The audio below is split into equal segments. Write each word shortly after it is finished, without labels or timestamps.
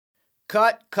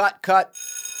Cut.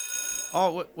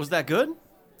 Oh, was that good?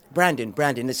 Brandon,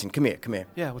 listen, come here.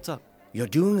 Yeah, what's up? You're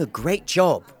doing a great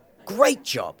job.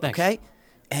 Thanks. Okay?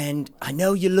 And I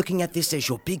know you're looking at this as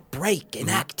your big break in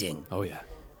acting. Oh, yeah.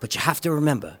 But you have to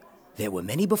remember, there were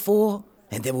many before,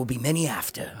 and there will be many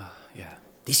after. Yeah.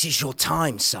 This is your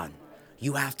time, son.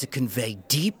 You have to convey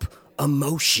deep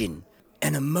emotion.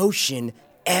 An emotion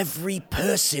every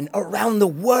person around the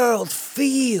world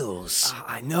feels.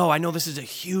 I know this is a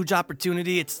huge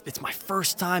opportunity. It's my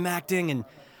first time acting, and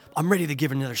I'm ready to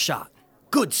give it another shot.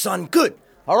 Good, son, good.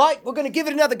 All right, we're going to give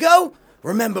it another go.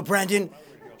 Remember, Brandon,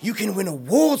 you can win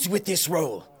awards with this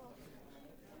role.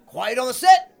 Quiet on the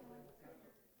set.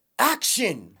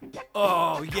 Action.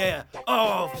 Oh, yeah.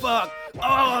 Oh, fuck.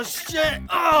 Oh, shit.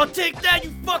 Oh, take that,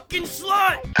 you fucking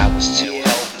slut. I was too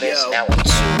hopeless, now I'm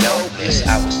too hopeless.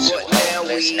 I was too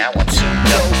hopeless, now I'm too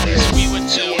hopeless. We were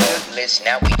too hopeless,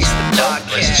 now we the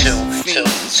dopeless.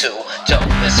 Two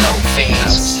dopeless hope fiends. I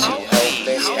was too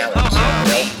hopeless, now I'm too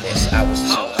hopeless. I was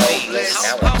too hopeless,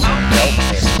 now I'm too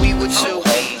hopeless. We were too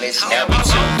hopeless, now we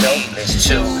too dopeless.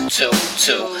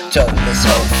 Two dopeless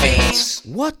hope fiends.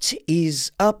 What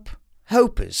is up,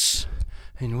 Hopers?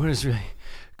 And what is really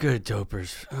good,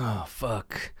 dopers? Oh,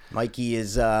 fuck. Mikey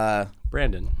is,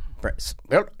 Brandon.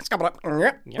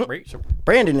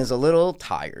 Brandon is a little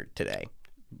tired today.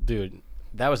 Dude,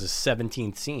 that was his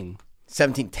 17th scene.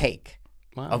 17th take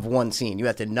Wow. of one scene. You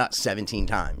have to nut 17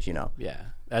 times, you know? Yeah.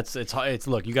 It's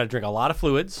look, you got to drink a lot of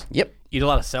fluids. Yep. Eat a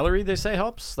lot of celery, they say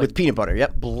helps. Like With peanut butter,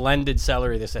 yep. blended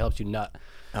celery, they say helps you nut.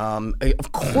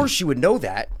 Of course you would know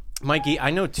that. Mikey, I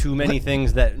know too many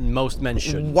things that most men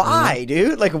shouldn't. Why,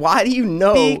 dude? Like, why do you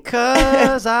know?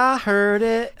 Because I heard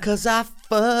it. Because I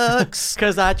fucks.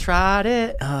 Because I tried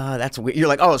it. That's weird. You're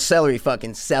like, oh, celery,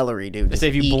 dude. They say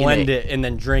if you blend it and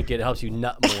then drink it, it helps you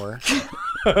nut more.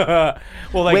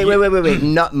 Well, like Wait.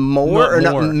 Nut more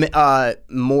Nut or more. nut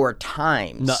more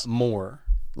times? Nut more.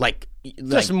 Like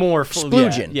Just more.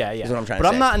 Splooging. Yeah. Is what I'm trying but to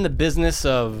I'm say. not in the business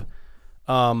of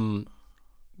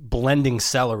blending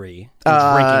celery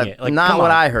and drinking it. Like, not come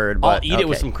what on. I heard, but I'll eat it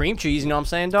with okay. some cream cheese, you know what I'm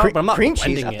saying, dog? But I'm not cream cheese.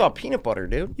 blending I it. thought peanut butter,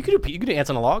 dude. You could do ants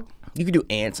on a log. You could do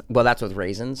ants. Well, that's with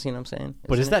raisins. You know what I'm saying?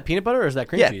 But is that peanut butter or is that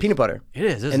cream Yeah, cheese? peanut butter. It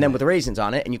is, isn't and then it? with raisins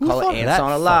on it, and you Who call thought it of ants that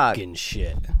on a log. fucking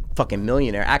shit. Fucking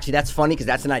millionaire. Actually, that's funny because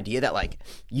that's an idea that like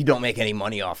you don't make any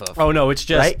money off of. Oh no, it's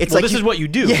just Right? It's well, like this is what you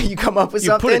do. Yeah, you come up with you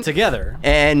something. put it together.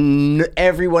 And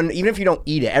everyone, even if you don't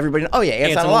eat it, everybody, oh yeah,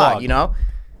 ants on a log, you know?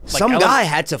 Some guy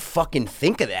had to fucking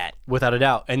think of that. Without a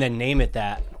doubt, and then name it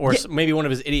that. Or maybe one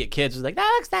of his idiot kids was like,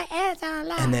 that looks like ants on a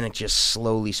log. And then it just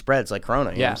slowly spreads like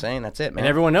Corona, you know what I'm saying? That's it, man. And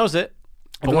everyone knows it.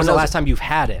 But Everyone when's the knows last it. time you've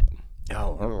had it?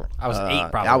 Oh, I was 8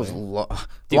 probably. That was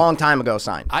long time ago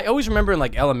signed. I always remember in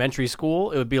like elementary school,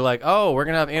 it would be like, oh, we're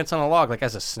going to have ants on a log, like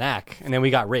as a snack. And then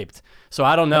we got raped. So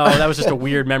I don't know. That was just a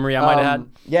weird memory I might have had.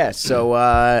 Yeah, so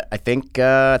I think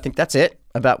that's it.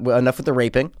 Enough with the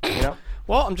raping, you know?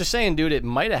 Well, I'm just saying, dude, it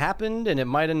might have happened and it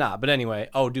might have not. But anyway,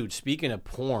 oh, dude, speaking of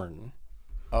porn.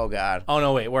 Oh, God. Oh,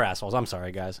 no, wait, we're assholes. I'm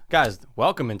sorry, guys. Guys,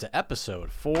 welcome into episode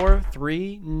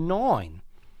 439.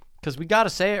 Because we got to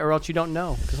say it or else you don't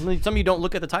know. Because some of you don't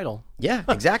look at the title. Yeah,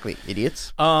 exactly,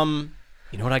 idiots. You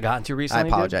know what I got into recently? I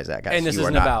apologize for that, guys. And this You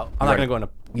isn't are not- about, I'm not going to go into,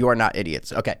 You are not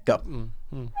idiots. Okay, go.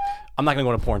 I'm not going to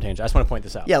go into porn tangent. I just want to point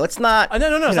this out. Yeah, let's not. No, it's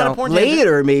you not know, a porn tangent.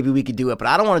 later, maybe we could do it, but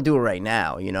I don't want to do it right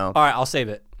now, you know? All right, I'll save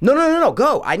it. No,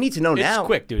 go. I need to know now. It's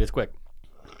quick, dude. It's quick.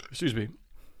 Excuse me.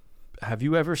 Have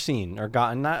you ever seen or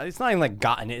gotten, it's not even like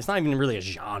gotten it, it's not even really a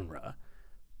genre,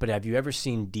 but have you ever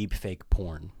seen deep fake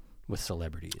porn with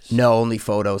celebrities? No, only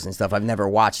photos and stuff. I've never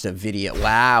watched a video.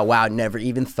 Wow, never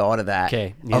even thought of that.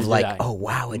 Okay, Of like, I. oh,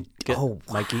 wow. Wow.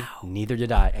 Mikey, neither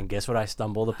did I. And guess what I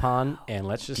stumbled upon? And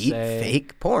let's just Deep say.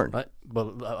 fake porn. But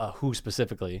who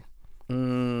specifically?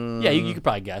 Yeah, you could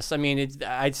probably guess. I mean,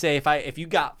 I'd say if you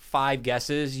got 5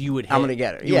 guesses, you would hit. I'm going to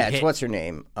get her. you Yeah, would it's hit. what's her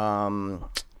name?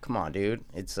 Come on, dude.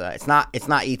 It's not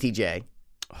ETJ.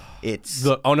 It's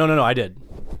Oh, no, I did.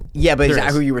 yeah, but is there that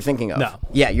is. who you were thinking of? No.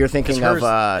 Yeah, you're thinking Hers,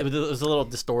 of it was a little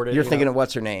distorted. you're thinking of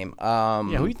what's her name? Yeah,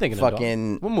 who are you thinking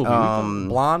fucking, of? What movie?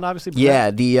 Blonde, obviously.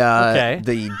 Yeah, the Okay.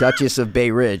 the Duchess of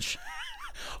Bay Ridge.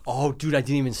 Oh, dude, I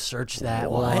didn't even search that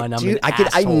one. I'm Dude, an I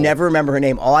asshole. never remember her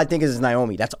name. All I think is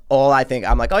Naomi. That's all I think.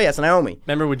 I'm like, oh yeah, it's Naomi.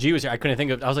 Remember when G was here? I couldn't think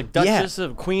of. I was like Duchess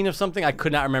of Queen of something. I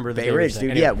could not remember the Bay Ridge, thing.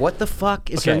 dude. Anyway, Yeah, what the fuck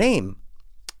is her Okay. name?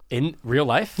 in real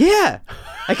life. Yeah,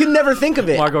 I could never think of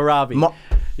it. Margot Robbie.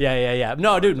 Yeah.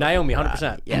 No, dude, Naomi,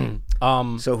 100%.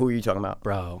 Yeah. So who are you talking about?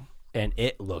 Bro, and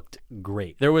it looked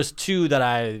great. There was 2 that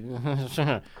I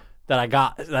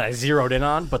that I zeroed in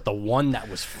on, but the one that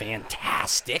was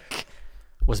fantastic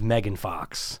was Megan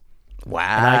Fox. Wow.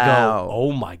 And I go,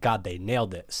 oh my God, they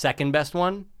nailed it. Second best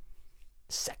one?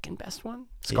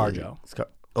 ScarJo.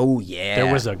 Oh, yeah.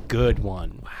 There was a good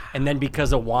one. Wow. And then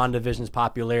because of WandaVision's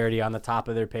popularity on the top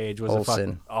of their page was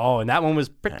Olsen. and that one was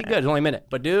pretty good. It was only a minute.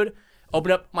 But dude,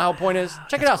 open up. My whole point is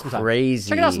check it out sometime. Crazy.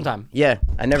 Check it out sometime. Yeah,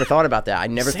 I never thought about that. I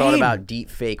never thought about deep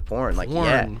fake porn. Like,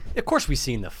 yeah. Of course, we've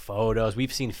seen the photos.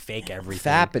 We've seen fake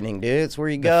everything. Fappening, dude. It's where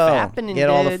you go. Fappening, Get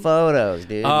all the dude. photos,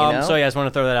 dude. You know? So yeah, I just want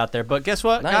to throw that out there. But guess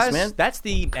what, Nice, guys? man. That's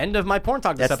the end of my porn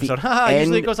talk this That's the episode.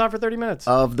 Usually it end goes on for 30 minutes.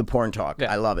 Of the porn talk.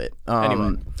 Yeah. I love it.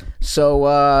 Anyway.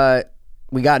 So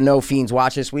we got no Fiends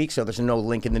Watch this week, so there's no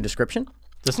link in the description.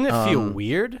 Doesn't it feel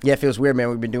weird? Yeah, it feels weird, man.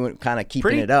 We've been doing kind of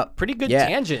keeping it up. Pretty good yeah.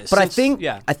 tangent. But since,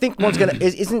 I think one's gonna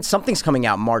isn't something's coming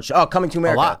out March. Oh, Coming to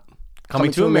America. A lot.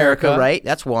 Coming to America, right?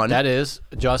 That's one. That is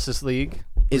Justice League.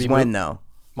 Is reboot. when though?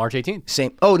 March 18th.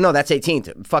 Same. Oh no, that's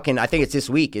 18th. Fucking, I think it's this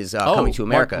week. Is Coming to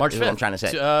America? March 5th. Is what I'm trying to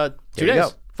say. 2 There days. you go.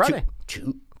 Friday.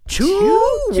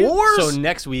 Two wars. So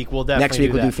next week we'll definitely Next week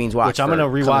do we'll that, do Fiends Watch which I'm for going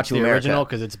to Coming rewatch to the America. original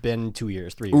because it's been 2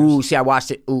 years, 3 years. Ooh, see, I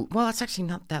watched it. Ooh, well, it's actually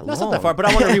not that long. That's not that far, but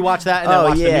I want to rewatch that. And then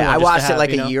watch the new one I just watched to it have, like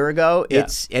you know? a year ago. Yeah.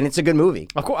 It's a good movie.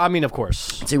 Of course, of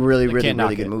course. It's a really, really, can't really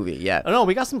knock good it. movie. Yeah. Oh, no,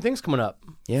 we got some things coming up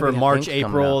Yeah, for we got March, things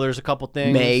coming April. up. There's a couple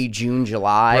things. May, June,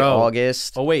 July, Bro.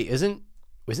 August. Oh wait, isn't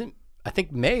I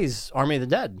think May's Army of the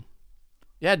Dead?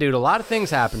 Yeah, dude, a lot of things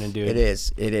happening, dude. It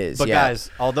is. But yeah. guys,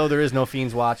 although there is no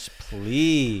Fiends Watch,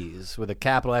 please, with a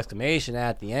capital exclamation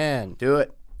at the end, Do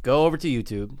it. go over to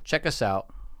YouTube, check us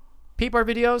out, peep our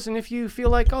videos, and if you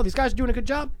feel like, oh, these guys are doing a good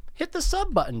job, hit the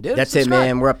sub button, dude. That's Subscribe. it,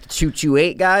 man. We're up to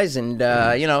 228 guys, and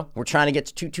we're trying to get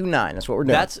to 229. That's what we're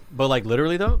doing. But like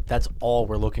literally though, that's all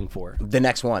we're looking for. The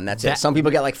next one. That's it. Some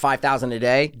people get like 5,000 a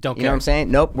day. Don't You know care. what I'm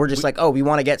saying? Nope. We're just like, oh, we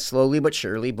want to get slowly but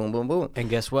surely. Boom, boom, boom. And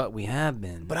guess what? We have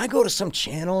been. But I go to some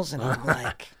channels and I'm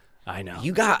like, I know.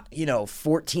 you got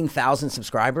 14,000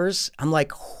 subscribers. I'm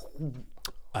like,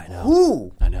 I know.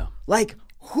 who? I know. Like,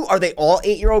 who are they? All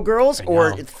 8-year-old girls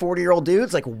or know. 40-year-old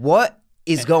dudes? Like, what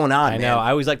is going on? I know.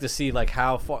 I always like to see like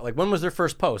how far. Like when was their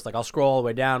first post? Like I'll scroll all the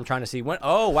way down, I'm trying to see when.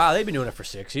 Oh wow, they've been doing it for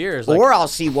 6 years. Like, Or I'll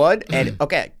see one and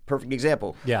okay, perfect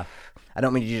example. yeah, I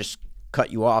don't mean to just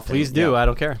cut you off. please do. I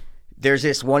don't care. There's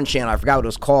this one channel, I forgot what it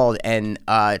was called, and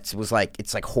it's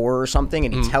like horror or something,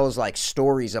 and he tells like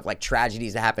stories of like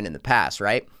tragedies that happened in the past,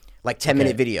 right? Like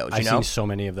 10-minute videos, I've you know? seen so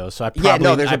many of those. So I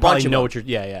probably, there's a I probably bunch of know them. what you're.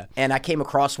 Yeah. And I came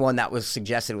across one that was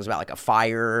suggested. It was about like a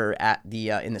fire at the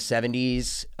in the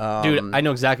 70s. Dude, I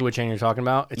know exactly what channel you're talking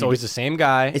about. It's always the same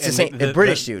guy. It's the and same- the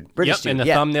British dude. British yep, dude, and the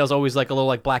yeah. thumbnail's always like a little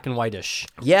like black and whitish.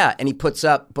 Yeah, and he puts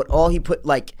up, but all he put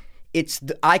like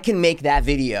I can make that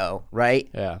video right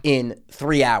Yeah. in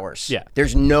 3 hours. Yeah.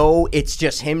 It's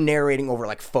just him narrating over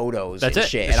like photos. That's and it.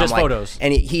 shit. It's and just I'm like, photos.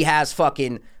 and he has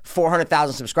fucking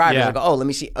 400,000 subscribers. Yeah. I go, oh, let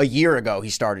me see. A year ago he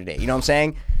started it. You know what I'm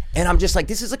saying? And I'm just like,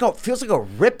 this is like feels like a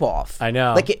ripoff. I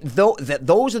know. Like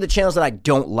those are the channels that I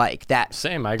don't like. That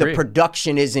Same, I agree. The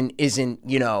production isn't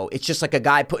it's just like a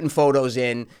guy putting photos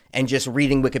in and just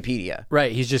reading Wikipedia.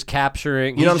 Right, he's just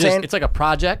capturing. You know what I'm saying? It's like a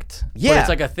project. Yeah. but it's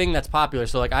like a thing that's popular.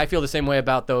 So like I feel the same way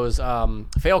about those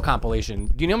fail compilation.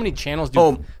 Do you know how many channels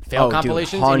do fail dude,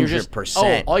 compilations? And you're just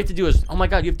 100%. all you have to do is oh my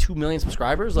god, you have 2 million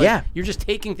subscribers. Like, Yeah. you're just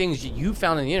taking things you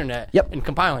found on the internet Yep. and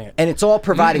compiling it. And it's all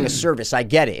providing a service. I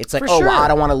get it. It's like, For oh, well, sure. I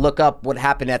don't want to look up what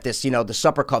happened at this, the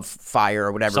Supper Club fire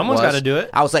or whatever. Someone's it was. gotta do it.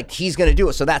 I was like, he's going to do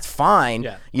it, so that's fine.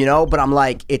 Yeah. But I'm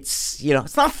like, it's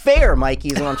not fair, Mikey.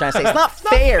 Is what I'm trying to say. It's not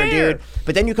fair, dude.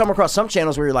 But then you come across some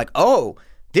channels where you're like, oh,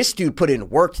 this dude put in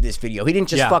work to this video. He didn't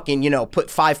just fucking, put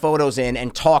 5 photos in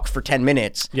and talk for 10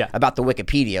 minutes about the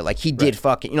Wikipedia. Like he did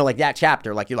fucking, like that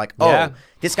chapter. Like you're like, oh, Yeah.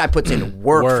 this guy puts in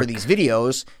work for these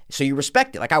videos, so you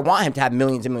respect it. Like I want him to have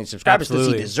millions and millions of subscribers because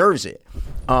he Absolutely. deserves it.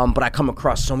 But I come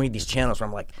across so many of these channels where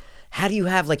I'm like, how do you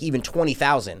have like even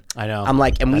 20,000? I know. I'm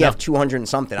like, and we I know. have 200 and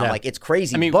something. I'm Yeah. like, it's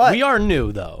crazy. I mean, but we are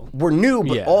new though. we're new,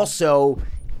 but Yeah. also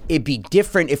it'd be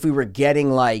different if we were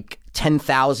getting like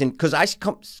 10,000, because I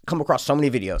come across so many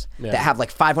videos that have like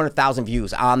 500,000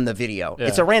 views on the video.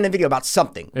 It's a random video about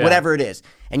something, whatever it is.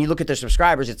 And you look at their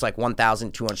subscribers, it's like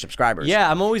 1,200 subscribers.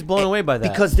 Yeah, I'm always blown away by that.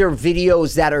 Because they're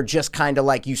videos that are just kind of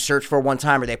like you search for one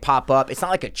time or they pop up. It's not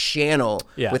like a channel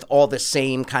with all the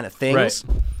same kind of things.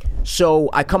 Right. So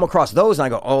I come across those and I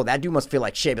go, oh, that dude must feel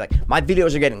like shit. Be like, my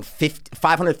videos are getting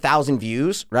 500,000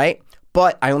 views, right?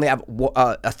 But I only have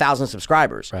 1,000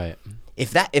 subscribers. Right.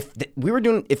 If that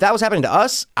was happening to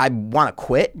us, I'd want to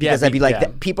quit because I'd be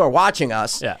like, people are watching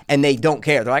us and they don't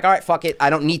care. They're like, all right, fuck it. I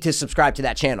don't need to subscribe to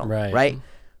that channel. Right. Right.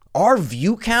 Our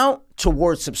view count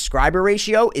towards subscriber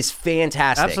ratio is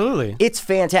fantastic. Absolutely. It's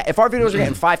fantastic. If our videos are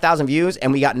getting 5,000 views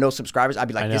and we got no subscribers, I'd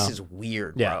be like, know. this is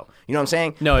weird, Yeah. bro. You know what I'm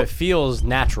saying? No, it feels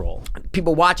natural.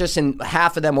 People watch us and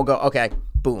half of them will go, okay,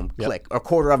 boom, click. Or a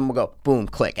quarter of them will go, boom,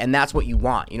 click. And that's what you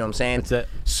want. You know what I'm saying? That's it.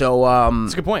 So,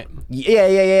 That's a good point.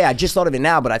 yeah. I just thought of it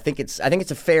now, but I think it's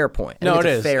a fair point. No, it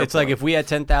is. Fair It's like point. if we had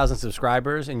 10,000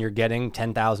 subscribers and you're getting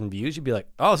 10,000 views, you'd be like,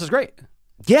 oh, this is great.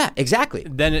 Yeah, exactly.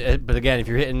 Then, but again, if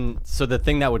you're hitting, so the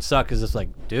thing that would suck is just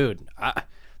like, dude,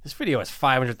 this video has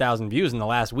 500,000 views in the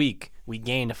last week. We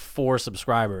gained 4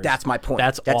 subscribers. That's my point.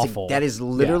 That's awful. That is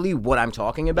literally what I'm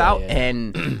talking about, Yeah.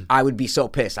 and I would be so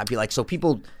pissed. I'd be like, so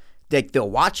people, they'll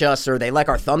watch us or they like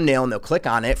our thumbnail and they'll click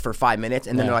on it for 5 minutes,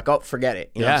 and then they're like, oh, forget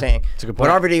it. You know what I'm saying? That's a good But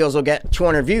point. our videos will get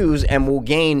 200 views and we'll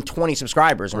gain 20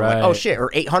 subscribers. And we're like, Right. oh shit, or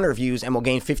 800 views and we'll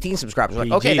gain 15 subscribers. We're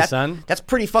like, okay, PG, son. that's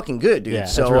pretty fucking good, dude. Yeah,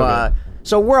 that's so, real good.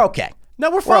 so we're okay. No,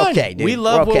 we're fine. okay, dude. We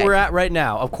love We're where okay. we're at right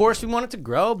now. Of course, we want it to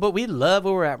grow, but we love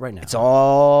where we're at right now. It's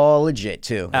all legit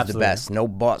too. It's the Absolutely. best. No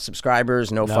bought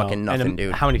subscribers, no fucking nothing, and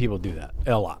dude. How many people do that?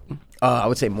 A lot. I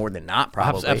would say more than not,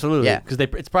 probably. Absolutely. Yeah. Because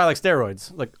it's probably like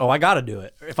steroids. Like, oh, I got to do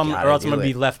it, or else I'm going to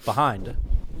be left behind.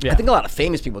 Yeah. I think a lot of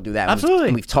famous people do that. Absolutely.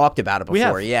 And we've talked about it We have.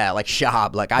 before. Yeah, like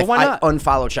Shab. Like I why not?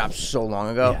 unfollowed Shab so long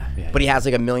ago, but he has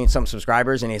like 1 million some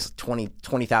subscribers and he has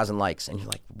 20,000 likes, and you're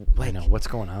like, I know what's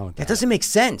going on with that doesn't make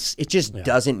sense. It just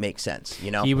doesn't make sense. You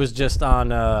know. He was just on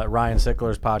Ryan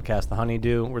Sickler's podcast, The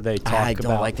Honeydew, where they talk I about.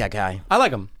 don't like that guy. I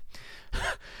like him.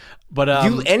 But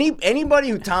Anybody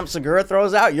who Tom Segura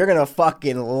throws out, you're gonna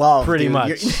fucking love. Pretty dude. much.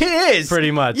 It is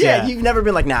Pretty much, Yeah, yeah. you've never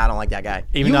been like, nah, I don't like that guy.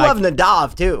 Even you though love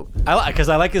Nadav too. because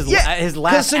I like his Yeah,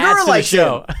 last Segura ads to the likes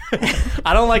show.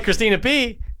 I don't like Christina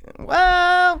P.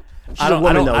 Well, she's I a don't.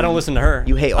 woman, though. I don't listen to her.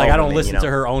 You hate all like I don't women, listen you know? to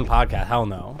her own podcast. Hell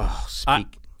no. Oh,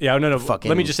 speak. Yeah, no. Fucking-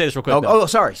 Let me just say this real quick. Oh,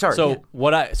 sorry. So yeah.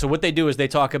 what they do is they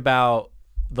talk about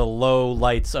the low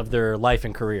lights of their life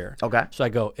and career. Okay. So I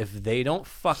go, if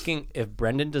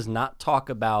Brendan does not talk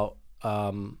about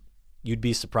You'd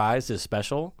Be Surprised, his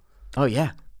special, Oh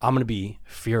yeah. I'm gonna be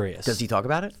furious. Does he talk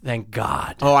about it? Thank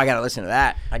God. Oh, I gotta listen to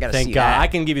that. I gotta Thank see God. that. I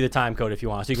can give you the time code if you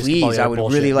want. So you can Please, skip all the I other would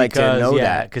bullshit really like to know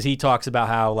that. because he talks about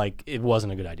how like it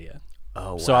wasn't a good idea.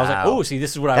 Oh, wow. So I was like, oh, see,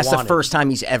 this is what That's I wanted. the first time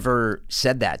he's ever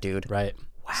said that, dude. Right.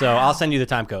 So I'll send you the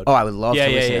time code. Oh, I would love to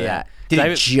listen to that. Did I-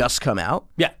 it just come out?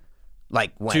 Yeah.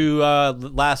 Like when? To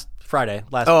last Friday.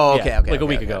 Oh, okay, yeah, okay, like a okay,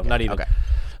 week okay, ago, okay, not even. okay.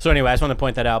 So anyway, I just want to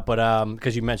point that out, but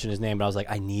because you mentioned his name, but I was like,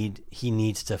 he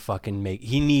needs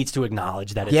to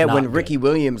acknowledge that it's Yeah, not when good. Ricky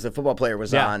Williams, the football player,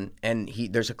 was Yeah. on, and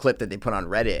there's a clip that they put on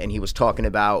Reddit, and he was talking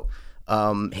about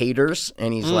haters,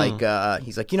 and he's like,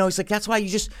 that's why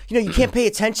you can't pay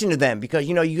attention to them because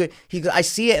I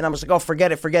see it, and I'm just like, oh,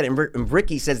 forget it, and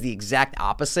Ricky says the exact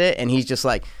opposite, and he's just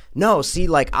like, no, see,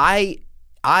 like I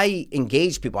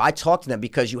engage people. I talk to them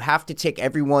because you have to take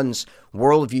everyone's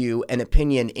worldview and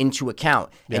opinion into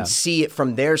account and see it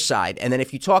from their side. And then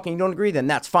if you talk and you don't agree, then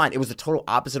that's fine. It was the total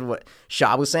opposite of what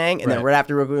Shab was saying. And then right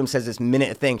after Rick Williams says this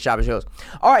minute thing, Shab goes,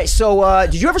 all right, so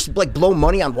did you ever like blow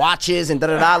money on watches and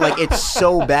da-da-da? Like, it's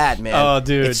so bad, man. Oh,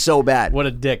 dude. It's so bad. What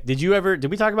a dick. Did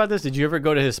we talk about this? Did you ever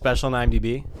go to his special on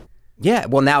IMDb? Yeah,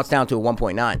 well, now it's down to a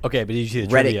 1.9. Okay, but did you see the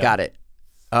Reddit trivia? got it.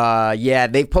 Yeah,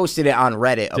 they've posted it on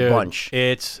Reddit a Dude, bunch.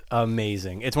 It's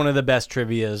amazing. It's one of the best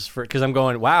trivias because I'm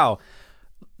going, wow.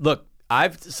 Look,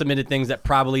 I've submitted things that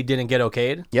probably didn't get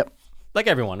okayed. Yep. Like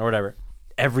everyone or whatever.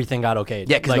 Everything got okayed.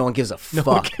 Yeah, because like, no one gives a no fuck.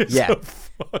 one gives Yeah. a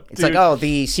fuck, It's like, dude. oh, the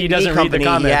He CD doesn't read the company, he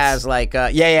comments. has like, he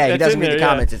That's doesn't in read the there, yeah.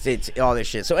 comments. It's all this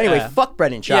shit. So anyway, Yeah. fuck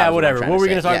Brendan Schaub. Yeah, is what whatever. I'm What were we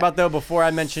going going to talk about though before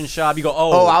I mentioned Schaub? You go,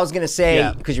 Oh, I was going to say,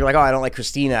 Yeah. because you're like, oh, I don't like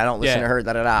Christina. I don't listen Yeah. to her,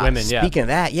 da-da-da. Women, yeah. Speaking of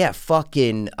that, yeah,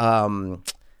 fucking,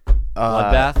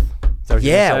 Bloodbath. Is that what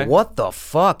you're yeah, gonna say? what the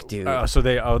fuck, dude? So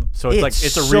it's like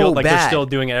it's a so real like they're bad. still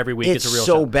doing it every week. It's a real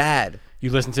so show. bad. You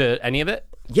listen to any of it?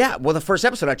 Yeah, well, the first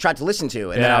episode I tried to listen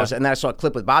to, and Yeah. then I saw a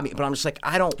clip with Bobby, but I'm just like,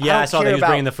 I don't I saw care that he was about,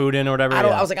 bringing the food in or whatever. I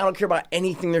yeah. was like, I don't care about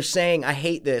anything they're saying. I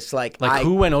hate this. Like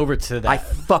who went over to that? I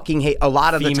fucking hate a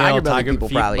lot of the Tiger Belly people.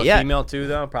 Probably, but yeah, female too,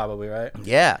 though, probably, right?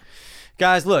 yeah.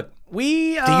 Guys, look,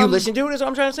 we Do you listen to it? Is what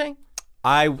I'm trying to say.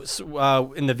 I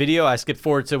in the video I skipped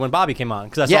forward to when Bobby came on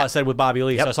because I saw Yeah. it said with Bobby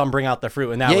Lee, so I saw him bring out the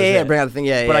fruit, and that Yeah, was yeah, it. bring out the thing.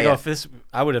 Yeah, But yeah. I go, yeah. if this,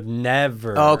 I would have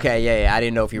never. Oh, okay, yeah. I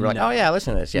didn't know if you were like, No. oh yeah,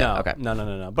 listen to this. Yeah, No, okay.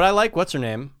 no. But I like what's her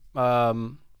name,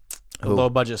 low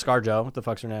budget ScarJo. What the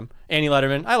fuck's her name? Annie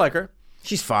Letterman. I like her,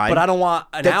 She's fine. but I don't want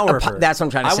an hour of her. That's what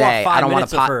I'm trying to I say. want 5 I don't want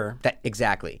minutes a of her.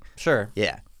 Exactly. Sure.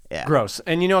 Yeah, yeah. Gross.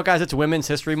 And you know what, guys? It's Women's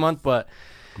History Month, but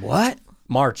What?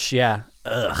 March, yeah.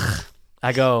 Ugh.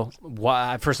 I go,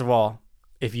 why? First of all,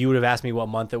 if you would have asked me what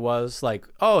month it was, like,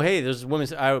 oh, hey, there's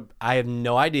women's. I have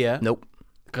no idea. Nope.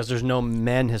 because there's no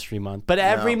Men History Month. But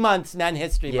every month's Men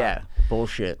History Month.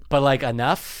 Bullshit. But like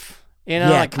enough. You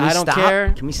know, like, I don't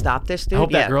care. Can we stop this, dude? I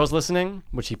hope that girl's listening,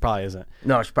 which she probably isn't.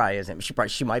 No, she probably isn't.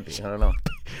 She might be. I don't know.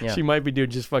 Yeah. She might be, dude.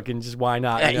 Just why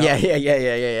not? You know?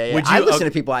 Yeah. I listen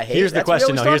to people I hate. Here's the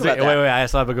question, though. Wait. I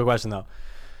still have a good question,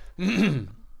 though.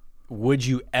 Would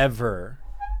you ever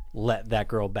let that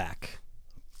girl back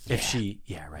if she?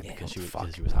 Yeah, right. Because she was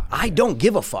hot. I don't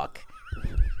give a fuck.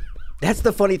 That's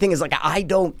the funny thing is like I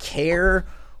don't care.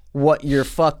 What you're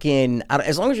fucking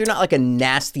as long as you're not like a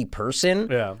nasty person.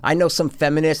 Yeah. I know some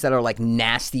feminists that are like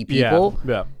nasty people.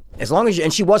 Yeah. As long as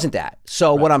and she wasn't that.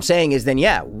 So what I'm saying is then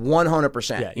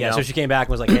 100%. Yeah. So she came back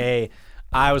and was like, hey,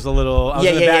 I was in a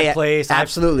bad place.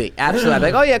 Absolutely. I'd be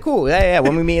like, oh yeah, cool. Yeah.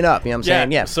 When we meeting up, you know what I'm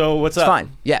saying? Yeah. So what's up? Fine.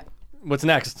 Yeah. What's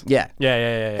next? Yeah.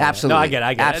 Yeah. Absolutely. No, I get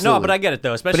it. Absolutely. No, but I get it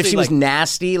though. Especially but if she was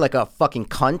nasty, like a fucking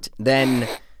cunt, then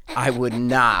I would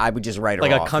not. I would just write her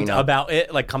like off. A cunt about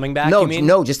it, like coming back. No, you mean?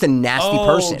 no, just a nasty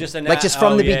person. Like just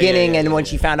from the beginning, and when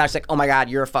she found out, she's like, "Oh my god,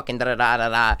 you're a fucking da da da da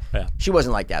da." Yeah. She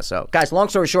wasn't like that. So, guys, long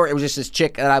story short, it was just this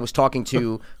chick that I was talking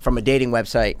to from a dating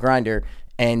website, Grindr,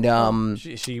 and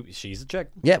she's a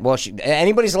chick. Yeah, well,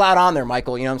 anybody's allowed on there,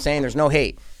 Michael. You know what I'm saying? There's no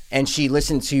hate. And she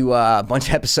listened to a bunch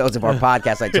of episodes of our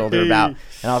podcast I told her about,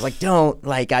 and I was like, "Don't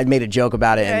like." I made a joke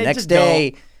about it, and next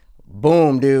day.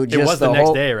 Boom, dude. It was the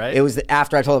next day, right? It was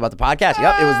after I told her about the podcast.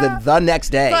 Yep, it was the next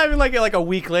day. It's not even like a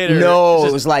week later. No,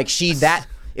 it was like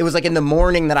it was like in the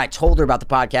morning that I told her about the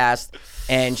podcast,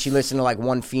 and she listened to like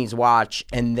One Fiend's Watch,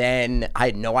 and then I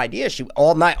had no idea. She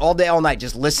all day,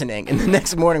 just listening, and the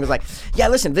next morning was like, yeah,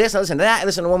 listen to this, I listen to that, I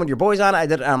listen to one with your boys on it.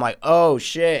 And I'm like, oh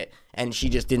shit, and she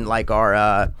just didn't like our,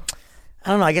 I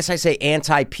don't know, I guess I say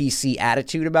anti-PC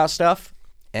attitude about stuff.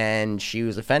 And she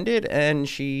was offended, and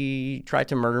she tried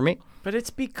to murder me. But it's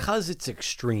because it's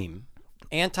extreme.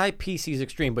 Anti-PC is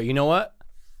extreme, but you know what?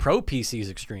 Pro-PC is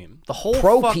extreme. The whole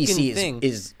pro-PC thing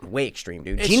is way extreme,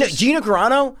 dude. Gina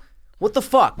Carano, what the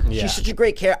fuck? Yeah. She's such a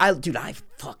great character. I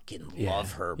fucking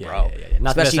love her, bro. Yeah.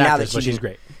 Not especially now actress, that she's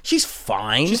great. She's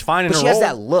fine. She's fine in her role. She has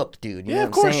that look, dude. You know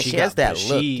of course she has that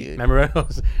look, dude. Remember,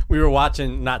 we were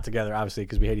watching, not together, obviously,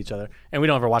 because we hate each other, and we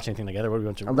don't ever watch anything together. What are we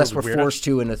going to? Unless we're forced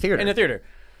to in the theater.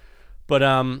 But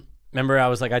remember, I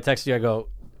was like, I texted you. I go,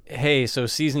 hey, so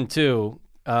season 2,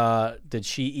 did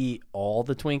she eat all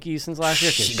the Twinkies since last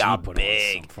year? She got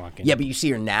big. Yeah, but you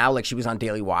see her now, like she was on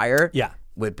Daily Wire. Yeah.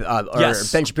 With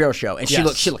Ben Shapiro show, and she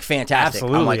looked fantastic.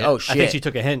 Absolutely. I'm like, oh shit. I think she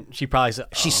took a hint. She probably said,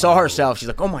 she saw herself. She's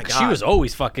like, oh my god. She was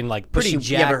always fucking like pretty jacked.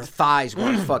 Yeah, her thighs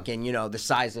were fucking, the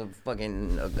size of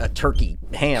fucking a turkey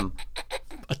ham.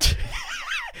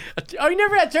 Oh, you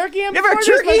never had turkey ham? Never had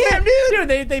turkey ham, dude.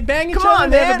 Dude, they bang each other.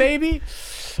 They have a baby.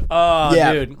 Oh,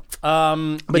 yeah. Dude.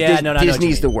 But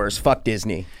Disney's the worst. Fuck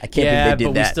Disney. I can't believe they did that. Yeah,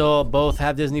 but we still both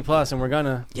have Disney Plus, and we're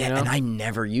gonna. Yeah, and I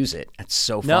never use it. That's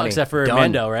so funny. No, except for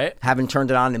Mando, right? Haven't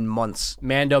turned it on in months.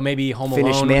 Mando, maybe Home Alone.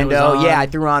 Finished Mando. Yeah, I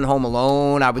threw on Home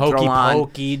Alone. I would throw on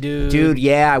Pokey, dude. Dude,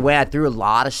 yeah, I threw a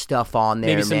lot of stuff on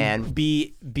there, maybe some man.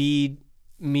 B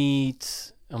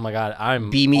meets. Oh my god, I'm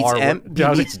B meets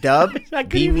Dub.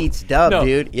 B meets Dub,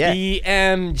 dude. Yeah.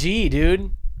 BMG,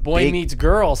 dude. Boy Meets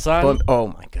Girl, son. Oh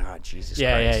my god, Jesus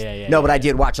Christ. Yeah. No, but I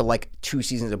did watch like 2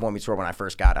 seasons of Boy Meets World when I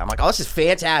first got it. I'm like, oh, this is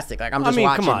fantastic. Like I'm just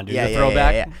watching. Come on, dude. The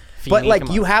throwback. Yeah. But like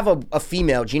you have a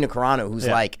female, Gina Carano, who's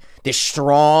like this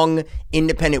strong,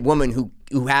 independent woman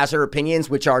who has her opinions,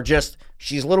 which are just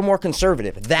she's a little more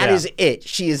conservative. That is it.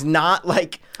 She is not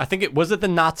like. I think was it the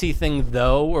Nazi thing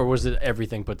though, or was it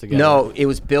everything put together? No, it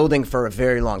was building for a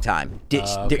very long time.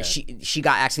 Okay. She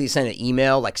got actually sent an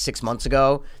email like 6 months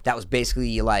ago that was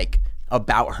basically like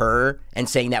about her and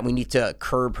saying that we need to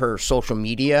curb her social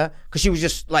media because she was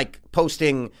just like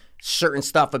posting certain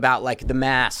stuff about like the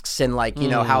masks and like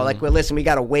how like well listen we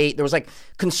gotta wait. There was like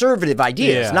conservative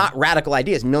ideas, not radical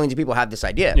ideas. Millions of people have this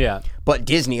idea, but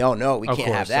Disney, oh no, we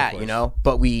can't have that,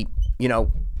 but we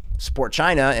support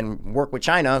China and work with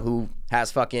China, who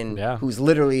has fucking who's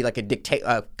literally like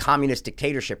a communist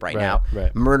dictatorship right now,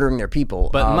 murdering their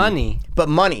people. But money,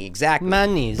 exactly.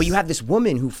 Monies. But you have this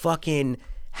woman who fucking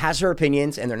has her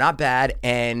opinions, and they're not bad.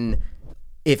 And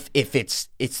if it's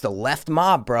the left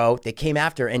mob, bro, they came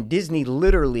after her, and Disney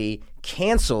literally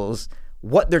cancels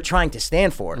what they're trying to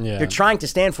stand for. Yeah. They're trying to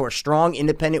stand for strong,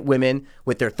 independent women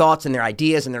with their thoughts and their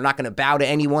ideas, and they're not going to bow to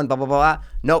anyone, blah, blah, blah.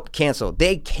 Nope, canceled.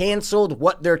 They canceled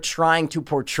what they're trying to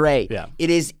portray. Yeah.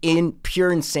 It is in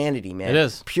pure insanity, man. It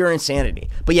is. Pure insanity.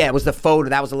 But yeah, it was the photo.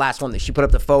 That was the last one. She put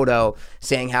up the photo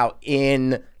saying how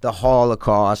in the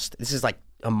Holocaust, this is like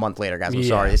a month later, guys. I'm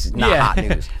sorry. This is not hot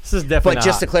news. This is definitely But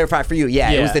just to clarify for you,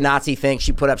 it was the Nazi thing.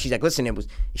 She put up, she's like, listen, it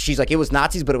was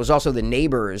Nazis, but it was also the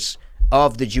neighbors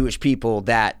of the Jewish people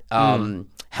that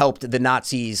helped the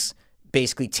Nazis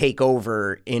basically take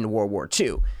over in World War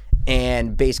II.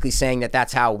 And basically saying that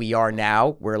that's how we are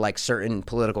now, where like certain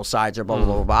political sides are blah, blah,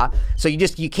 blah, blah. So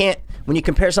you can't, when you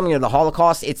compare something to the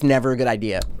Holocaust, it's never a good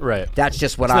idea. Right. That's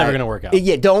just what it's never going to work out.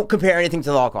 Yeah, don't compare anything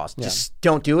to the Holocaust. Yeah. Just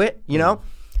don't do it, you know?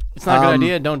 It's not a good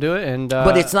idea. Don't do it. And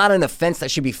but it's not an offense that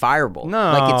should be fireable.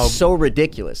 No. Like, it's so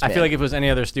ridiculous, I man. feel like if it was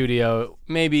any other studio,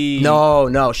 maybe...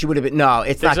 No, she would have been... No,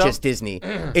 it's not so? just Disney.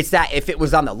 It's that if it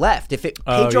was on the left, if it...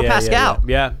 Pedro Pascal...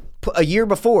 Yeah. A year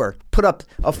before, put up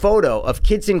a photo of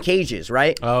kids in cages,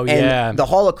 right? Oh, and the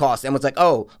Holocaust, and was like,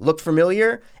 oh, look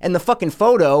familiar? And the fucking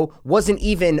photo wasn't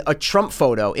even a Trump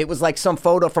photo. It was like some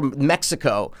photo from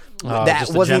Mexico that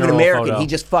wasn't even American. Photo. He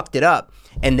just fucked it up.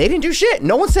 And they didn't do shit.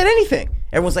 No one said anything.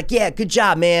 Everyone's like, yeah, good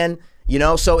job, man. You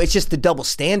know, so it's just the double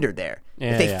standard there.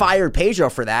 Yeah, if they fired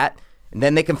Pedro for that, and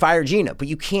then they can fire Gina. But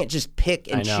you can't just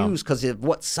pick and choose because of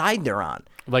what side they're on.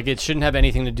 Like, it shouldn't have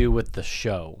anything to do with the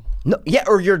show. No, yeah,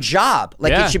 or your job.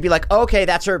 Like, it should be like, okay,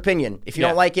 that's her opinion. If you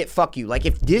don't like it, fuck you. Like,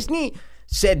 if Disney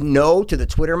said no to the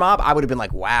Twitter mob, I would have been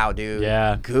like, wow, dude.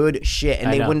 Yeah. Good shit.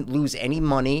 And they wouldn't lose any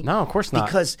money. No, of course not.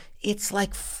 Because it's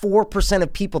like 4%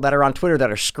 of people that are on Twitter that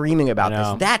are screaming about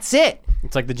this. That's it.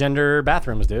 It's like the gender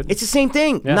bathrooms, dude. It's the same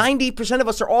thing. 90% of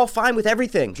us are all fine with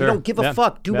everything. Sure. You don't give a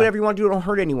fuck. Do whatever you want to do. Don't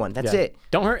hurt anyone. That's it.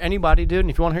 Don't hurt anybody, dude. And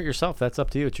if you want to hurt yourself, that's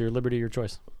up to you. It's your liberty, your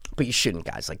choice. But you shouldn't,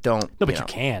 guys. Like, don't. No, but you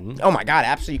can. Oh, my God.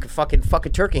 Absolutely. You can fucking fuck a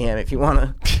turkey ham if you want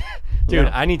to. Dude,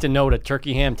 I need to know what a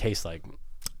turkey ham tastes like.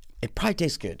 It probably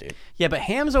tastes good, dude. Yeah, but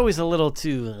ham's always a little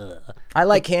too... I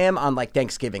like ham on like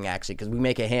Thanksgiving, actually, because we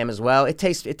make a ham as well. It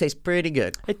tastes pretty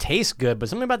good. It tastes good, but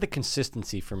something about the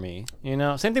consistency for me, you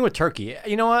know? Same thing with turkey.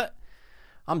 You know what?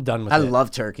 I'm done with it. I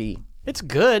love turkey. It's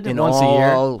good in once a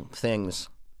year. all things.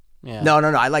 Yeah. No.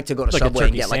 I like to go to like Subway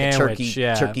and get like a sandwich,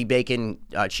 turkey bacon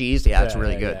cheese. Yeah, it's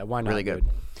really good. Yeah. Why not? Really good.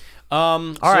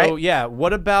 All right. Yeah.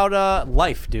 What about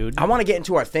life, dude? I want to get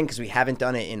into our thing because we haven't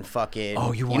done it in fucking.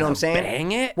 Oh, you know what I'm saying?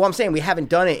 Bang it? Well, I'm saying we haven't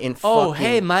done it in. Oh, fucking,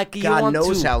 hey, Mikey, God you want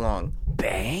knows to how long.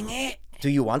 Bang it? Do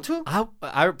you want to?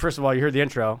 I first of all, you heard the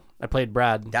intro. I played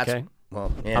Brad. That's okay.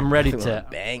 Well, yeah, I'm ready to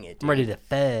bang it. Dude. I'm ready to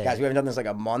fed. Guys, we haven't done this like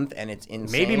a month, and it's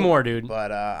insane. Maybe more, dude.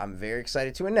 But I'm very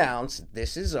excited to announce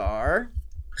this is our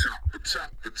the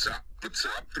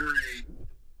top three.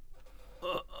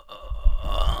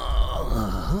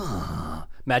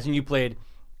 Imagine you played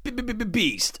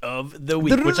Beast of the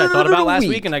Week, which I thought about last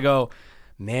week, and I go,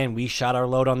 man, we shot our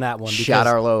load on that one. Shot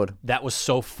our load. That was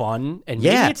so fun, and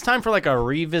maybe it's time for like a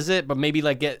revisit, but maybe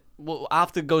like I'll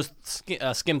have to go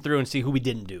skim through and see who we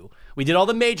didn't do. We did all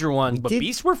the major ones, but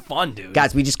beasts were fun, dude.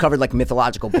 Guys, we just covered like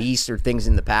mythological beasts or things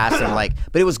in the past, and like,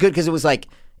 but it was good because it was like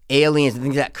aliens and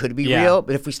things that could be real.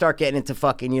 But if we start getting into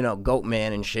fucking, Goat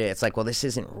Man and shit, it's like, well, this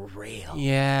isn't real.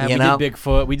 Yeah, we did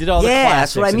Bigfoot. We did all the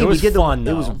classics. That's what I mean. It was fun,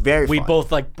 though. It was very fun. We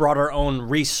both like brought our own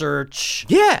research.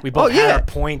 Yeah. We both had our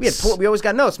points. We always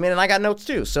got notes, man, and I got notes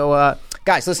too. So,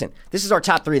 guys, listen, this is our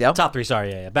top three, though. Top three,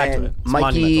 sorry, yeah. Back to it. It's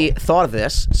Mikey monumental. thought of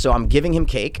this, so I'm giving him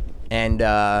cake. And,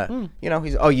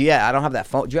 he's, oh, yeah, I don't have that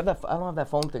phone. Do you have that? I don't have that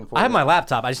phone thing for you. I have my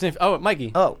laptop. I just need,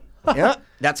 Mikey. Oh, yeah.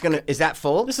 Is that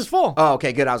full? This is full. Oh,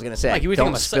 okay, good. I was going to say, Mikey,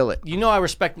 don't spill it. You know I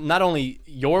respect not only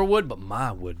your wood, but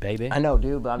my wood, baby. I know,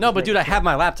 dude. But dude, I have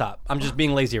my laptop. I'm just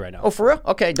being lazy right now. Oh, for real?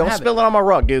 Okay, don't spill it on my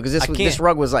rug, dude, because this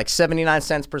rug was like 79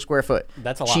 cents per square foot.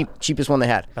 That's a lot. Cheapest one they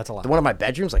had. That's a lot. The one of my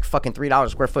bedrooms, like fucking $3 a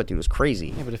square foot, dude. It was crazy.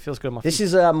 Yeah, but it feels good on my feet. This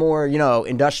is more,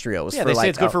 industrial. Yeah, they say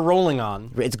it's good for rolling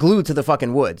on. It's glued to the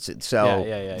fucking wood, so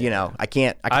I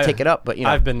can take it up, but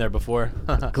I've been there before.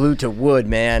 Glued to wood,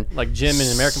 man. Like Jim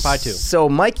in American Pie 2.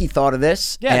 So Mikey thought of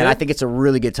this, and I think it's a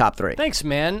really good top three. Thanks,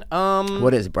 man.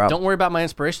 What is it, bro? Don't worry about my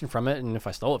inspiration from it, and if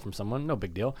I stole it from someone, no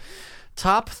big deal.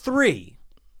 Top three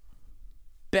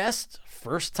best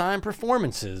first-time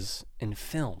performances in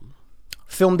film.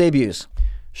 Film debuts.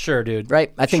 Sure, dude.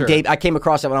 Right? I think I came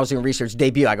across that when I was doing research.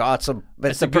 Debut. I go, oh, it's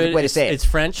the perfect way to say it. It's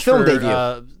French film for,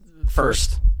 debut.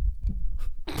 First.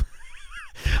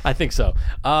 I think so.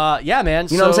 Yeah, man.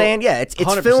 You know what I'm saying? Yeah, it's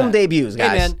 100%. Film debuts,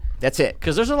 guys. Hey, man. That's it.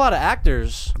 Because there's a lot of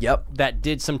actors that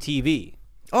did some TV.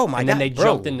 Oh, my God. And then they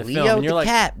jumped into Leo film. And you're the like,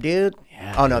 Cat, dude.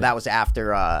 Yeah, oh, no, that was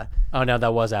after... oh, no,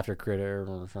 that was after Critter.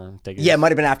 Yeah, it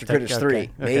might have been after Critters 3, okay,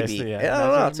 maybe. So, yeah. I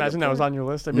don't know. Imagine that was on your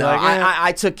list. I'd be No, like,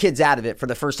 I took kids out of it for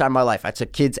the first time in my life. I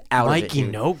took kids out of it. Mikey,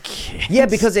 no kids. Yeah,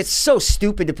 because it's so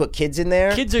stupid to put kids in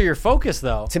there. Kids are your focus,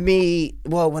 though. To me,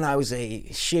 well, when I was a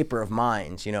shaper of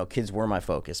minds, kids were my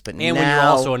focus. But and now, when you're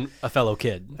also a fellow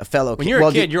kid. When you're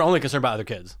a kid, you're only concerned about other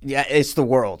kids. Yeah, it's the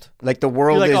world. Like, the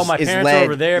world you're like, is my parents led. are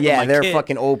over there, yeah, but my they're kid,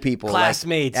 fucking old people.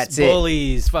 Classmates, that's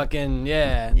bullies, fucking,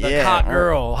 the hot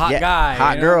girl, hot guy.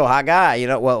 Hot girl, hot guy.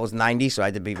 Well, it was 90, so I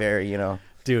had to be very,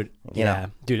 Dude, You yeah.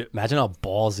 know. Dude, imagine how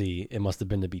ballsy it must have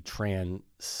been to be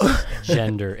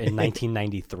transgender in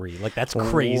 1993. Like, that's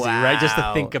crazy, right? Just to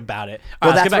Wow. think about it. Well, All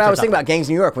right, let's that's get back what to I was the thinking topic. about Gangs of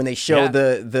New York when they show Yeah.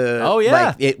 the Oh,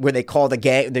 yeah. like where they call the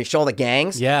gang, they show all the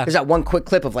gangs. Yeah. There's that one quick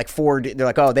clip of like 4. They're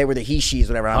like, oh, they were the he she's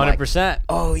whatever. And I'm like, 100%.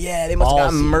 oh yeah, they must have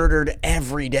gotten Ballsy. murdered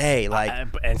every day. Like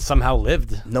And somehow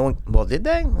lived. no one. Well, did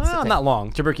they? That's the Well, thing. not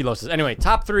long. Tuberculosis. Anyway,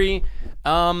 top 3.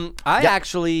 I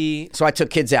actually... So I took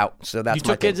kids out. So that's You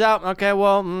my took thing. kids out? Okay,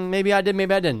 well, maybe I did,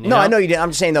 maybe I didn't. No, I know you didn't. I'm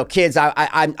just saying though, kids.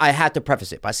 I had to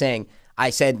preface it by saying I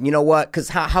said, you know what? Because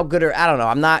how good are I don't know.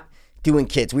 I'm not doing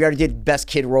kids. We already did best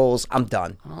kid roles. I'm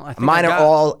done. I think Mine I are got-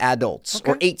 all adults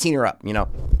or 18 or up. You know.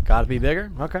 Got to be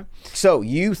bigger? Okay. So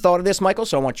you thought of this, Michael.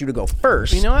 So I want you to go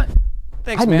first. You know what?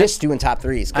 Thanks, I man. miss doing top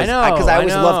threes. I know, Because I I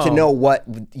always love to know. know what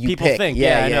you People pick. think.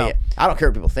 Yeah, Yeah, I know. I don't care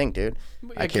what people think, dude.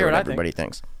 I care what I everybody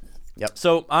thinks.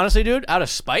 So, honestly, dude, out of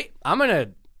spite, I'm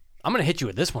gonna hit you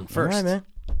with this one All first. right, man.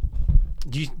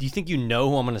 Do you think you know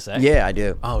who I'm going to say? Yeah, I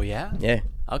do. Oh, yeah? Yeah.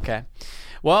 Okay.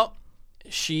 Well,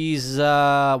 she's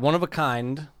one of a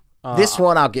kind. This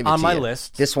one I'll give it on to my you.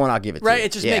 list. This one I'll give it to Right? you.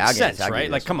 It just Yeah, I'll makes give it sense, to you. I'll give right?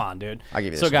 you Like, this come one. on, dude. I'll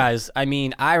give you So, this one. guys, I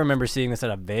mean, I remember seeing this at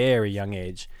a very young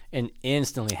age and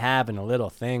instantly having a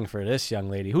little thing for this young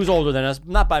lady who's older than us.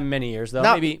 Not by many years, though.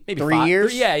 No, maybe 3 5.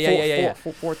 years. Yeah.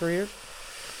 3 years.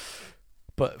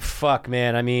 But fuck,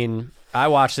 man. I mean, I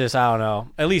watch this, I don't know,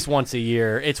 at least once a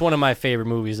year. It's one of my favorite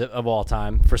movies of all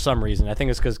time for some reason. I think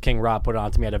it's because King Rob put it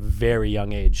on to me at a very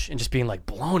young age and just being like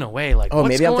blown away. Like, Oh, what's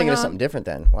maybe I'm going thinking of on? something different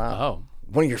then. Wow. Oh.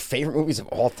 One of your favorite movies of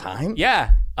all time?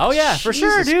 Yeah. Oh, yeah, for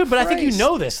sure, Jesus dude. But I think you Christ.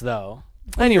 know this, though.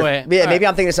 Anyway. Yeah, all maybe right.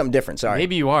 I'm thinking of something different. Sorry.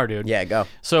 Maybe you are, dude. Yeah, go.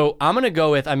 So I'm going to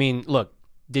go with, I mean, look,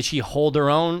 did she hold her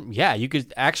own? Yeah, you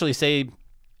could actually say,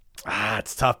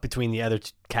 it's tough between the other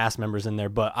cast members in there,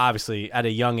 but obviously at a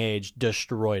young age,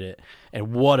 destroyed it.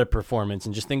 And what a performance.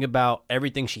 And just think about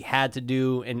everything she had to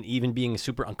do and even being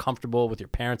super uncomfortable with your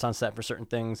parents on set for certain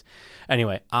things.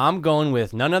 Anyway, I'm going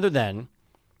with none other than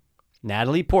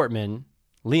Natalie Portman,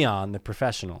 Leon, the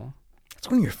Professional. It's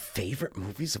one of your favorite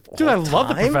movies of all Dude, I time. love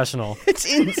The Professional. It's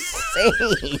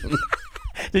insane.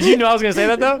 Did you know I was going to say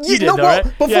that, though? You did, know though, what?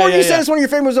 right? Before you said it's one of your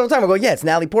favorite movies of all time, I go, yeah, it's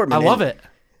Natalie Portman. I love it.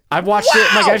 I've watched it.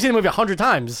 Like, Wow. I've seen the movie 100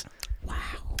 times. Wow.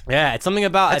 Yeah, it's something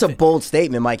about. That's a bold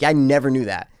statement, Mike. I never knew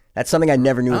that. That's something I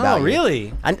never knew about you.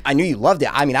 really? I knew you loved it.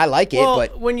 I mean, I like it, Well,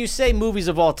 but when you say movies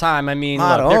of all time, I mean,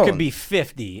 Not look, there own. could be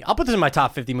 50. I'll put this in my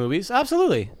top 50 movies.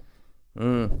 Absolutely.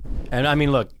 And I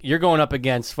mean, look, you're going up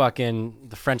against fucking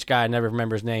the French guy. I never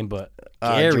remember his name, but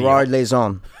Gary. Gerard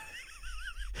Lauzon.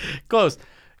 Close.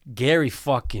 Gary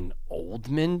fucking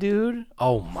Oldman, dude.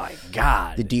 Oh my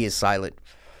God. The D is silent.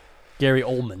 Gary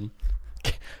Oldman.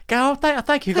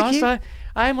 Thank you, guys. you.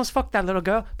 I almost fucked that little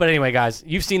girl. But anyway, guys,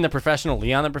 you've seen The Professional,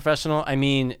 Leon the Professional. I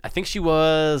mean, I think she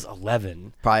was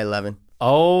 11. Probably 11.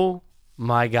 Oh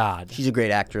my God. She's a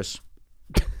great actress.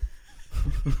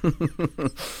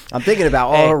 I'm thinking about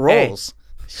all her roles.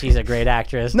 She's a great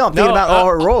actress. No, I'm thinking about all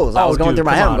her roles. I was going dude, through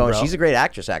my come head. on, I'm going, bro. she's a great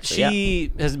actress, actually.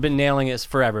 She has been nailing it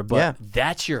forever, but Yeah.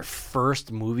 that's your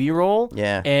first movie role.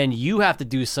 Yeah. And you have to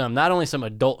do not only some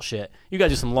adult shit, you got to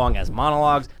do some long ass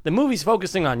monologues. The movie's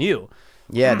focusing on you.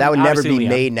 Yeah, that would never Obviously, be Leon.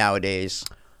 made nowadays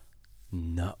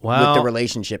No. with Well, the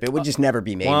relationship. It would just never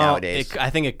be made nowadays. I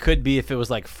think it could be if it was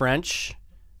like French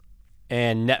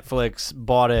and Netflix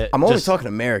bought it. I'm only just- talking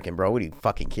American, bro. What are you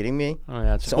fucking kidding me? Oh,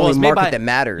 yeah, It's the only made market by that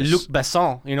matters. Luc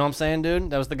Besson. You know what I'm saying, dude?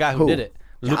 That was the guy who did it.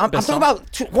 Luc I'm Besson. talking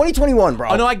about 2021,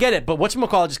 bro. Oh, no, I get it. But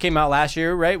whatchamacallit just came out last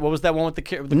year, right? What was that one with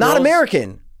the Not girls?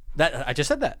 American. That I just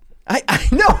said that. I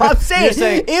know. I'm saying,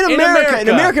 saying in in America, in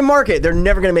America. American market, they're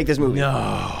never gonna make this movie.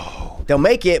 No. They'll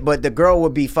make it, but the girl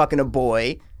would be fucking a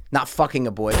boy, not fucking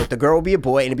a boy, but the girl would be a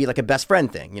boy, and it'd be like a best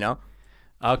friend thing, you know?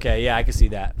 Okay, yeah, I can see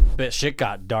that. But shit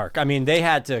got dark. I mean, they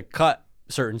had to cut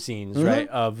certain scenes, Mm-hmm. right,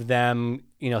 of them,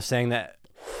 saying that,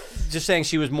 just saying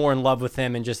she was more in love with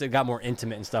him, and just it got more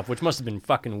intimate and stuff, which must have been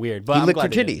fucking weird. But He I'm licked her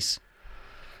glad they did. titties.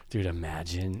 Dude,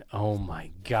 imagine. Oh my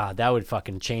God. That would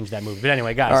fucking change that movie. But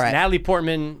anyway, guys, All right. Natalie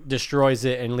Portman destroys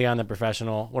it in Leon the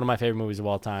Professional. One of my favorite movies of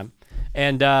all time.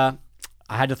 And I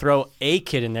had to throw a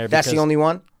kid in there. That's the because only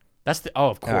one?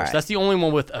 of course. right. That's the only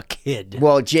one with a kid.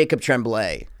 Well, Jacob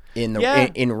Tremblay in the Yeah.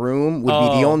 in Room would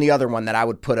be the only other one that I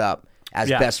would put up as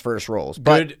Yeah. best first roles.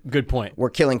 But Good point. we're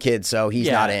killing kids, so he's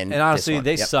Yeah, not in. and honestly, this one.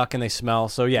 they Yep. suck and they smell.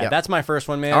 So yeah, Yep. that's my first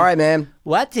one, man. All right, man.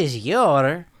 What is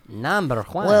your number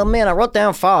one? Well, man, I wrote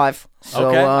down 5. So,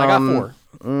 okay, I got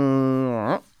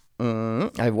 4.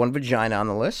 I have one vagina on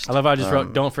the list. I love how I just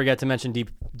wrote, don't forget to mention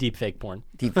deep fake porn.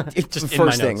 It's Just the in my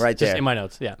first thing notes. right Just there. in my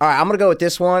notes, yeah. All right, I'm gonna go with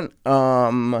this one.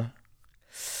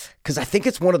 because I think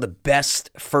it's one of the best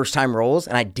first time roles,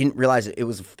 and I didn't realize it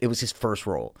was his first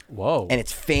role. Whoa. And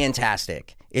it's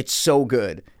fantastic. It's so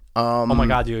good. Oh my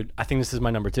God, dude. I think this is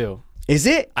my number 2. Is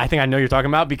it? I think I know what you're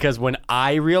talking about because when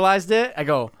I realized it, I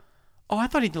go, oh, I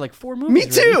thought he did like 4 movies. Me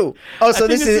too. already. Oh, so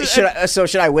this is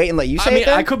should I wait and let you say I mean, it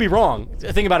then? I could be wrong.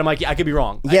 Think about it, Mikey. I could be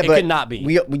wrong. Yeah, it but could not be.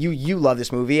 You love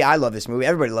this movie. I love this movie.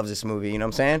 Everybody loves this movie. You know what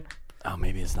I'm saying? Oh,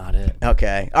 maybe it's not it.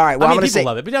 Okay. All right. Well, I mean, I'm gonna people say.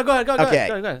 love it. But yeah, go ahead. Go Okay.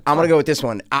 ahead. I'm gonna go with this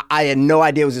one. I had no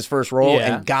idea it was his first role,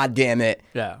 Yeah. and god damn it,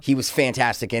 Yeah. he was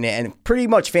fantastic in it, and pretty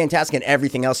much fantastic in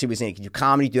everything else he was in. He could do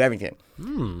comedy, do everything.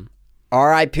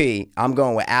 R.I.P. I'm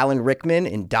going with Alan Rickman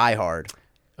in Die Hard.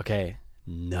 Okay.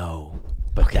 No.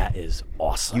 But that is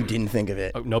awesome. You didn't think of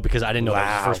it. No, because I didn't know that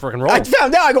was his first fucking role. I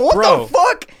found out. I go, what Bro. the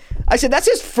fuck? I said that's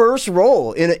his first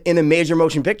role in a major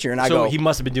motion picture, and I So go, he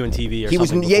must have been doing TV or he was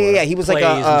something. yeah. He was like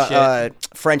Plays and shit.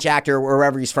 a French actor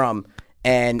wherever he's from,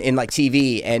 and in like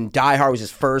TV. And Die Hard was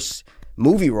his first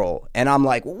movie role, and I'm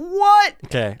like, what?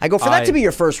 Okay. I go for that to be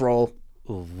your first role.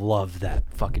 Love that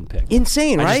fucking pick.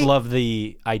 Insane, right? I just love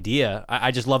the idea.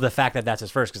 I just love the fact that that's his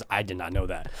first because I did not know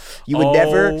that. You would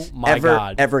never,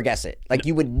 God. ever guess it. Like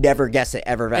you would never guess it,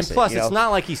 ever guess And plus, it. You it's know?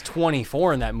 not like he's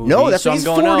 24 in that movie. No, that's so what I'm he's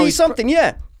going, 40 he's something.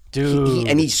 Yeah, Dude.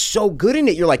 and he's so good in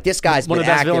it. You're like, this guy's One been of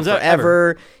the best acting villains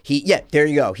forever. There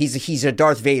you go. He's a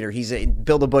Darth Vader. He's a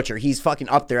Bill the Butcher. He's fucking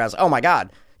up there as, oh my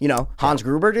God. You know, Hans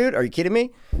Gruber, dude. Are you kidding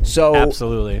me? So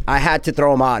Absolutely. I had to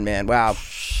throw him on, man. Wow.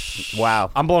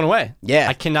 I'm blown away. Yeah.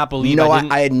 I cannot believe No, I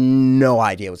didn't. I had no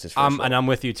idea it was his first role. And I'm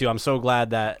with you too. I'm so glad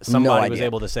that somebody was idea.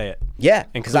 able to say it. Yeah,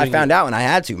 because I including found you. out and I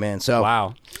had to, man. So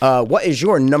Wow. What is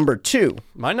your number 2?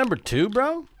 My number 2,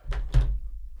 bro?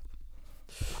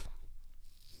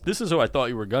 This is who I thought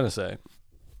you were going to say.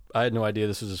 I had no idea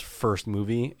this was his first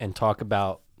movie and talk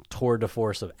about tour de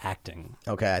force of acting.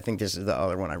 Okay, I think this is the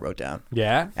other one I wrote down.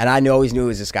 Yeah? And I always knew it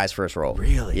was this guy's first role.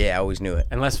 Really? Yeah, I always knew it.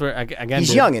 Unless we're, again, He's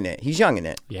dude, young in it.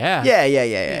 Yeah.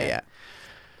 Yeah.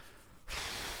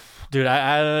 Dude,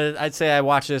 I'd say I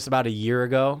watched this about a year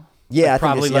ago. Yeah, I think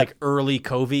probably this- yeah. like early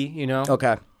Covey, you know?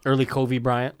 Okay. Early Covey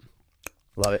Bryant.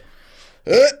 Love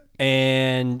it.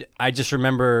 And I just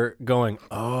remember going,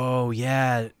 oh,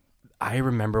 yeah, I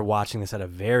remember watching this at a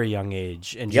very young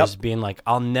age and just being like,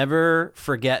 I'll never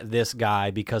forget this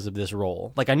guy because of this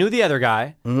role. Like, I knew the other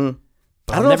guy. Mm-hmm.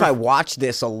 I don't know if I watched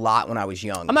this a lot when I was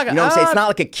young. I'm not gonna- you know what I'm saying? It's not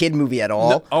like a kid movie at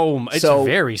all. It's So-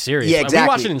 very serious. Yeah, We exactly.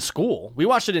 watched it in school. We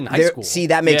watched it in high There- school. See,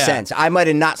 that makes Yeah. sense. I might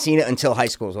have not seen it until high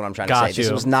school is what I'm trying to Got say. This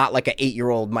you. was not like an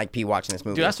 8-year-old Mike P watching this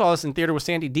movie. Dude, I saw this in theater with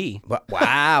Sandy D.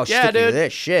 Wow, Yeah, sticky to dude.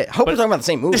 this shit. Hope we're talking about the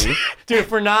same movie. Dude,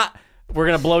 if we're not, we're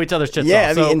going to blow each other's shits Yeah,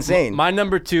 off. that'd be insane. My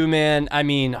number 2, man, I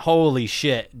mean, holy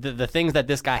shit. The things that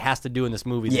this guy has to do in this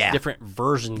movie, the Yeah. different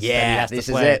versions that he Yeah, has this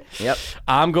to is play. it. Yep.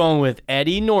 I'm going with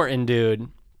Eddie Norton, dude.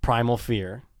 Primal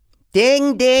Fear.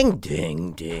 Ding, ding,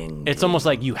 ding, ding. It's almost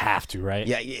like you have to, right?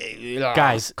 Yeah.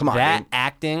 Guys, come on, that dude.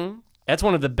 acting, that's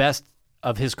one of the best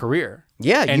of his career.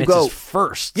 Yeah, and you it's go- his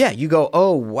first. Yeah, you go,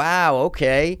 oh, wow,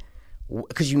 okay.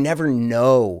 Because you never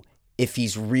know if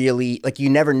he's really, like, you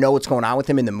never know what's going on with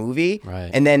him in the movie. Right.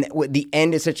 And then the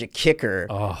end is such a kicker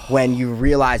when you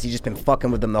realize he's just been fucking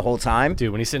with them the whole time.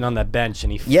 Dude, when he's sitting on that bench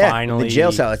and he Yeah, finally... the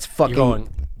jail cell, it's fucking... You're going,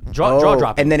 jaw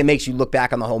dropping. And then it makes you look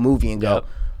back on the whole movie and go, Yep.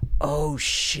 oh,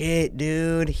 shit,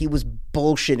 dude. He was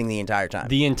bullshitting the entire time.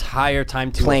 The entire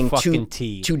time to Playing a fucking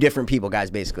two different people, guys,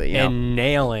 basically. You know? and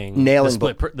nailing Nailing the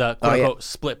both. the Oh, yeah. quote-unquote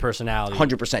split personality.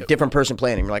 100%. Different person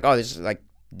playing him. You're like, oh, this is like,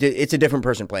 it's a different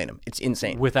person playing him. It's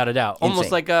insane. Without a doubt. Almost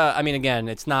Insane. like, I mean, again,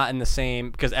 it's not in the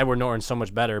same, because Edward Norton's so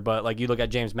much better, but like you look at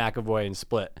James McAvoy in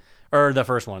Split, or the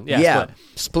first one. Yeah,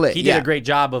 Split. He did yeah. a great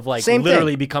job of like Same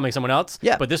literally thing. becoming someone else.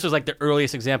 Yeah. But this was like the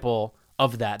earliest example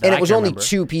of that. And I it was can only remember.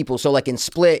 2 people. So, like in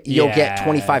Split, you'll get Yeah,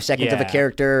 25 seconds of a yeah.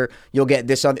 character. You'll get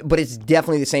this other, but it's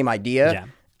definitely the same idea. Yeah.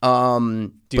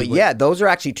 But yeah, those are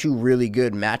actually 2 really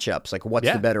good matchups. Like, what's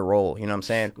Yeah. the better role? You know what I'm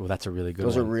saying? Well, that's a really good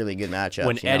Those one. are really good matchups.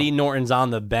 When you know? Eddie Norton's on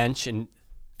the bench and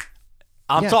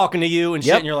I'm Yeah. talking to you and shit,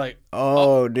 Yep. and you're like,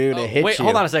 oh, dude, it hits wait, you.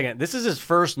 hold on a second. This is his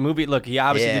first movie. Look, he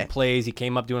obviously Yeah. did plays. He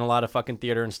came up doing a lot of fucking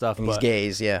theater and stuff. He's but,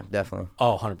 gays, yeah, definitely.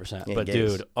 Oh, 100%. Yeah, But gays.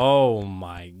 dude, oh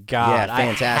my God. Yeah,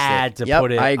 fantastic. I had to Yep,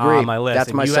 put it I agree. on my list. That's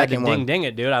and my you second had to one. ding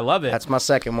it, dude. I love it. That's my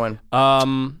second one.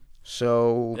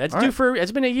 So That's all due right. for,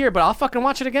 it's been a year, but I'll fucking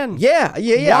watch it again. Yeah.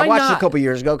 Why I watched it not? a couple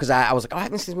years ago because I was like, oh, I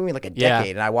haven't seen this movie in like a Yeah.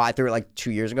 decade, and I threw it like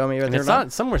 2 years ago, maybe. I And threw it's it on.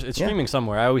 not somewhere. It's streaming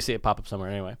somewhere. I always see it pop up somewhere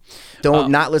anyway.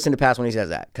 Don't not listen to Pass when he says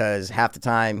that because half the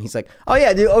time he's like, oh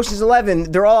yeah, dude, Ocean's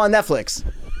 11, they're all on Netflix.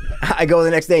 I go the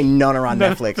next day, none are on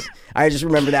Netflix. I just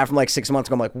remember that from like 6 months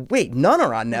ago. I'm like, wait, none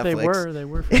are on Netflix. They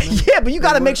were. Yeah, but you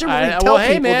got to make sure when we tell hey,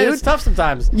 people, man, dude. it's tough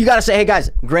sometimes. You got to say, hey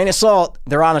guys, grain of salt.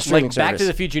 They're on a streaming Like service. Back to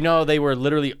the Future, they were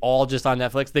literally all just on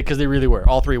Netflix because they really were.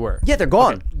 All 3 were. Yeah, they're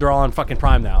gone. They're all on fucking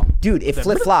Prime now. Dude, it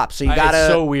flip flops. So you got to. It's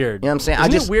so weird. You know what I'm saying?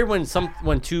 Isn't it weird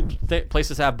when two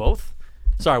places have both?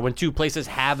 Sorry, when 2 places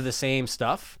have the same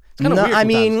stuff. It's kind of weird. I sometimes.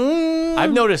 mean,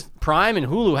 I've noticed Prime and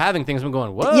Hulu having things. I'm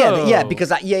going, whoa. yeah, because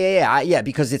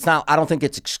because it's not. I don't think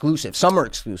it's exclusive. Some are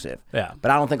exclusive. Yeah.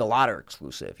 but I don't think a lot are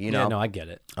exclusive. You know. Yeah, no, I get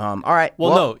it. All right.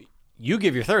 Well, no, you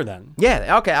give your third then.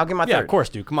 Yeah. Okay. I'll give my Yeah, third. of course,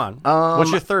 dude. Come on. What's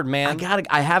your third, man?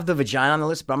 I have the vagina on the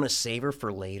list, but I'm gonna save her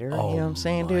for later. You know what I'm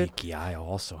saying, dude? Mikey, I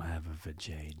also have a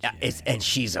vajayjay. And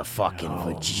she's a fucking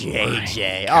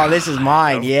vajayjay. Oh, this is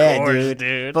mine. Yeah, course,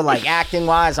 dude. But like acting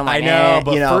wise, I'm like, I know,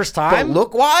 but you know, first time? But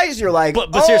look wise, you're like, But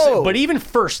oh. seriously, but even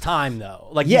first time though,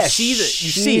 like Yeah, you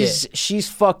see it, she's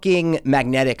fucking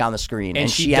magnetic on the screen,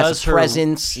 and she has does a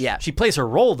presence. Her, Yeah, she plays her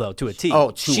role though to a T.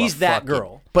 Oh, she's that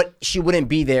girl. But she wouldn't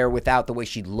be there without the way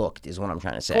she looked, is what I'm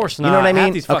trying to say. Of course not. You know what I mean?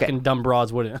 Half these fucking dumb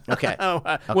broads wouldn't. Okay.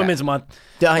 Women's Month.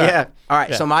 Yeah. All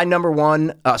right. So my number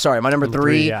one. My number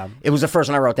three. yeah. It was the first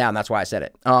one I wrote down. That's why I said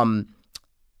it.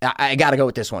 I got to go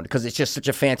with this one because it's just such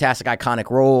a fantastic, iconic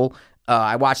role.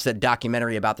 I watched the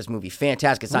documentary about this movie.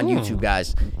 Fantastic. It's on YouTube,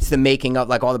 guys. It's the making of,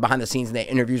 like, all the behind the scenes and the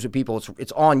interviews with people.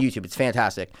 It's on YouTube. It's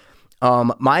fantastic.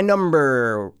 My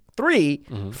number three,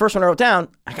 first one I wrote down,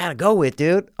 I got to go with,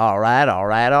 dude. All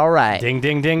right. Ding,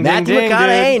 ding, ding, Matthew ding, ding,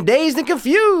 McConaughey dude. in Dazed and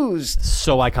Confused.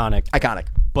 So iconic. Iconic.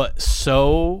 But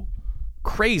so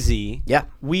crazy. Yeah.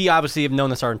 We obviously have known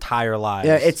this our entire lives.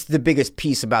 Yeah, it's the biggest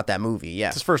piece about that movie. Yeah.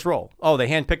 It's his first role. Oh, they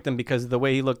handpicked him because of the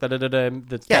way he looked.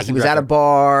 Yeah, he was at a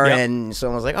bar, Yep. and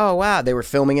someone was like, "Oh wow!" They were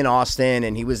filming in Austin,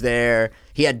 and he was there.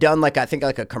 He had done I think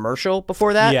a commercial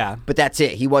before that. Yeah. but that's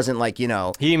it. He wasn't like He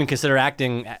didn't even consider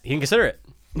acting. He didn't consider it.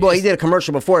 Well, he did a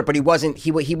commercial before it, but he wasn't. He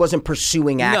wasn't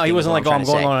pursuing acting. No, he wasn't is what like, oh, I'm trying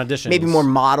to going say. on auditions. Maybe more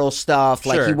model stuff.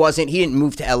 Like Sure. he wasn't. He didn't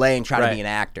move to LA and try to Right. be an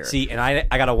actor. See, and I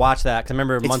got to watch that because I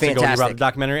remember months ago you brought up fantastic. the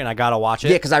documentary, and I got to watch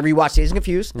it. Yeah, because I rewatched Dazed and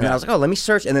Confused, and then I was like, oh, let me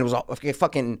search, and then it was all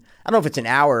fucking. I don't know if it's an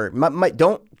hour.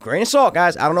 Don't grain of salt,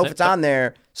 guys. I don't know if it's on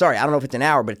there. Sorry, I don't know if it's an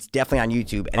hour, but it's definitely on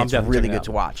YouTube, and it's definitely really checking it good out.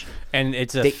 to watch. And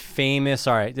it's a famous.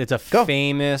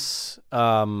 Famous.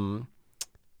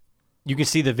 You can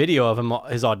see the video of him,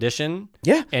 his audition.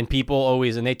 Yeah. And people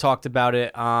always, and they talked about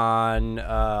it on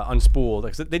Unspooled.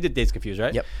 Like, they did Days Confused,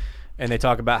 right? Yep. And they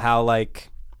talk about how, like,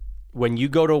 when you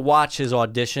go to watch his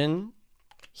audition,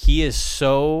 he is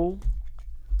so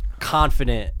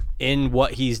confident in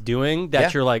what he's doing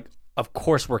that you're like, of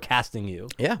course we're casting you.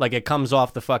 Yeah. Like, it comes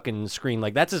off the fucking screen.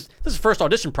 Like, this is his first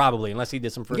audition probably, unless he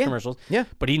did some first commercials. Yeah.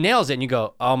 But he nails it, and you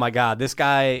go, oh my God, this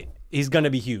guy, he's going to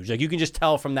be huge. Like, you can just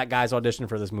tell from that guy's audition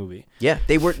for this movie. Yeah,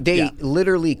 they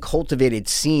literally cultivated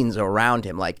scenes around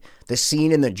him, like the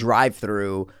scene in the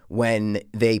drive-through when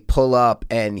they pull up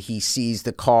and he sees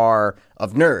the car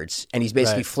of nerds and he's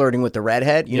basically Right. flirting with the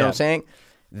redhead. You know what I'm saying?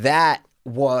 That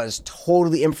was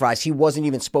totally improvised. He wasn't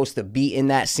even supposed to be in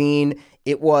that scene.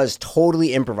 It was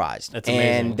totally improvised. That's amazing.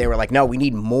 And they were like, no, we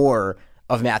need more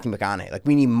of Matthew McConaughey. Like,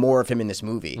 we need more of him in this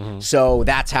movie. So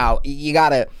that's how you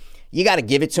gotta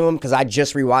give it to him, because I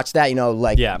just rewatched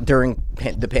that, during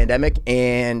the pandemic,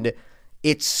 and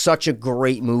it's such a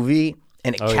great movie,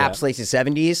 and it encapsulates the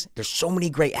 70s. There's so many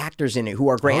great actors in it who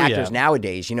are great actors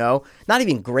nowadays, not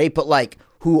even great, but like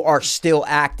who are still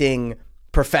acting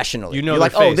professionally. You know you're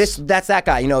like, their oh, face. that's that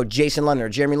guy, Jason London or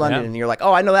Jeremy London, Yeah. and you're like,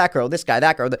 oh, I know that girl, this guy,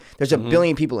 that girl. There's a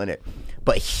billion people in it,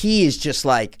 but he is just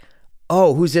like,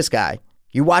 oh, who's this guy?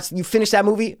 You finish that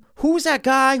movie. Who's that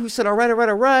guy who said, all right?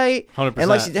 100%. And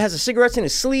like, he has the cigarettes in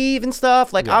his sleeve and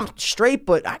stuff. Like, I'm straight,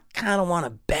 but I kind of want to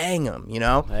bang him,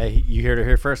 Hey, you heard it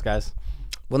here first, guys.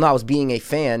 Well, no, I was being a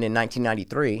fan in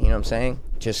 1993. You know what I'm saying?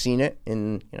 Just seen it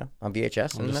on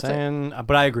VHS. I'm And just that's it. saying,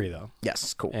 but I agree though.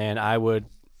 Yes, cool. And I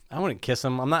wouldn't kiss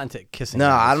him. I'm not into kissing. No,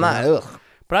 guys, I'm not. Ugh.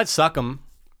 But I'd suck him.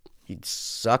 You'd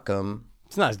suck him.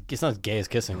 It's not as gay as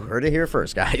kissing. Heard it here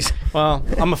first, guys. Well,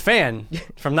 I'm a fan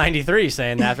from '93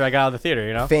 saying that after I got out of the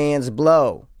theater, Fans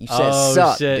blow. You said Oh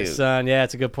suck, shit, dude. son. Yeah,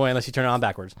 it's a good point. Unless you turn it on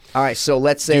backwards. All right, so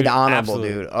let's say Dude, the honorable,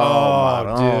 absolute. dude. Oh,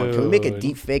 Oh, Can we make a dude.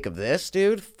 deep fake of this,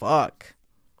 dude? Fuck.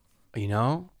 You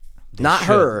know, Not should.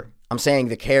 her. I'm saying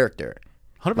the character.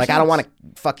 100%. Like, I don't want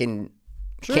to fucking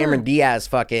Cameron Diaz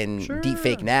fucking deep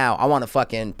fake now. I want to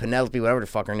fucking Penelope, whatever the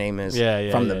fuck her name is,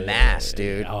 from The Mask,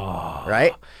 dude. Oh,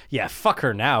 Right? yeah. Fuck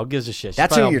her now. Who gives a shit? She's That's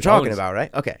probably who on you're talking bones. about,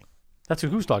 right? Okay. That's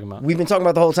who's talking about. We've been talking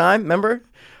about the whole time, remember?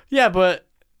 Yeah, but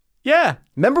yeah.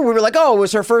 Remember we were like, oh, it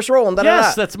was her first role. And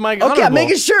Yes, that's my Okay, honorable. I'm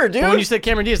making sure, dude. But when you said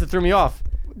Cameron Diaz, that threw me off.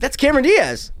 That's Cameron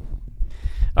Diaz.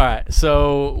 All right,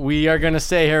 so we are gonna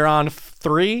say her on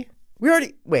 3.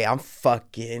 Wait, I'm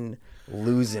fucking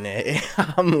losing it.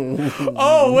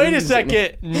 Oh, wait a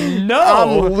second. No.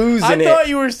 I'm losing it. I thought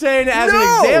you were saying it as an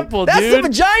example, that's dude. the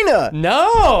vagina.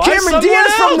 No. Cameron I'm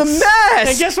Diaz someone from The else. Mask.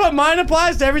 And guess what? Mine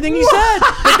applies to everything you said.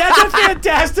 But that's a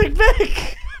fantastic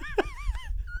pick.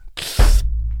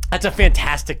 That's a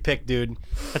fantastic pick, dude.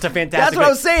 That's a fantastic That's what pick. I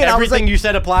was saying. I was Everything like- you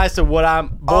said applies to what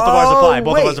both of ours apply.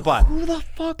 Both of ours apply. Who the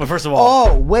fuck? But first of all,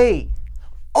 Oh, wait.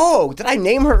 Oh, did I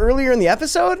name her earlier in the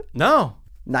episode? no.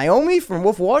 Naomi from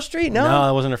Wolf of Wall Street? No. No,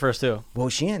 that wasn't her first two. What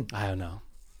was she in? I don't know.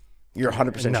 You're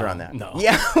 100% No, sure on that. no.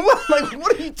 Yeah. Like,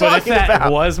 what are you But if talking that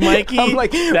about? was Mikey, I'm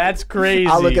like, that's crazy.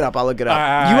 I'll look it up. All right, You all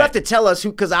right. have to tell us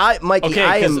who, because Mikey, Okay,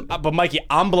 I am. but Mikey,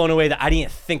 I'm blown away that I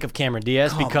didn't think of Cameron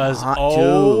Diaz because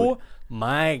on,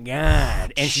 my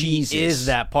God, and Jesus. she is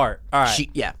that part. All right,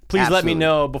 Yeah. Please let me absolutely.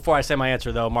 know before I say my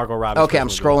answer though. Margot Robbie. Okay, I'm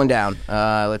scrolling down.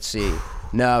 Let's see.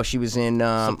 No, she was in.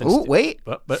 Wait.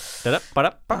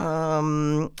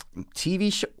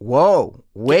 TV show. Whoa.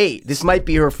 Wait. This might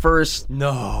be her first.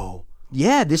 No.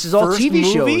 Yeah, this is all First TV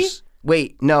movie? shows.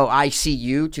 Wait, no, I See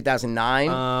You, 2009.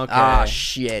 Okay. Ah,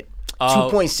 shit. Oh.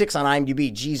 2.6 on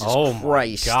IMDb. Jesus Oh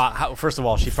Christ. my God! First of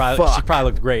all, she probably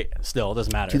looked great. Still, it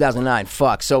doesn't matter. 2009.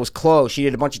 Fuck. So it was close. She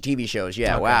did a bunch of TV shows.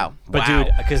 Yeah. Okay. Wow. But Wow.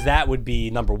 dude, because that would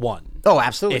be number one. Oh,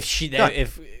 absolutely. If she, No,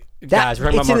 if that, guys, we're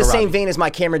talking it's about in the Margot same Robbie. vein as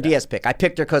my Cameron Diaz pick. I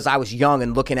picked her because I was young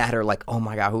and looking at her like, oh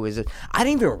my God, who is it? I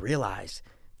didn't even realize.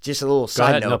 Just a little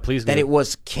side ahead. note No, please that do. it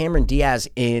was Cameron Diaz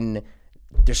in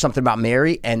There's Something About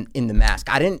Mary and in The Mask.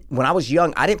 When I was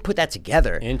young, I didn't put that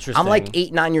together. Interesting. I'm like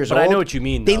 8, 9 years But old. I know what you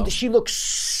mean, though. She looks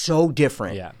so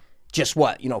different. Yeah. Just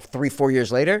what, 3-4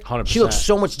 years later? 100%. She looks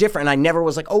so much different. And I never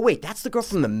was like, oh wait, that's the girl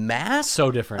from The Mask? So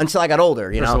different. Until I got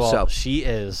older, First of all, so she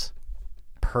is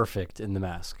perfect in The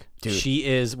Mask. Dude. She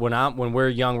is when we're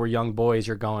young boys.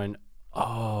 You're going,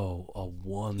 oh, a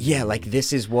woman. yeah, like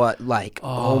this is what, like,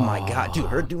 oh my God, dude,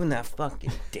 her doing that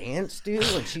fucking dance, dude,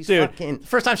 and she's Dude, fucking.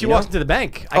 first time she you know? walks into the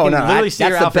bank, I Oh can no, literally see her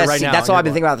that's the outfit best right scene. now. That's and all I've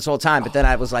been you're thinking about this whole time. But then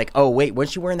I was like, oh wait,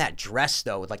 wasn't she wearing that dress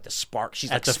though with like the spark?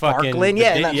 She's like At the fucking- sparkling,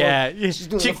 yeah, and that's yeah. what, she's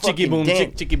doing Chick, the chicky fucking boom, dance.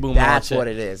 chick, chicky boom, That's watch what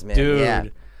it is, man. Dude. Yeah.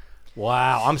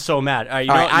 Wow, I'm so mad. All right,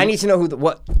 All right, I need to know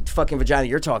what fucking vagina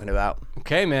you're talking about.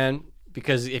 Okay, man.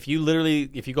 Because if you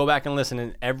go back and listen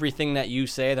and everything that you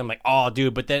say, then I'm like, oh,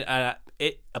 dude. But then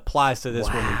it applies to this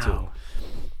woman too.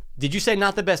 Did you say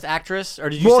not the best actress, or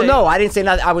did you Well, say? no, I didn't say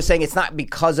not. I was saying it's not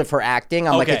because of her acting.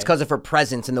 I'm like, Okay. it's because of her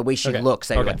presence and the way she Okay. looks.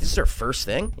 That you're Okay. like, this is her first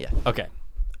thing. Yeah. Okay,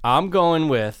 I'm going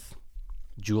with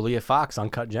Julia Fox,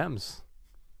 Uncut Gems.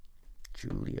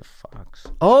 Julia Fox.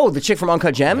 Oh, the chick from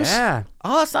Uncut Gems. Yeah.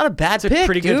 Oh, that's not a bad pick.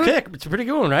 Pretty dude. good pick. It's a pretty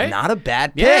good one, right? Not a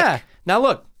bad pick. Yeah. Now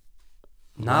look.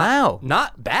 Wow.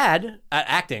 Not bad at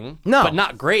acting. No. But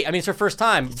not great. I mean, it's her first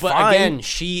time. But fine. again,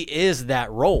 she is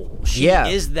that role. She Yeah.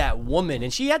 is that woman.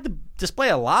 And she had to display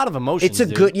a lot of emotions. It's a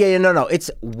dude. good, no. It's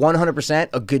 100%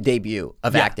 a good debut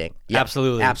of Yeah, acting. Yeah,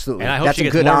 Absolutely. absolutely. And I hope that's she a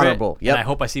gets good more of it, honorable. and Yep, I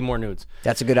hope I see more nudes.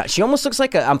 that's a good. She almost looks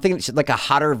like I'm thinking she's like a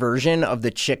hotter version of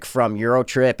the chick from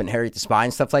Eurotrip and Harriet the Spy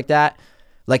and stuff like that.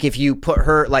 Like if you put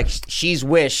her like she's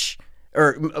Wish.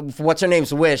 Or what's her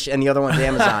name's Wish and the other one's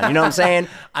Amazon. You know what I'm saying?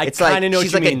 I It's like kinda know what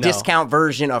she's you like mean, a though. discount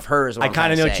version of hers. I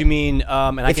kind of know what you mean.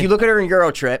 And If you look at her in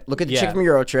Eurotrip, look at the Yeah. chick from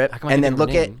Eurotrip, come I and can't then think of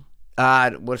look her at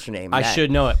name? what's her name? I That- should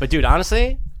know it. But dude,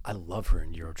 honestly, I love her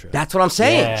in Eurotrip. That's what I'm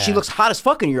saying. Yeah. She looks hot as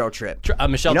fuck in Eurotrip.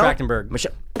 Michelle You know? Trachtenberg.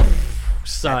 Michelle.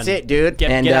 Son. That's it, dude.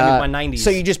 Get and, at me with my 90s. So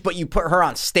you put her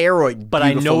on steroid, But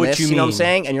I know what beautifulness, you know what I'm mean.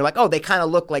 saying? And you're like, oh, they kind of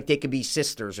look like they could be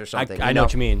sisters or something. I know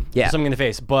what you mean. Yeah. Something in the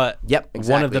face. But Yep,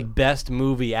 one of the exactly. best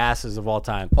movie asses of all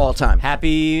time. All time.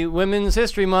 Happy Women's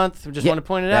History Month. Just want to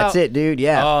point it out. That's it, dude.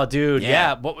 Yeah. Oh, dude. Yeah.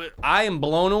 Yeah. But I am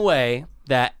blown away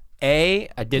that I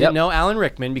didn't Yep. know Alan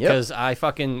Rickman because I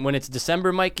fucking, when it's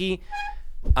December, Mikey,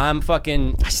 I'm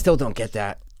fucking, I still don't get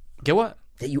that. get what?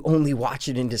 That you only watch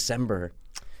it in December.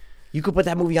 You could put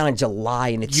that movie on in July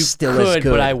and it's You still could, as good.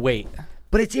 but I wait.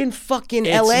 But it's in fucking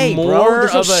It's LA, more bro.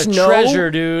 There's no of a snow.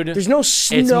 treasure, dude. There's no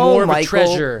snow, It's more of Michael. a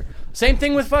treasure. Same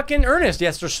thing with fucking Ernest.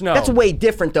 Yes, there's snow. That's way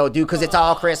different though, dude, because it's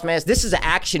all Christmas. This is an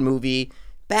action movie.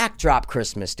 Backdrop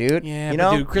Christmas, dude. Yeah, you but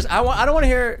know? dude, Chris, I don't want to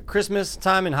hear Christmas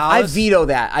time in I Hollis. veto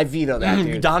that. You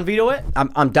dude. Don veto it?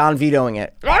 I'm Don vetoing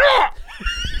it.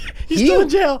 He's still in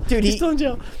jail. Dude, He's still in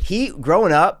jail. He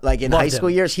growing up, like in Loved high school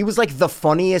him. years, he was like the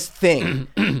funniest thing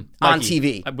on Mikey,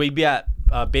 TV. We'd be at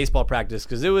baseball practice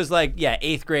because it was like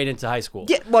 8th grade into high school.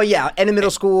 Yeah, well, yeah, end of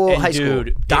middle school, And high dude,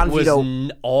 school. Don it was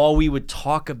Vito. all we would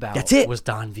talk about. That's it. Was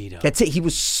Don Vito. That's it. He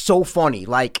was so funny.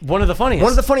 Like one of the funniest.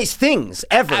 One of the funniest things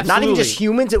ever. Not even Absolutely. just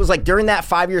humans. It was like during that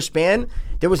 5-year span,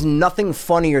 there was nothing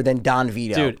funnier than Don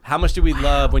Vito. Dude, how much do we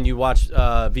love when you watch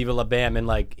Viva La Bam and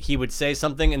like he would say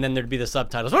something and then there'd be the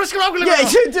subtitles. Yeah,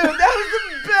 dude, that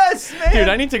was the best, man. Dude,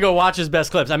 I need to go watch his best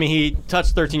clips. I mean, he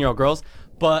touched 13-year-old girls,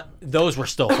 but those were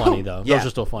still funny, though. Yeah. Those were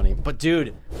still funny. But,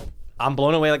 dude, I'm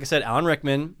blown away, like I said, Alan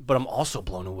Rickman, but I'm also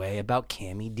blown away about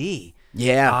Cammie D.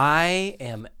 Yeah.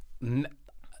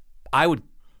 I would,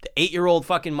 the 8-year-old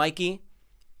fucking Mikey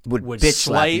would would bitch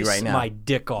slap you slice right now. my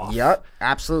dick off. Yep,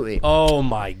 absolutely. Oh,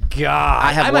 my God.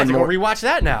 I have might one have to go more. rewatch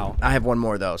that now. I have one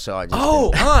more though, so I just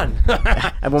On.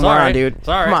 I have one more on, dude.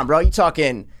 Sorry. Come on, bro. You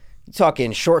talking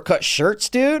shortcut shirts,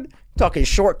 dude? Talking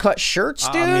shortcut shirts,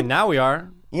 dude? I mean, now we are.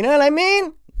 You know what I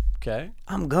mean? Okay.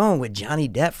 I'm going with Johnny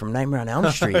Depp from Nightmare on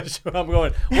Elm Street. I'm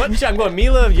going, what? I'm going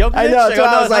Mila Jokovic? I know. So no,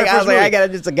 I was it's like, not her first movie. I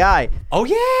got just a guy. Oh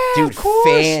yeah, Dude, of course.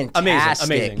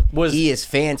 fantastic. Amazing. He is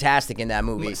fantastic in that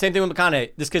movie. Same thing with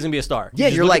McConaughey. This kid's gonna be a star. Yeah, You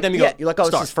just you're look like, at them, you go, you're like, oh, it's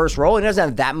star. his first role, and he doesn't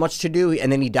have that much to do,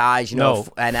 and then he dies, No,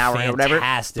 an hour in or whatever.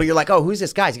 fantastic. But you're like, oh, who's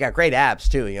this guy? He's got great abs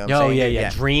too. You know what I'm Oh saying? yeah,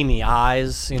 dreamy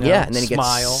eyes. Yeah, and then he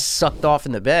smile. gets sucked off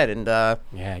in the bed, and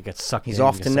Yeah, he gets sucked. he's in,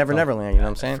 off he to gets Never sucked off. Neverland. You know what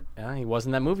I'm saying? Yeah, he was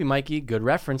in that movie, Mikey. Good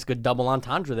reference. Good double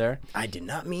entendre there. I did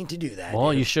not mean to do that.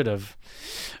 Well, dude. you should have,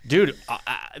 dude.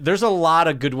 There's a lot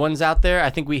of good ones out there. I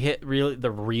think we hit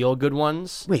the real good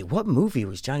ones. Wait, what movie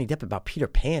was Johnny Depp about Peter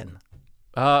Pan?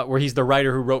 Where he's the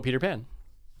writer who wrote Peter Pan.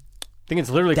 I think it's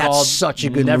literally That's called such a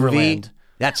good Neverland. movie.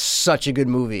 That's such a good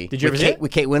movie. Did you ever with see Kate, it?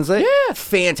 with Kate Winslet? Yeah.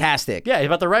 Fantastic. Yeah,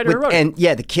 about the writer who wrote it. And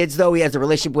yeah, the kids though, he has a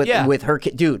relationship with Yeah. with her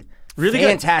kid. Dude, Really good.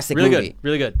 fantastic Really movie. good.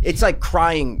 Really good. It's like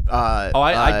crying. I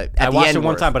at the watched it end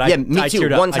one worth. time, but yeah, I me too.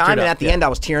 teared up. One I time, teared and up, at the yeah. end, I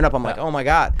was tearing up. I'm like, oh my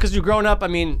god. Because you're growing up, I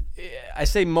mean, I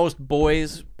say most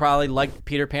boys probably like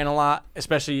Peter Pan a lot,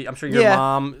 especially, I'm sure your Yeah.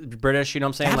 mom, British, you know what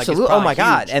I'm saying? Absolutely. Like, Oh it's my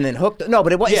probably god. huge. And then hooked. No,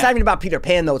 but it's Yeah. not even about Peter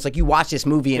Pan though. It's like you watch this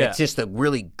movie and Yeah. it's just a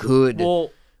really good Well,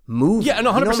 movie. yeah,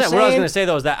 no, 100%. You know What I was saying? going to say,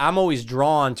 though, is that I'm always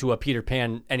drawn to a Peter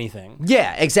Pan anything.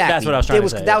 Yeah, exactly. That's what I was trying to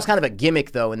say, That yeah. was kind of a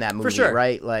gimmick though in that movie, sure.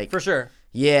 right? Like For sure.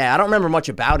 Yeah, I don't remember much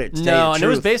about it. To tell you No, the and it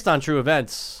was truth. based on true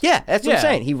events. Yeah, that's what I'm Yeah.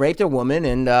 saying. He raped a woman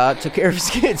and took care of his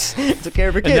kids. took care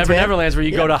of her kids. And man. Neverland's where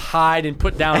you go to hide and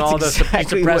put down That's all the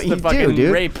exactly suppress what the you do, fucking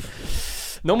dude. rape.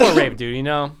 No more rape, dude, you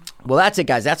know? Well, that's it,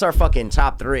 guys. That's our fucking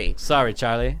top 3. Sorry,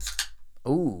 Charlie.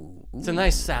 Ooh. It's a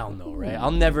nice sound, though, right?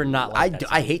 I'll never not like that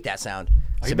I sound. hate that sound.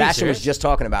 being Sebastian was serious? just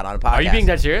talking about it on a podcast. Are you being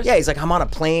dead serious? Yeah, he's like, I'm on a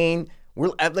plane.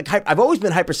 I've always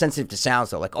been hypersensitive to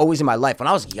sounds, though. Like, always in my life. When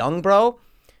I was young, bro,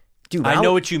 dude. I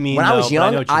know what you mean, When I though, was but I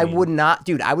young, know what you I mean. would not,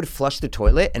 dude. I would flush the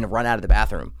toilet and run out of the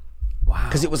bathroom. Wow.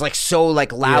 Because it was like so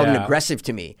like loud and Yeah. aggressive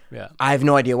to me. Yeah. I have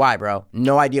no idea why, bro.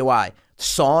 No idea why.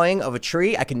 Sawing of a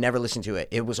tree, I could never listen to it.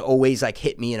 It was always like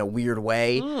hit me in a weird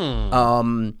way.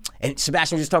 And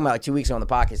Sebastian was just talking about like 2 weeks ago on the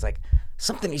podcast. He's like,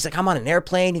 something. He's like, I'm on an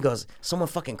airplane. He goes, someone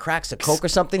fucking cracks a Coke or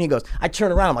something. He goes, I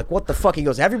turn around. I'm like, what the fuck? He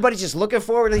goes, everybody's just looking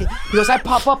forward. He goes, I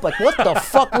pop up like, what the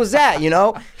fuck was that? You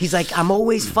know? He's like, I'm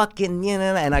always fucking, you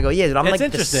know. And I go, yeah, dude, I'm That's like the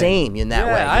interesting. same in that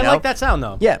Yeah, way. You I know? like that sound,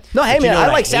 though. Yeah. No, hey, But you man, know I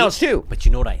what like hate? sounds too. But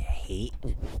you know what I hate?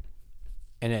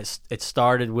 And it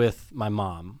started with my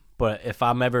mom. But if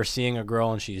I'm ever seeing a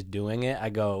girl and she's doing it, I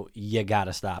go, you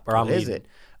gotta stop, or I'm What is leaving. it?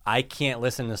 I can't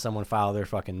listen to someone file their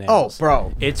fucking Oh, nails.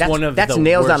 bro, it's that's, one of that's the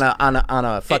nails worst. on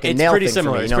a fucking It's nail pretty thing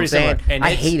similar. for me. You It's know pretty what I'm saying? similar. And I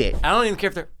it's- hate it. I don't even care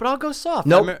if they're, but I'll go soft.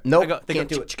 Nope, I nope, go, can't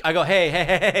do it. I go,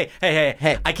 hey,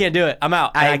 Hey. I can't do it. I'm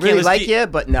out. I can't really listen like to you,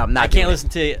 but no, I'm not. I doing can't it. listen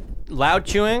to loud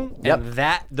chewing. Yep.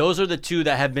 And those are the two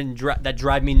that have been that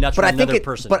drive me nuts But from I think another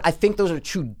person. But I think those are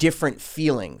two different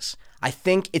feelings. I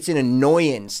think it's an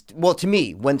annoyance. Well, to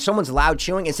me, when someone's loud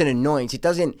chewing, it's an annoyance. It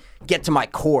doesn't get to my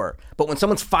core. But when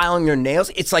someone's filing their nails,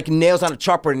 it's like nails on a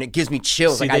chalkboard, and it gives me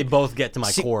chills. See, like they both get to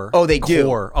my core. Oh, they do?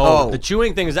 Core. Oh. The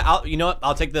chewing thing is. You know what?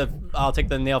 I'll take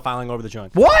the nail filing over the chewing.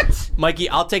 What? Mikey,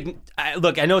 I'll take.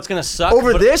 Look, I know it's gonna suck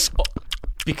Over but- this?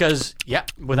 because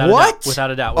without What?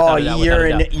 a doubt. Oh, Without a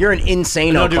doubt. you're an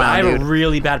insane No, dude, I clown, have dude. a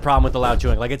really bad problem with the loud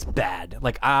chewing. Like, it's bad.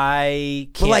 Like, I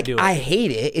But can't like, do it. I hate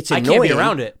it. It's I annoying. can't be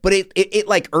around it. But it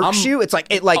like irks you. It's like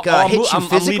it like I'm hits you I'm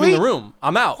physically. leaving the room.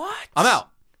 I'm out. What? I'm out.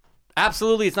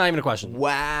 Absolutely, it's not even a question.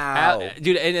 Wow.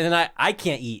 Dude, and I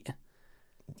can't eat.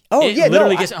 Oh It yeah,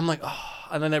 literally no, gets. I'm like, oh,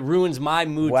 and then it ruins my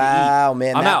mood. wow, to eat.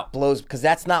 man, I'm that out. blows because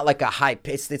that's not like a high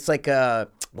pitch. It's like a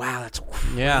Wow, that's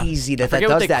Yeah. crazy I that forget does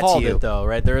what they that to called you. it though,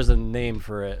 right? There is a name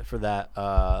for it for that.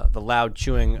 The loud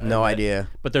chewing. No idea.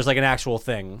 But there's like an actual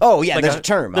thing. Oh, yeah, Like there's a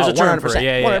term. There's Oh, a term for it. 100%.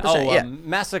 Yeah, yeah. 100%, yeah.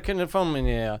 Masochiniform.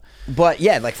 Yeah. But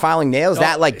yeah, like filing nails,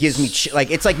 that like gives me it's-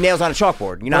 like it's like nails on a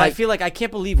chalkboard. You know, But I feel like I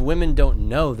can't believe women don't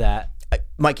know that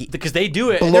Mikey, because they do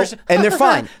it below- and they're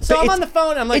fine. So But I'm it's- on the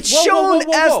phone. I'm like, it's whoa, shown whoa, whoa,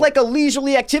 whoa, as whoa. like a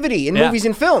leisurely activity in Yeah. movies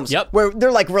and films, Yep. where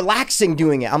they're like relaxing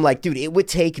doing it. I'm like, dude, it would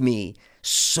take me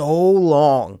so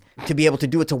long to be able to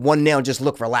do it to one nail and just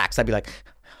look relaxed. I'd be like,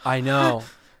 I know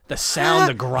the sound, the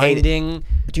Hate it. grinding.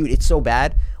 dude, it's so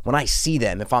bad when I see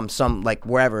them. If I'm some like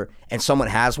wherever and someone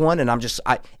has one, and I'm just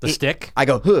stick? I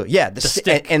go, huh, yeah, the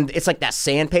stick. and it's like that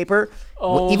sandpaper.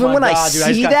 Oh Even my when God, I dude, see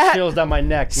just got that, chills down my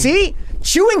neck. see,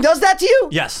 chewing does that to you.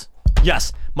 Yes.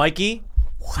 Yes. Mikey.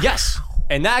 Yes.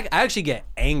 And that I actually get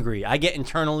angry. I get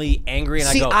internally angry and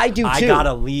See, I go, I do too. I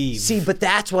gotta leave. See, but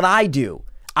that's what I do.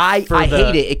 I For the-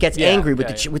 hate it. It gets yeah, angry with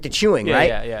yeah, the yeah. with the chewing, Yeah,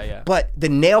 right? yeah. But the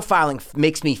nail filing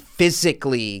makes me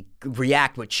physically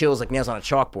react with chills like nails on a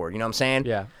chalkboard. You know what I'm saying?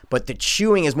 Yeah. But the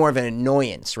chewing is more of an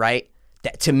annoyance, right?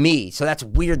 That, to me. So that's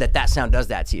weird that sound does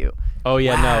that to you. Oh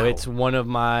yeah, Wow. no, it's one of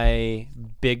my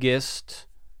biggest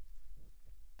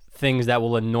things that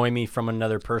will annoy me from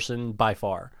another person by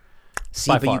far.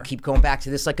 See, By but you far. keep going back to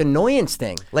this like annoyance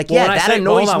thing. Like, Well, yeah, when I that say,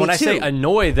 annoys hold on, me when I too. say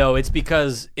annoy though, it's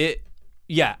because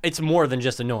it's more than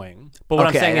just annoying. But what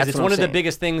Okay, I'm saying is that's it's what one I'm of the saying.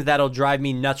 biggest things that'll drive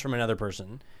me nuts from another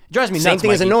person. It drives me Same nuts.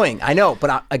 thing as Mikey. annoying. I know,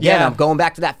 but again, Yeah. I'm going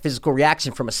back to that physical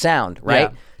reaction from a sound,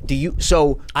 right? Yeah. Do you?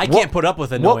 So I what- can't put up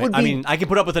with What annoying. would I be, mean, I can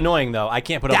put up with annoying though. I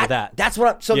can't put up with that. That's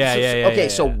what. I'm, so Yeah, so, yeah, so- yeah, okay, yeah,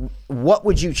 so yeah. what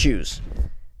would you choose?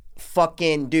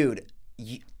 Fucking dude,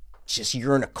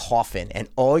 you're in a coffin, and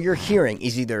all you're hearing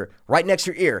is either right next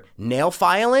to your ear nail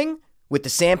filing with the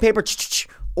sandpaper,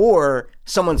 or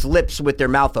someone's lips with their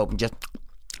mouth open. Just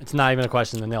It's not even a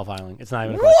question. The nail filing. It's not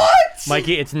even a What? question.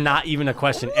 Mikey, it's not even a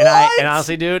question. And What?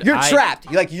 honestly, dude, you're trapped.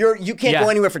 You're like you can't Yeah. go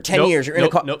anywhere for 10 Nope, years. You're in a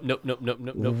nope,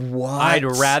 coffin. Nope. What? I'd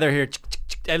rather hear.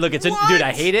 And look, dude.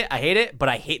 I hate it, but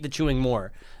I hate the chewing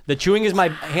more. The chewing is my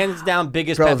hands down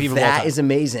biggest Bro, pet peeve of all that time. is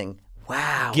amazing.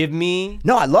 Wow. Give me.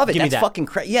 No, I love it. Give me That's that. fucking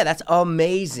crazy. Yeah, that's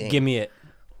amazing. Give me it.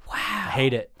 Wow. I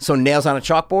hate it. So nails on a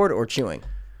chalkboard or chewing?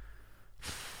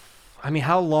 I mean,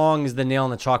 how long is the nail on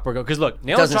the chalkboard go? Because look,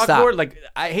 nail on the Doesn't chalkbooard. stop. Like,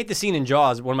 I hate the scene in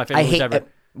Jaws. One of my favorite I movies hate ever. it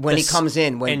when he comes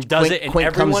in, when and does Quint- it, and Quint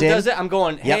everyone comes in. does it. I'm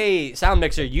going, hey, sound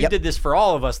mixer, you Yep. did this for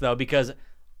all of us though, because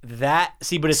that.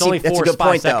 See, but it's See, only that's 4 a good 5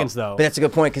 point, seconds though. But that's a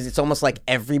good point because it's almost like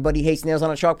everybody hates nails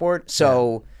on a chalkboard.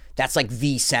 So that's like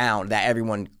the sound that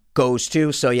everyone goes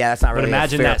to. So yeah, that's not really a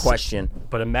fair question.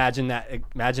 But imagine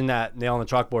that nail on the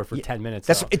chalkboard for 10 minutes.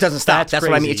 It doesn't stop. That's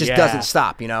what I mean. It just doesn't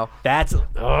stop. You know. That's.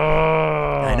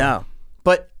 I know.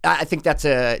 But I think that's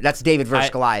David versus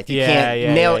Goliath. You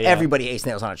can't nail. Everybody hates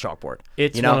nails on a chalkboard.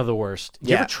 It's you know? one of the worst.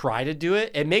 You Yeah. ever try to do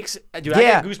it? It makes. Dude, I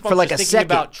Yeah, get goosebumps for like just a thinking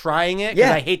second. about trying it because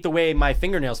Yeah. I hate the way my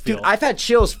fingernails feel. Dude, I've had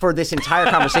chills for this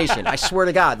entire conversation. I swear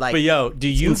to God. Like, But yo, do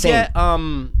you insane. get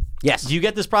Yes. Do you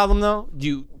get this problem though? Do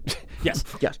you? Yes.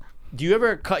 Yes. Do you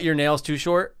ever cut your nails too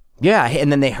short? Yeah,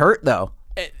 and then they hurt though.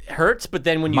 It hurts, but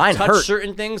then when you Mine touch hurt.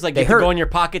 certain things, like They you have to hurt. go in your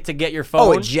pocket to get your phone.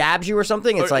 Oh, it jabs you or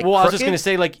something. It's like well, I was just crooked? gonna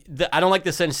say like I don't like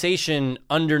the sensation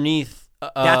underneath.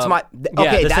 That's my yeah,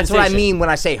 okay. the That's what I sensation. mean when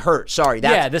I say hurt. Sorry.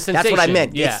 That's, Yeah, the That's what I sensation,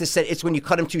 meant. yeah. It's when you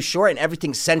cut them too short and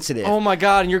everything's sensitive. Oh my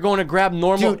god! And you're going to grab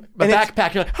normal Dude, a and it's-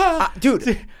 backpack. You're like, ah. Dude,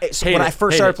 Hate when I it,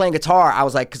 first hate started it. playing guitar, I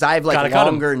was like, because I have Gotta like cut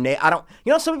 'em. longer nail. I don't.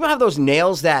 You know, some people have those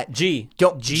nails that G's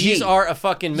G. are a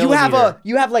fucking You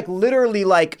millimeter. have like literally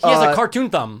like. He has a cartoon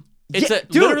thumb. It's yeah, a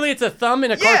dude. literally it's a thumb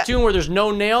in a Yeah. cartoon where there's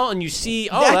no nail, and you see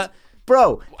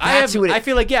bro. I That's who it is. I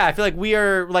feel like we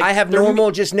are like I have they're-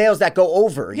 normal just nails that go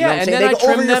over. You Yeah, know what I'm and saying? then They I go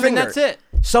over trim your them and finger. that's it.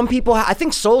 Some people, I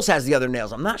think Souls has the other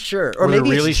nails. I'm not sure, or Were they maybe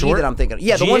really it's G short? that I'm thinking.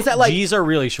 Yeah, the G- ones that like G's are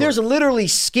really short. There's literally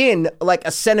skin like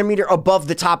a centimeter above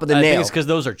the top of the I nail. think it's because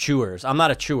those are chewers. I'm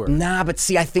not a chewer. Nah, but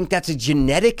see, I think that's a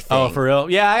genetic thing. Oh, for real?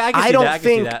 Yeah, I can see don't that. I can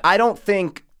think see that. I don't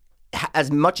think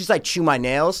as much as I chew my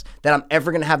nails that I'm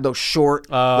ever gonna have those short,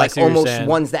 I like see what you're almost saying.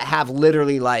 ones that have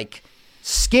literally like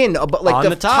skin, like On the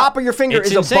the top. of your finger It's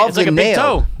is insane. above It's like the a big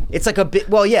nail. toe. It's like a bit.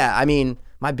 Well, yeah. I mean,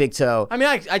 my big toe. I mean,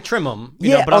 I trim them,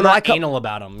 Yeah, know, but oh, I'm no, not I cut- anal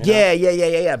about them.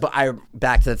 Yeah. But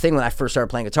back to the thing when I first started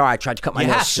playing guitar, I tried to cut my You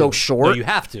nails have so to. short. No, you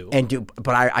have to. And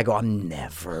but I go, I'm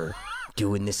never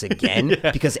doing this again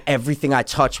because everything I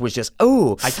touched was just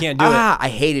I can't do it. I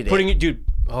hated Putting it. it, dude.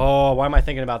 Oh, why am I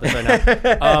thinking about this right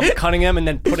now? Cutting them and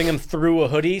then putting them through a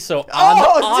hoodie. So Dude!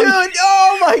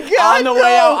 Oh my God! on the no.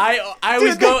 way out, I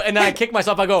always Dude, go and then I kick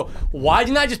myself. I go, why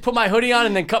didn't I just put my hoodie on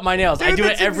and then cut my nails? I Dude, do it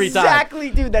that's every time. exactly,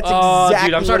 dude. That's Oh, exactly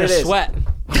dude, I'm starting what to it is. sweat.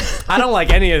 I don't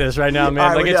like any of this right now, man. All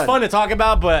right, like we're it's done. fun to talk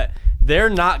about, but they're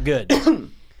not good.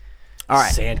 All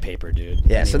right. Sandpaper, dude.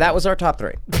 Yeah, so that was our top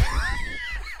 3.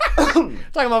 Talking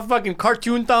about fucking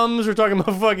cartoon thumbs. We're talking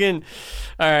about fucking.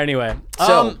 All right. Anyway,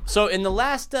 so in the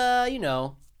last,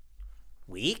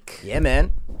 week. Yeah,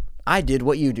 man. I did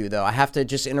what you do, though. I have to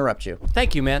just interrupt you.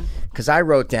 Thank you, man. Because I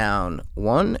wrote down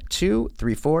 1, 2,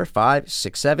 3, 4, 5,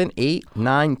 6, 7, 8,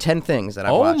 9, 10 things that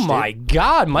I watched. Oh my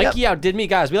God, Mikey Yep. outdid me,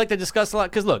 guys. We like to discuss a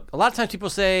lot because look, a lot of times people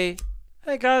say,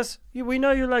 "Hey guys, we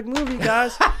know you like movie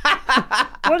guys.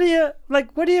 What do you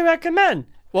like? What do you recommend?"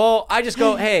 Well, I just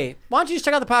go, "Hey, why don't you just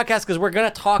check out the podcast because we're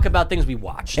gonna talk about things we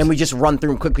watched." And we just run through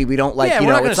them quickly. We don't like, yeah, you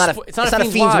we're know, not it's gonna not it's not a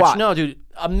fiend's watch. No, dude,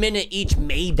 a minute each,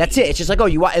 maybe. That's it. It's just like, oh,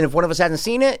 you watch, and if one of us hasn't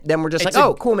seen it, then we're just It's like, a-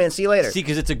 oh, cool, man, see you later. See,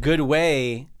 because it's a good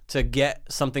way to get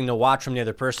something to watch from the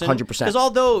other person. 100%. Because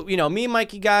although, me and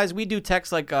Mikey, guys, we do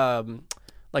text like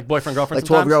boyfriend, girlfriend Like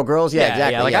sometimes. 12-year-old girls? Yeah,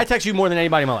 exactly, Yeah, like yeah. I text you more than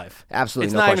anybody in my life. Absolutely,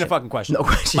 It's no not even question. a fucking question. No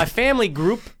question. My family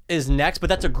group is next, but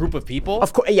that's a group of people.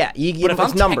 Of course, yeah. But if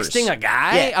I'm numbers. texting a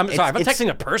guy, Yeah, I'm sorry, if I'm it's- texting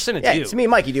a person, it's Yeah, you. it's me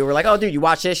and Mikey, dude. We're like, oh, dude, you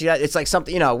watch this? It's like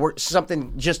something,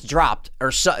 something just dropped. Or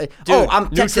I'm new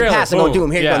texting trailer, pass and going, boom.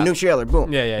 boom, here you Yeah. go, new trailer,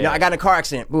 boom. Yeah, yeah, You know, yeah. I got in a car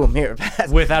accident, boom, here, pass.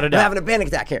 Without a doubt. I'm having a panic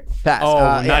attack here, pass. Oh,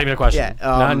 not even a question.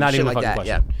 Yeah, Not shit even a like fucking that,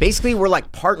 question. Yeah. Basically, we're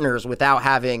like partners without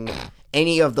having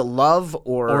any of the love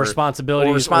or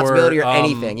responsibilities or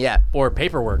anything, yeah. Or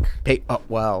paperwork.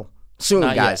 Well, soon,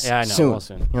 Not yet. guys. Yeah, I know. Soon. Well,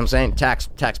 soon. You know what I'm saying? Tax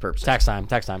purposes. Tax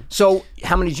time. So,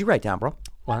 how many did you write down, bro?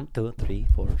 1, 2, 3,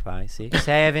 4, 5, 6,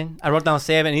 7. I wrote down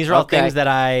 7. These are all Okay. things that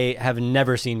I have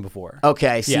never seen before.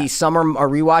 Okay, see, Yeah. some are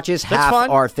rewatches. Half fun.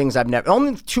 are things I've never.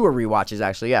 Only 2 are rewatches,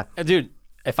 actually. Yeah. Dude,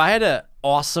 if I had an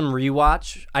awesome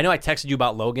rewatch, I know I texted you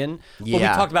about Logan, but we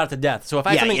Yeah. talked about it to death. So if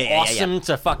I had Yeah, something yeah. awesome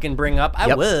to fucking bring up, I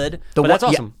Yep. would. The But that's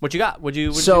one- yeah. awesome. What you got? Let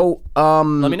So,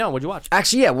 me know. What'd you watch?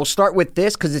 actually, yeah, we'll start with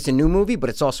this because it's a new movie, but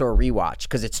it's also a rewatch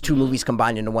because it's 2 movies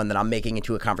combined into one that I'm making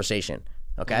into a conversation.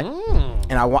 Okay.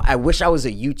 And I wish I was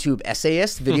a YouTube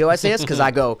essayist, video essayist, because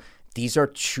I go, these are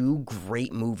 2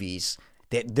 great movies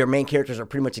that their main characters are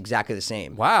pretty much exactly the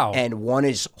same. Wow. And one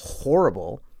is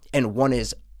horrible, and one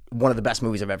is one of the best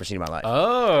movies I've ever seen in my life.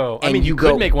 Oh, I And mean, you you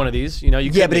could go- make one of these. You know,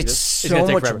 you Yeah, could but make it's this. so gonna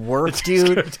take much forever. work, It's dude.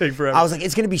 gonna take forever. I was like,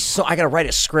 it's gonna be so. I gotta write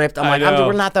a script. I'm I like, know.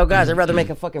 we're not those guys. I'd rather make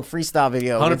a fucking freestyle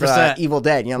video. 100%. With, Evil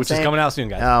Dead. You know what Which I'm is saying? coming out soon,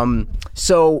 guys.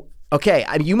 So okay,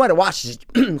 you might have watched it.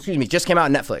 Excuse me. Just came out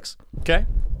on Netflix. Okay.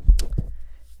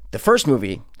 The first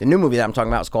movie, the new movie that I'm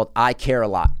talking about, is called I Care a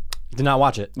Lot. Did not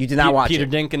watch it. You did not watch Peter it.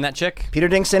 Dink and that chick? Peter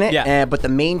Dink's in it. Yeah. But the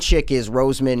main chick is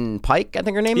Rosamund Pike. I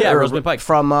think her name is. Yeah, Or Rosamund Pike.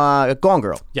 from Gone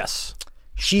Girl. Yes.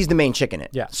 She's the main chick in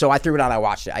it. Yeah. So I threw it on. I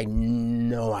watched it. I had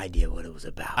no idea what it was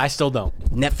about. I still don't.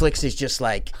 Netflix is just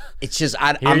like, it's just,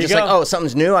 I'm you just go. like, oh,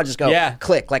 something's new. I just go, Yeah.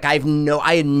 click. Like I had no,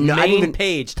 I didn't Main even,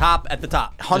 page, top at the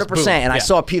top. 100%. And I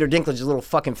saw Peter Dinklage's little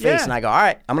fucking face Yeah. and I go, all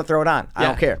right, I'm going to throw it on. I Yeah.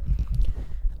 don't care.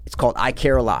 It's called I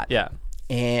Care a Lot. Yeah.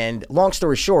 And long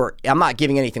story short, I'm not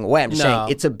giving anything away. I'm just No.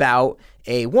 saying it's about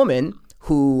a woman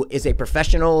who is a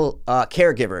professional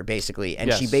caregiver, basically.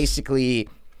 And she Yes. basically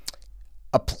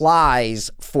applies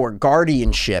for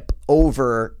guardianship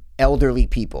over elderly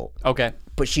people. Okay.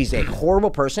 But she's a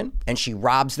horrible person and she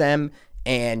robs them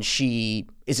and she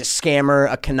is a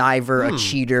scammer, a conniver, a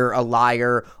cheater, a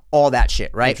liar, all that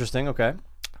shit, right? Interesting. Okay.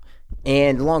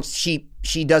 And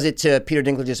she does it to Peter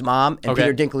Dinklage's mom, and Okay.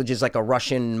 Peter Dinklage is like a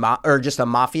Russian or just a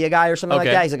mafia guy or something like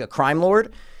Okay. that. He's like a crime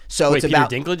lord. So Wait, it's Peter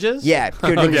about Dinklage is? Yeah,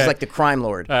 Peter Dinklage Okay. is like the crime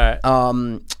lord. All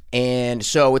right. And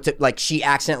so it's like she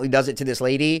accidentally does it to this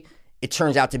lady. It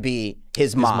turns out to be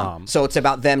his mom. mom. So it's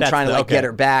about them trying to like okay. get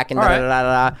her back and All da right. da da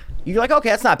da da. You're like, okay,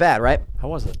 that's not bad, right? How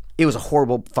was it? It was a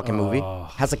horrible fucking movie.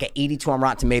 Has like an 82 on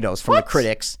Rotten Tomatoes from the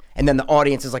critics, and then the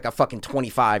audience is like a fucking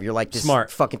 25. You're like, this Smart.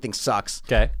 fucking thing sucks.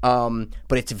 Okay.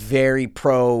 But it's very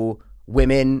pro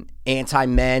women, anti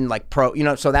men, like pro.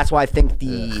 So that's why I think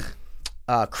the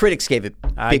critics gave it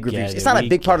I big get reviews. it. It's not a We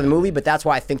big part of the get movie, but that's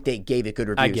why I think they gave it good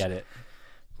reviews. I get it.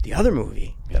 The other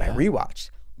movie that I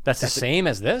rewatched, That's the same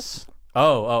as this?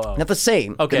 Oh. not the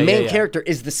same. Okay, the main yeah. character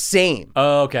is the same.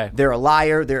 Oh, okay. They're a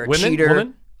liar. They're a cheater.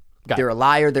 Woman? Got They're it. a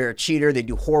liar. They're a cheater. They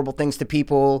do horrible things to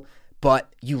people.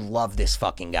 But you love this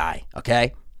fucking guy,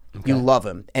 okay? You love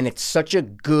him. And it's such a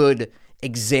good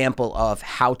example of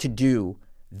how to do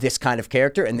this kind of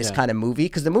character and this kind of movie.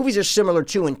 Because the movies are similar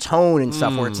too in tone and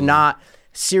stuff where it's not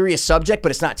serious subject,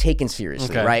 but it's not taken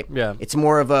seriously, Okay, right? yeah. It's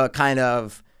more of a kind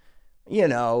of,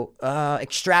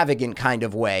 extravagant kind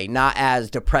of way, not as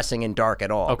depressing and dark at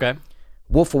all. Okay.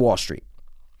 Wolf of Wall Street.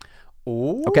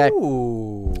 Ooh. Okay.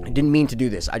 didn't mean to do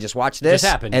this. I just watched this.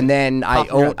 Just happened. And then I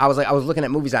Off- was looking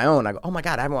at movies I own. I go, oh my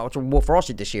God, I haven't watched Wolf of Wall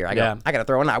Street this year. I go, Yeah. I got to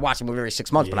throw it in. I watched the movie every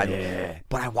 6 months, but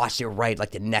I watched it right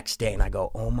like the next day, and I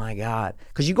go, oh my God.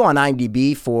 Because you go on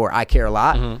IMDb for I Care a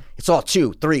Lot. It's all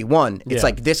 2, 3, 1. It's Yeah.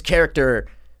 like this character,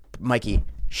 Mikey,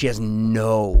 she has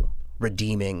no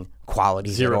redeeming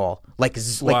qualities Zero. at all. Like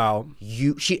Wow.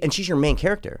 she's your main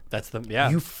character. That's the yeah.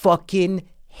 You fucking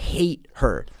hate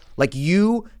her. Like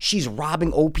she's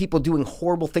robbing old people, doing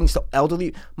horrible things to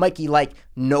elderly. Mikey, like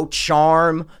no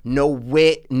charm, no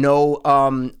wit, no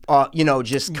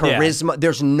just charisma.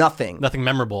 There's nothing. Nothing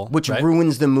memorable. Which right?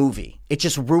 ruins the movie. It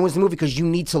just ruins the movie because you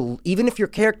need to, even if your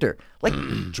character, like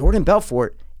Jordan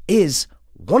Belfort, is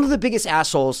one of the biggest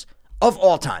assholes of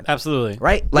all time. Absolutely.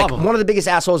 Right? Love Like him. one of the biggest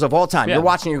assholes of all time. Yeah. You're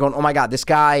watching, you're going, oh my God, this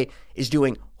guy is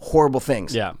doing horrible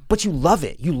things. Yeah. But you love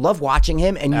it. You love watching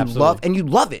him, and Absolutely. you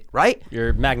love it, right?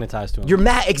 You're magnetized to him. You're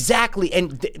mad, exactly.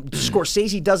 And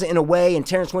Scorsese does it in a way, and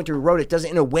Terrence Winter, who wrote it, does it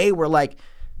in a way where like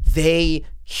they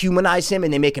humanize him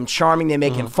and they make him charming, they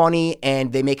make him funny,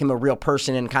 and they make him a real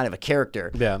person and kind of a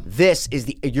character. Yeah. This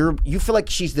is you feel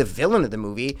like she's the villain of the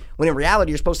movie when in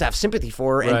reality you're supposed to have sympathy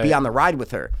for her and be Right. on the ride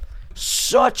with her.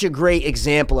 Such a great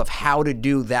example of how to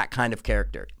do that kind of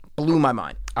character. Blew my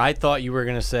mind. I thought you were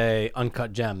gonna say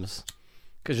Uncut Gems,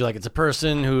 because you're like, it's a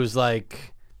person who's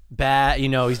like bad. You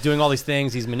know, he's doing all these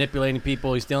things. He's manipulating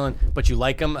people. He's stealing, but you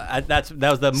like him. That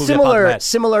was the movie.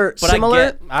 Similar. But I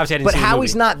get- obviously I didn't but see the how movie.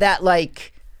 he's not that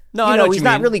like. No, you I know, know what he's you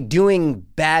not mean. really doing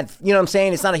bad. You know what I'm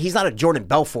saying? He's not a Jordan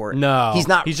Belfort. No, he's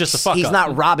not. he's just a fuck He's up.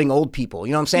 not robbing old people.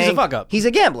 You know what I'm saying? a fuck up. He's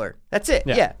a gambler. That's it.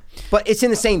 Yeah. Yeah. But it's in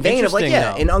the same vein of like,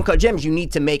 Interesting, though. in Uncut Gems, you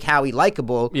need to make Howie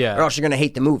likable, Yeah. or else you're gonna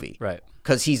hate the movie, Right.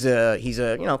 Because he's a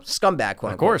scumbag,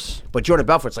 quote unquote. course. But Jordan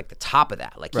Belfort's like the top of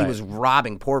that. Like he Right. was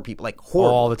robbing poor people, like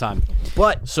horrible. all the time.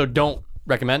 But So don't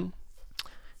recommend,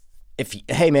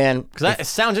 hey man, because it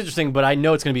sounds interesting, but I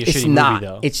know it's gonna be a it's shitty not. movie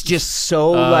though. It's just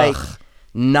so like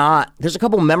not. There's a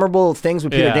couple memorable things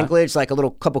with Peter Yeah. Dinklage, like a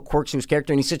little couple quirks in his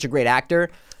character, and he's such a great actor.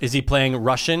 Is he playing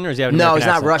Russian or is he having an No, American he's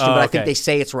not accent? Russian, Oh, but I okay. think they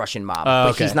say it's Russian mob. But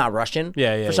okay. he's not Russian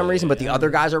Yeah, for some reason. But the other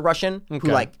guys are Russian, who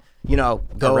Okay. like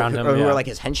go Around him, who yeah. are like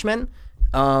his henchmen.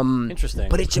 Interesting.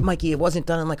 But it's Mikey. It wasn't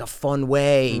done in like a fun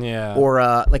way, Yeah. or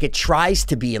like it tries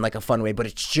to be in like a fun way, but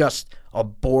it's just a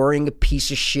boring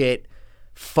piece of shit.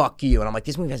 Fuck you. And I'm like,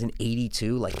 this movie has an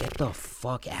 82. Like, get the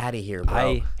fuck out of here, bro.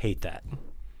 I hate that.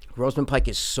 Rosamund Pike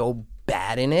is so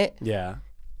bad in it. Yeah.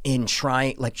 In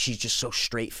trying, like, she's just so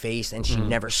straight faced and she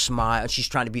never smiles. She's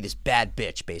trying to be this bad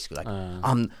bitch, basically. Like,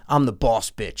 I'm the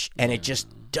boss bitch, and it just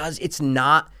does. It's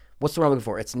not. What's the word I'm looking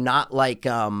for? It's not like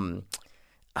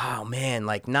oh man,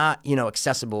 like not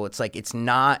accessible. It's like it's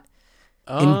not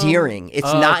endearing. It's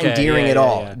not okay. endearing Yeah, at yeah,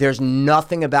 all. yeah. There's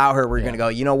nothing about her where you're gonna go,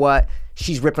 you know what?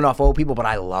 She's ripping off old people, but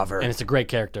I love her. And it's a great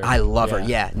character. I love her.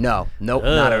 Yeah, nope,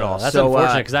 not at all. That's so,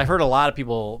 unfortunate because I've heard a lot of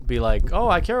people be like, "Oh,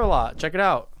 I Care a Lot. Check it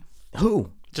out." Who?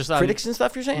 Just Critics and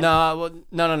stuff? You're saying? No.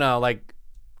 Like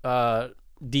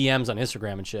DMs on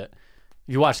Instagram and shit.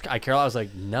 If you watched I Care a Lot, I was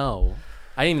like, no,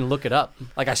 I didn't even look it up.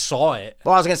 Like I saw it.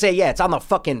 Well, I was gonna say, yeah, it's on the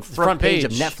fucking front page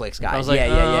of Netflix, guys. I was like,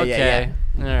 yeah. okay,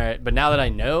 all right. But now that I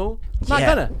know, I'm not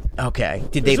Yeah. gonna. Okay.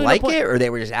 Did There's they really no like point. it, or they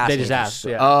were just asking? They just if you asked, saw-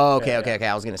 yeah. Oh, okay, Yeah, okay.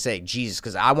 I was gonna say, Jesus,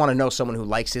 because I want to know someone who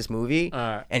likes this movie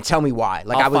right. and tell me why.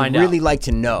 Like, I'll I would find really out. like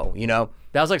to know.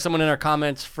 That was like someone in our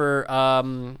comments for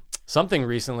something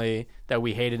recently that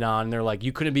we hated on. They're like,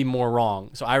 you couldn't be more wrong.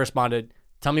 So I responded,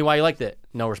 tell me why you liked it.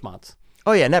 No response.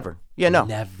 Oh yeah, never. Yeah, no,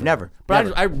 Never. never.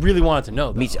 But I really wanted to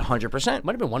know. Though. Me 100%.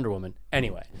 Might have been Wonder Woman.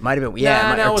 Anyway. Might have been.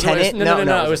 Yeah, no, or it was Tenet.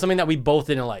 no. It was something that we both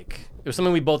didn't like. It was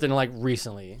something we both didn't like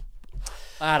recently.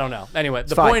 I don't know. Anyway,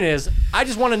 the fine. point is, I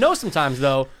just want to know sometimes,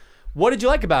 though, what did you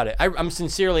like about it? I'm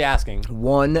sincerely asking.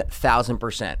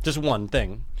 1,000%. Just one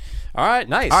thing. All right,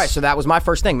 nice. All right, so that was my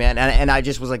first thing, man, and I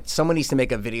just was like, someone needs to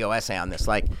make a video essay on this,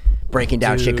 like breaking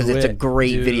down shit, because it's a it.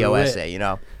 great Do video it. essay,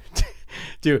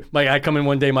 Dude, Mike, I come in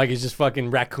one day, Mike is just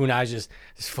fucking raccoon eyes, just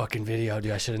this fucking video,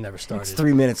 dude. I should have never started. It's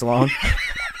 3 minutes long.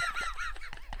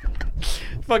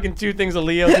 Fucking 2 things of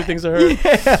Leo, 2 things of her. You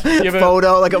have a,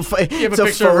 Photo, like you have it's a a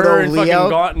picture of photo her of and Leo. fucking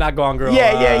Gone, not Gone Girl.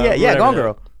 Yeah, whatever Gone that-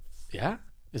 Girl. Yeah,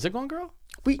 is it Gone Girl?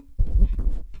 We.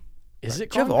 Is it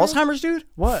Do you have Gone Girl? Alzheimer's, dude?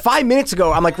 What? 5 minutes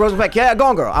ago, I'm like, Rosenbeck, yeah,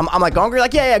 Gone Girl. I'm like, Gone Girl?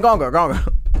 Like, yeah, Gone Girl, Gone Girl.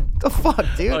 The fuck,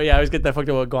 dude? Oh yeah, I always get that fucked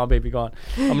up with Gone Baby Gone.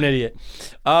 I'm an idiot.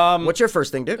 What's your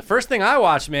first thing, dude? First thing I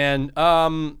watched, man,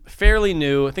 fairly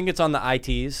new. I think it's on the ITs.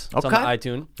 It's on the Okay.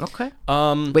 iTunes.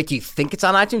 Okay. Wait, do you think it's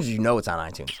on iTunes, or do you know it's on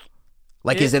iTunes?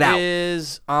 Like, is it out? It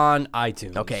is on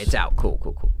iTunes. Okay, it's out.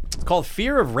 Cool. It's called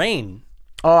Fear of Rain.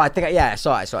 Oh, I think I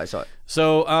saw it.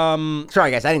 So,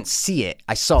 Sorry, guys, I didn't see it.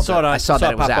 I saw that it was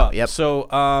pop out. up. Yep. So,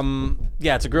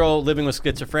 yeah, it's a girl living with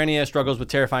schizophrenia, struggles with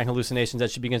terrifying hallucinations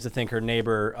as she begins to think her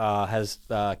neighbor has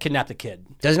kidnapped a kid.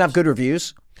 Doesn't have good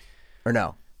reviews, or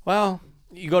no? Well,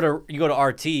 you go to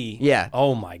RT. Yeah.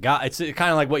 Oh my God, it's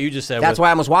kind of like what you just said. That's why I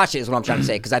almost watched it. Is what I'm trying to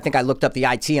say, because I think I looked up the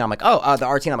IT and I'm like, the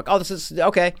RT, and I'm like, oh, this is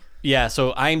okay. Yeah.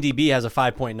 So IMDb has a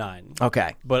 5.9.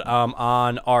 Okay. But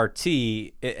on RT,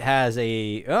 it has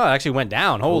it actually went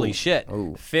down. Holy shit.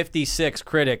 56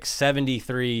 critics,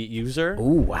 73 user.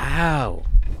 Ooh, wow.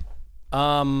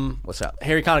 What's up?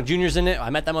 Harry Connick Jr.'s in it. I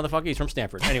met that motherfucker. He's from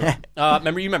Stanford. Anyway,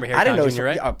 remember Harry I didn't know Connick Jr.,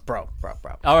 right? Oh, bro.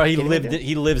 Oh, he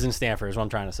lives in Stanford is what I'm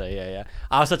trying to say. Yeah.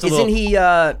 He's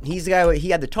He's the guy, he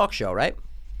had the talk show, right?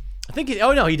 I think he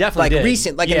definitely did.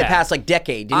 Recent, in the past,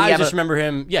 decade. Did he I just remember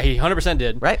him. Yeah, he 100%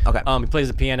 did. Right? Okay. He plays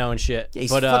the piano and shit. Yeah,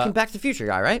 he's fucking Back to the Future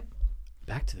guy, right?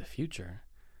 Back to the Future.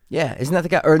 Yeah, isn't that the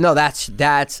guy? Or no, that's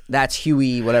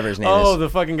Huey, whatever his name is. Oh, the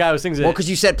fucking guy who sings it. Well, because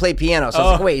you said played piano, so I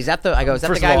was like, wait, is that the guy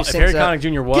who sings? Harry Connick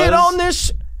Jr. was. Get on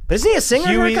this. But isn't he a singer,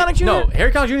 Harry Connick Jr.? No,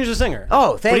 Harry Connick Jr. is a singer.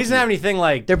 Oh, thank you. But he doesn't have anything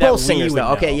like They're that both singers, we would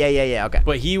though. Okay, know. yeah, okay.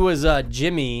 But he was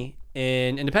Jimmy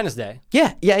in Independence Day.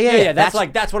 Yeah. That's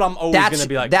what I'm always going to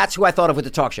be like. That's who I thought of with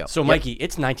the talk show. So, Mikey,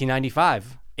 it's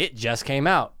 1995. It just came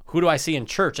out. Who do I see in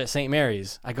church at St.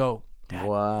 Mary's? I go, Dad,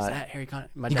 what? Is that Harry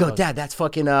Connick? You go, Dad, that's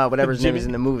fucking whatever his name is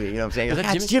in the movie. You know what I'm saying? He's like,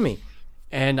 that's Jimmy.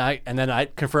 And then I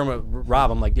confirm with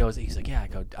Rob. I'm like, yo, he's like, yeah. I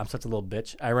go, I'm such a little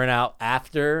bitch. I ran out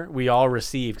after we all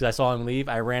received, because I saw him leave.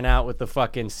 I ran out with the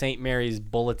fucking St. Mary's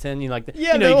bulletin. You know, you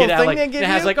get out, like, it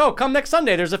has like, oh, come next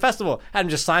Sunday. There's a festival. I had him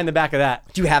just sign the back of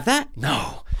that. Do you have that?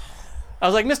 No. I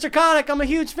was like, Mr. Connick, I'm a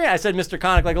huge fan. I said Mr.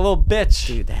 Connick like a little bitch.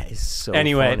 Dude, that is so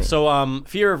Anyway, funny. so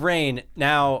Fear of Rain.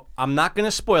 Now, I'm not going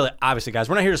to spoil it. Obviously, guys,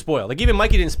 we're not here to spoil. Like, even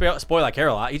Mikey didn't spoil like Hair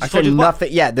a lot. He just told you nothing.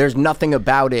 Yeah, there's nothing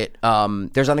about it.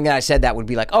 There's nothing that I said that would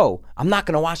be like, oh, I'm not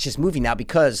going to watch this movie now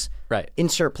because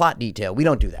insert plot detail. We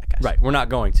don't do that, guys. Right, we're not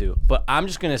going to. But I'm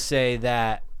just going to say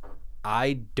that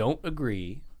I don't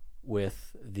agree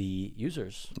with the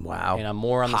users. Wow. And I'm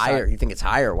more on the higher. side. You think it's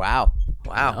higher? Wow.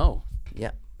 No.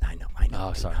 Yeah. I know.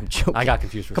 Oh, sorry. I'm joking. I got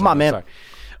confused for a Come on, man. Sorry.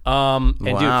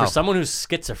 And dude, for someone who's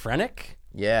schizophrenic,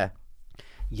 yeah,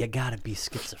 you gotta be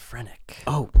schizophrenic.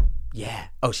 Oh, yeah.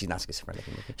 Oh, she's not schizophrenic.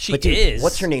 She is.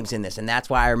 What's her name's in this? And that's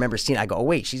why I remember seeing. I go, oh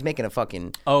wait, she's making a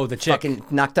fucking. Oh, the chick. Fucking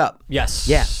knocked up. Yes.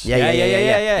 Yeah.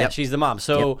 Yep. She's the mom.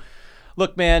 So. Yep.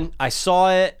 Look, man, I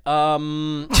saw it.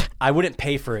 I wouldn't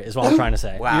pay for it, is what I'm trying to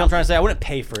say. Wow. You know what I'm trying to say? I wouldn't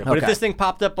pay for it. But Okay. if this thing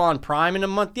popped up on Prime in a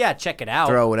month, yeah, check it out.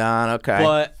 Throw it on, okay.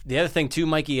 But the other thing, too,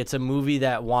 Mikey, it's a movie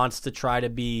that wants to try to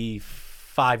be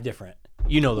 5 different.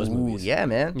 You know those movies. Yeah,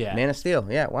 man. Yeah. Man of Steel.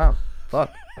 Yeah, wow.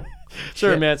 Fuck.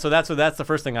 Sure, man. So that's the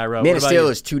first thing I wrote. Man of Steel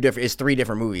is 3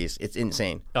 different movies. It's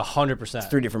insane. 100%. It's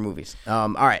 3 different movies. All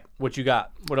right. What you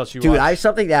got? What else you Dude, watch? I have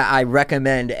something that I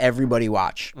recommend everybody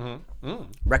watch.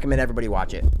 Recommend everybody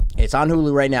watch it. It's on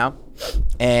Hulu right now,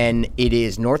 and it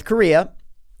is North Korea,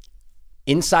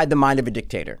 Inside the Mind of a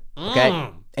Dictator. Okay?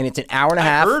 And it's an hour and a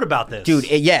half. I heard about this. Dude,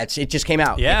 it just came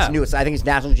out. Yeah. It's new. I think it's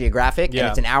National Geographic, Yeah. and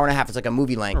it's an hour and a half. It's like a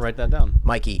movie length. I'll write that down.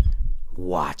 Mikey,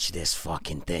 watch this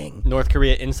fucking thing. North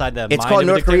Korea Inside the Mind It's called of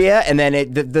a North Dictator? Korea, and then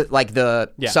the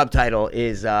Yeah. subtitle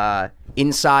is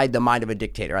Inside the Mind of a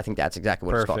Dictator. I think that's exactly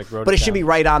what Perfect. it's Wrote called. But it it should down. be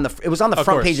right on the. It was on the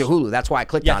front course. page of Hulu. That's why I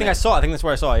clicked Yeah, on I think it. I think that's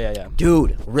where I saw it. Yeah.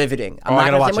 Dude, riveting. I'm I not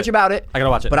gotta gonna watch say much it. about it. I gotta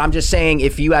watch it. But I'm just saying,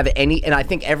 if you have any, and I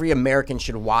think every American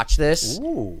should watch this.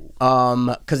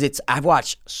 Because I've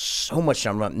watched so much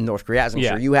on North Korea, as I'm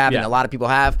sure you have, and a lot of people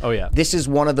have. Oh, yeah. This is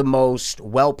one of the most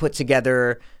well put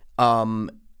together,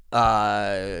 like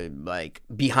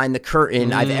behind the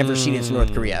curtain I've ever seen in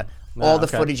North Korea. All the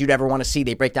footage you'd ever want to see.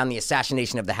 They break down the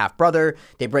assassination of the half brother.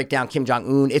 They break down Kim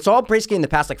Jong-un. It's all basically in the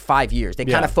past 5 years. They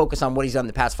kind of focus on what he's done in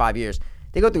the past 5 years.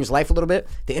 They go through his life a little bit.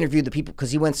 They interviewed the people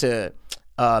because he went to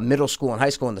middle school and high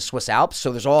school in the Swiss Alps.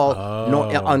 So there's all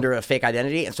under a fake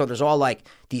identity. And so there's all like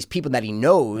these people that he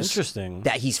knows. Interesting.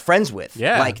 That he's friends with.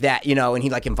 Yeah. Like that, and he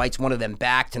like invites one of them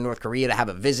back to North Korea to have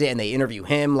a visit, and they interview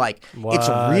him. Like it's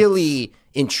really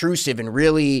intrusive and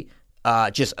really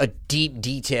just a deep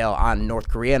detail on North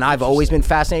Korea. And I've always been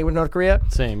fascinated with North Korea.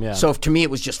 Same, yeah. So to me, it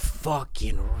was just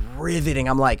fucking riveting.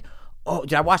 I'm like, oh,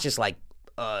 did I watch this like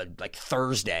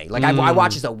Thursday? Like I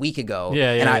watched this a week ago.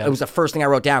 Yeah. It was the first thing I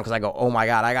wrote down because I go, oh my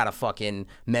God, I gotta fucking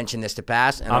mention this to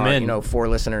Pass. And I'm in. 4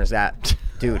 listeners that,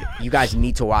 dude, you guys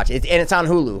need to watch it. And it's on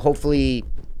Hulu. Hopefully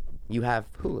you have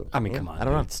Hulu. I mean, come on. I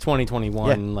don't know. It's 2021.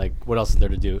 Yeah. Like, what else is there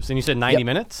to do? So you said 90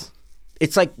 minutes?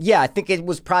 It's like, yeah, I think it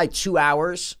was probably 2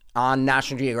 hours on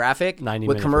National Geographic 90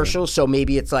 with minutes, commercials. So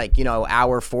maybe it's like,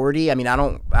 hour 40. I mean, I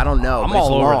don't know. I'm but it's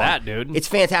all over long. that, dude. It's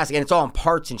fantastic, and it's all in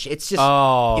parts and shit. It's just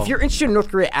Oh. if you're interested in North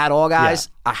Korea at all, guys,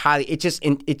 I highly.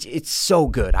 It's so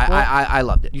good. I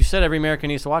loved it. You said every American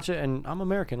needs to watch it, and I'm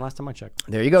American. Last time I checked.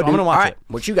 There you go, So dude. I'm gonna watch all right, it.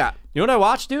 what you got? You know what I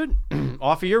watched, dude?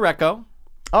 Off of your reco.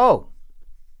 Oh,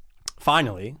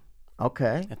 Finally,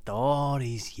 okay. after all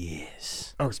these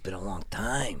years, Oh, it's been a long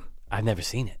time. I've never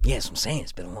seen it. Yes, I'm saying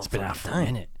it's been a long Been out for a time.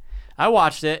 minute. I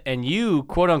watched it, and you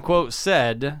quote unquote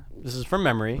said, "This is from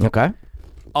memory." Okay.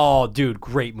 Oh, dude,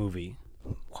 great movie.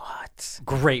 What?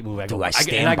 Great movie. Do I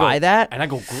stand by that? And I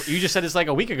go, you just said this like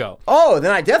a week ago. Oh,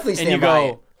 then I definitely stand And you by go,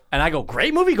 it. and I go,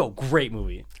 great movie? Go, great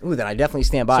movie. Ooh, then I definitely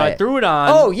stand by So it. I threw it on.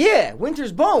 Oh yeah,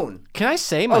 Winter's Bone. Can I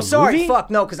say my Oh, sorry, movie? fuck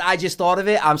no, because I just thought of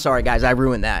it. I'm sorry, guys. I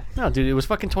ruined that. No, dude, it was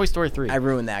fucking Toy Story 3. I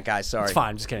ruined that, guys. Sorry. It's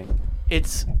fine, just kidding.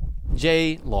 It's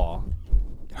J. Law.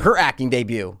 Her acting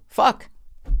debut. Fuck.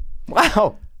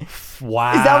 Wow.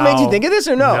 Wow. Is that what made you think of this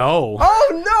or no? No.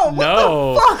 Oh no. What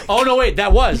No. the fuck? Oh no, wait.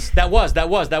 That was. I was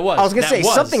gonna say,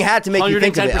 something had to make you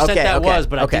think of it. 110% Okay, that okay, was,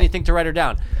 but okay. I didn't think to write her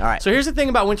down. All right. So here's the thing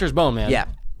about Winter's Bone, man. Yeah.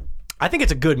 I think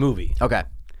it's a good movie. Okay.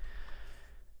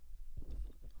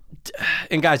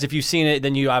 And guys, if you've seen it,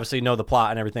 then you obviously know the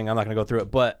plot and everything. I'm not going to go through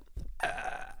it, but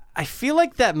I feel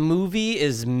like that movie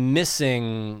is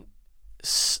missing.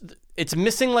 It's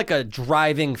missing like a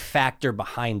driving factor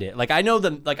behind it. Like I know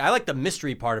I like the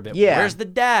mystery part of it. Yeah. Where's the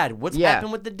dad? What's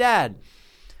happened with the dad?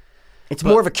 It's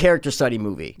more of a character study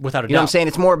movie. Without a You know what I'm doubt. saying?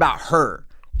 It's more about her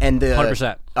and the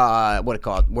 100%. What it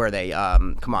called? Where are they?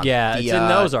 Come on. Yeah, it's in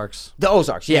the Ozarks. The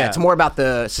Ozarks. Yeah, Yeah. it's more about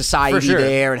the society For sure.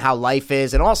 there and how life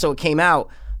is, and also it came out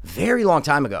very long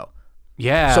time ago.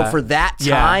 Yeah. So for that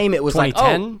time, it was like,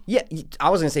 2010? oh, yeah. I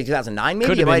was gonna say 2009, maybe.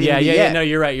 Could It have might been. even Yeah. be- No,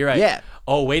 you're right. Yeah.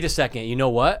 Oh, wait a second. You know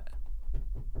what?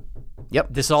 Yep.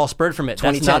 This all spurred from it.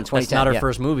 2010, That's not her yeah.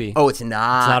 first movie. Oh, it's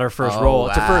not. It's not her first Oh, role.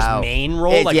 It's her first wow. main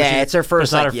role. It's her first.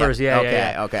 It's not like, her first. Yeah. Okay.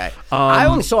 Yeah. Okay. I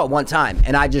only saw it one time,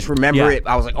 and I just remember Yeah. it.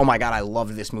 I was like, oh my god, I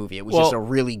loved this movie. It was just a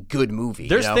really good movie.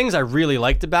 There's you know? things I really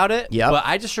liked about it. Yep. But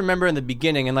I just remember in the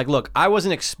beginning, and like, look, I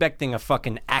wasn't expecting a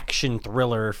fucking action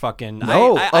thriller. Fucking.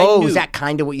 No. I knew, Is that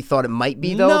kind of what you thought it might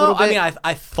be though? No, a little bit? I mean,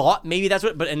 I thought maybe that's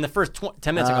what. But in the first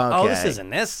 10 minutes, I go, oh, this Okay. isn't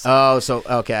this. Oh, so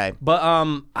okay. But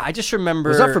I just remember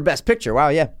It was up for Best Picture. Wow.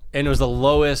 Yeah. and it was the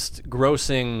lowest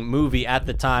grossing movie at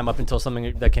the time up until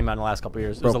something that came out in the last couple of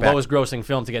years. It was the Brokeback. lowest grossing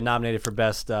film to get nominated for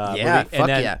best movie. fuck And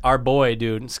then yeah. our boy,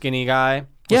 dude, skinny guy,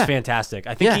 was Yeah. fantastic.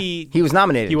 I think Yeah. He was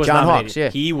nominated. He was John nominated. Hawkes, yeah.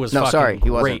 He was No, fucking sorry,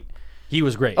 he wasn't. great. He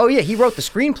was great. Oh yeah, he wrote the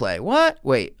screenplay. What?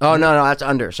 Wait. Oh no, that's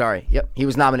Under. Sorry. Yep. He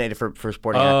was nominated for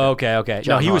supporting actor. Oh, okay. No,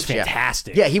 John he was Hawkes, yeah.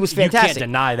 fantastic. Yeah, he was fantastic. You can't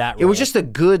deny that It was role. just a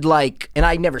good and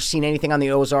I'd never seen anything on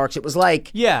the Ozarks. It was like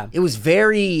Yeah. It was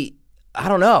very. I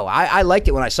don't know. I liked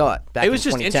it when I saw it. Back It was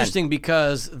in just 2010. interesting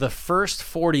because the first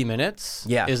 40 minutes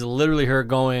Yeah. is literally her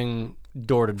going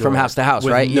door to door From house to house,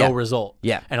 with right? no Yeah. result.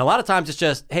 Yeah. And a lot of times it's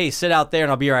just, hey, sit out there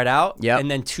and I'll be right out. Yep. And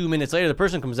then 2 minutes later, the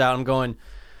person comes out and I'm going,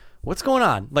 what's going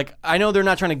on? Like, I know they're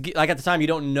not trying to get, like at the time you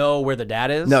don't know where the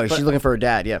dad is. No, but, she's looking for her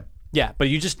dad. Yeah. yeah, but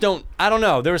you just don't, I don't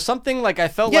know. There was something like I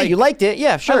felt Yeah, like. you liked it.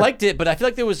 Yeah, sure. I liked it, but I feel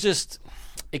like there was just,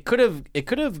 it could have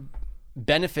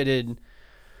benefited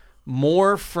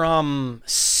more from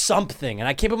something, and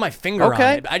I can't put my finger on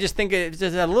Okay. it. I just think it's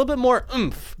just a little bit more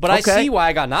oomph. But I Okay. see why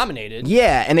I got nominated.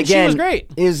 Yeah, and she again, was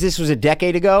great. This was a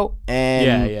decade ago,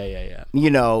 and Yeah.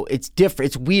 you know, it's different.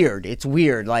 It's weird. It's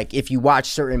weird. Like if you watch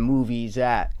certain movies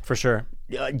at For sure.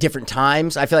 different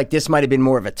times, I feel like this might have been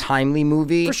more of a timely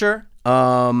movie. For sure.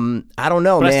 I don't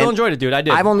know, But man. I still enjoyed it, dude. I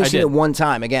did. I've only I seen did. it one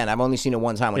time. Again, I've only seen it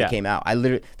one time when Yeah. it came out.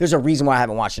 There's a reason why I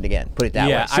haven't watched it again. Put it that way.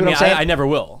 Yeah, See I what mean, I'm saying? I never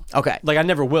will. Okay. Like, I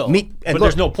never will. Me, but and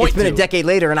there's look, no point It's been to. a decade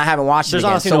later, and I haven't watched There's it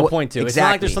again. honestly So no what- point to. Exactly. It's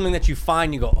not like there's something that you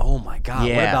find, you go, oh my God, what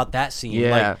Yeah. about that scene?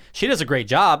 Yeah. Like, she does a great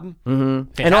job.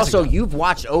 Mm-hmm. And also, you've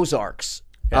watched Ozarks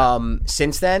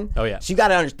since then. Oh, yeah. So you got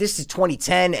to understand, this is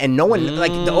 2010, and no one,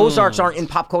 like, the Ozarks aren't in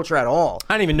pop culture at all.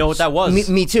 I didn't even know what that was.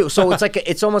 Me too. So it's like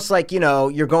it's almost like, you know,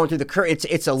 you're going through the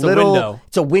it's a little window.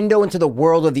 it's a window into the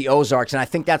world of the Ozarks, and I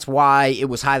think that's why it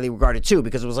was highly regarded too,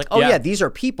 because it was like, oh Yeah. yeah, these are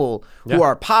people who Yeah.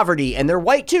 are poverty and they're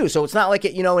white too. So it's not like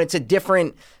it, you know, it's a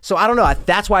different. So I don't know.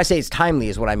 That's why I say it's timely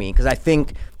is what I mean, because I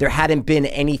think there hadn't been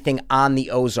anything on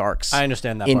the Ozarks. I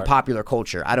understand that in part. popular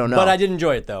culture. I don't know. But I did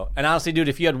enjoy it though, and honestly, dude,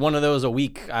 if you had one of those a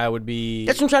week, I would be.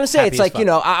 That's what I'm trying to say. happy It's as like, fuck. you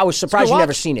know, I was surprised Go you never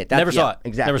watch. seen it. Never saw yeah, it.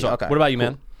 Exactly. Never saw it. Okay. What about you, Cool.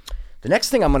 man? The next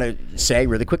thing I'm gonna say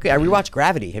really quickly, I rewatched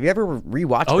Gravity. Have you ever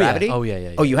rewatched Gravity? Yeah. Oh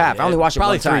yeah. Oh, you have. I only watched it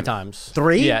probably one time. 3 times.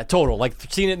 3? Yeah, total. Like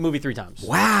seen it in the movie 3 times.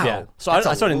 Wow. Yeah. So That's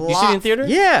I saw it. You seen it in theater?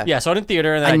 Yeah. Yeah. I saw it in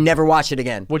theater, and then I never watched it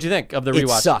again. What'd you think of the It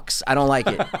rewatch? sucks. I don't like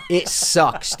it. It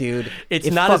sucks, dude.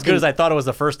 It's not as good as I thought it was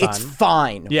the first time. It's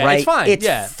fine. Yeah, right? it's fine, It's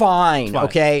yeah. fine. fine.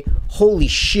 Okay. Holy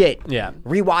shit. Yeah.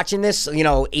 Rewatching this,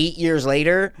 8 years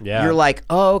later, Yeah. you're like,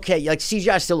 oh, okay. Like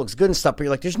CGI still looks good and stuff, but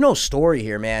you're like, there's no story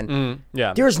here, man.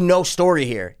 Yeah. There's no story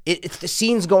here. The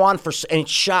scenes go on and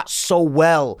it's shot so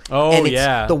well. Oh, and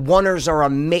yeah. The oneers are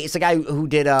amazing. It's the guy who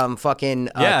did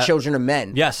Yeah. Children of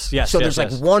Men. Yes. So there's like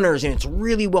oneers and it's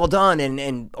really well done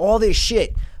and all this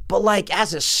shit. But like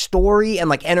as a story and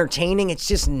like entertaining, it's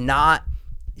just not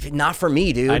for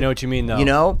me, dude. I know what you mean, though. You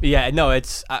know? Yeah. No.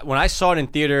 It's when I saw it in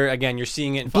theater. Again, you're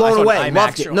seeing it. I Blown saw it away. in IMAX.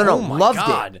 Loved it. No, Oh my loved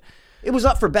God. it. It was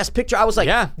up for Best Picture. I was like,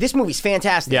 Yeah. this movie's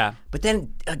fantastic. Yeah. But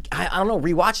then, I don't know,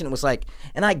 rewatching it was like,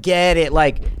 and I get it,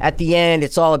 like, at the end,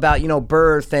 it's all about,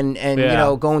 birth and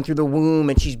Yeah. going through the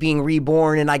womb and she's being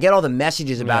reborn, and I get all the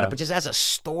messages about Yeah. it, but just as a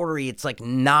story, it's like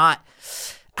not,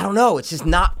 I don't know, it's just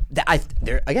not,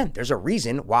 there's a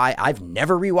reason why I've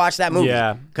never rewatched that movie.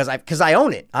 Yeah. Because I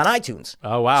own it on iTunes.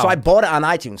 Oh, wow. So I bought it on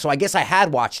iTunes, so I guess I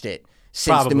had watched it since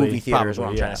the Probably, movie theater is what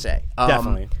I'm probably, trying to say.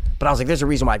 Definitely. But I was like, there's a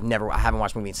reason why I haven't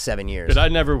watched a movie in 7 years. But I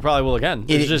never probably will again.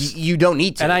 It's just, you don't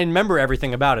need to. and I remember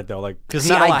everything about it though, like because See,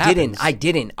 not a lot I didn't. happens. I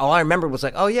didn't. All I remember was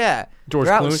like, oh yeah, George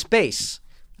they're out in Clooney? space.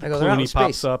 I go, they're out in Clooney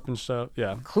pops space. up and stuff.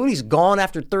 Yeah. Clooney's gone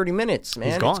after 30 minutes,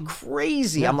 man. gone. It's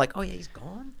crazy. I'm like, oh yeah, he's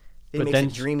gone. Then But he makes then-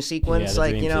 a dream sequence, Yeah, the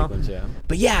like dream you know. sequence, yeah.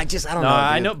 But yeah, I don't No, know.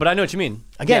 I dude. know, but I know what you mean.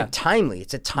 Again, Yeah. timely.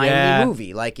 It's a timely Yeah.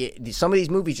 movie. Like some of these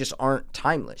movies just aren't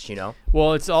timeless,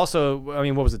 Well, it's also, I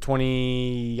mean, what was it,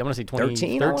 20, I want to say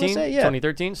 13, I wanna say, yeah.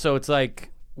 2013. So it's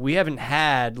like, we haven't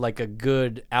had like a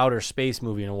good outer space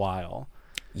movie in a while.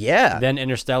 Yeah. Then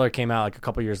Interstellar came out like a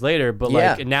couple years later, but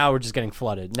Yeah. like now we're just getting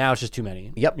flooded. Now it's just too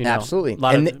many. Yep, you know? absolutely. A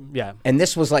lot And of, yeah. And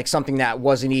this was like something that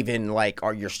wasn't even like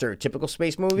your stereotypical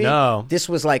space movie. No. This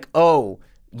was like, oh,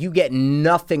 you get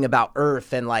nothing about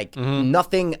Earth and like Mm-hmm.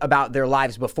 nothing about their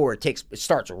lives before. It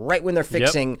starts right when they're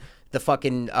fixing the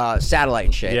fucking satellite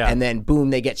and shit. Yeah. And then boom,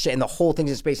 they get shit. And the whole thing's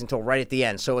in space until right at the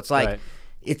end. So it's like, Right.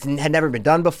 it had never been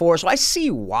done before. So I see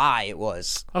why it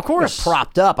was Of course.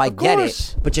 propped up. I get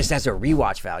course. it. But just as a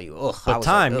rewatch value, ugh. I But was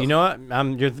time, like, you know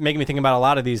what? You're making me think about a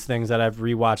lot of these things that I've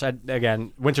rewatched.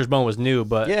 Again, Winter's Bone was new,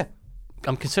 but yeah.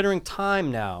 I'm considering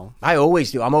Time now. I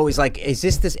always do. I'm always like, is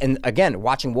this? And again,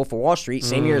 watching Wolf of Wall Street,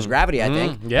 same year as Gravity, I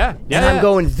think. Yeah. And I'm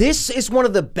going, this is one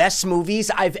of the best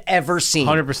movies I've ever seen.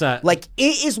 100%. Like,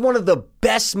 it is one of the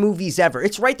best movies ever.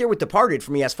 It's right there with Departed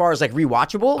for me as far as like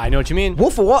rewatchable. I know what you mean.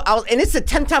 Wolf of Wall, and it's the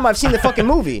 10th time I've seen the fucking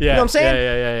movie. You know what I'm saying?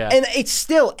 Yeah. And it's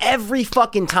still every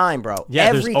fucking time, bro. Yeah,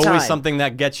 every there's time. always something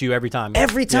that gets you every time.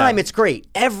 Every time Yeah. it's great.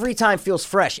 Every time feels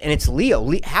fresh. And it's Leo.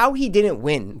 How he didn't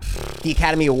win the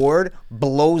Academy Award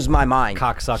blows my mind.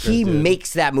 Cocksuckers, He dude.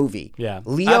 makes that movie. Yeah,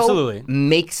 Leo absolutely.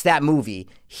 makes that movie.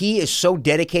 He is so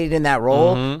dedicated in that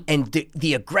role Mm-hmm. and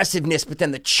the aggressiveness, but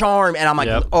then the charm. And I'm like,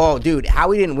 Yep. oh, dude,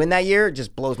 how he didn't win that year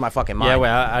just blows my fucking mind.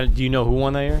 Yeah, wait, do you know who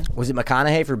won that year? Was it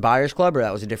McConaughey for Buyers Club or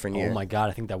that was a different year? Oh my God,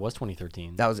 I think that was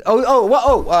 2013. That was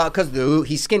because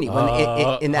he's skinny in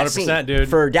that 100%, scene dude.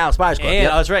 for Dallas Buyers Club. And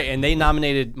Yep. that's right. And they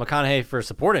nominated McConaughey for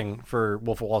supporting for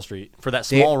Wolf of Wall Street for that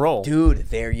small role. Dude,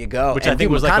 there you go. Which And I think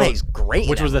dude, was like McConaughey's great. in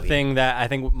Which that was the movie. thing that I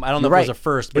think I don't know You're if it was right. a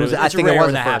first, but It was- it's I think it rare was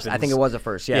when the that first. happens. I think it was the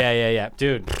first. Yeah. Yeah,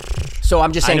 dude. So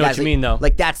I'm just saying, know what guys, you mean, though.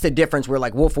 like that's the difference. Where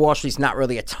like Wolf of Wall Street's not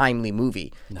really a timely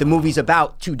movie. The movie's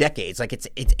about 2 decades. Like it's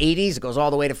 80s. It goes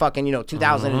all the way to fucking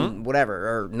 2000 and whatever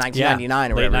or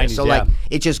 1999 or late whatever. it is. 90s, So yeah. like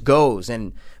it just goes.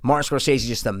 And Martin Scorsese's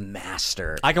just a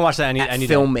master. I can watch that at any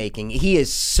day. filmmaking. He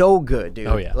is so good, dude.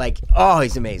 Oh, yeah. Like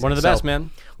he's amazing. One of the best, man.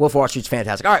 Wolf of Wall Street's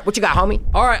fantastic. All right, what you got, homie?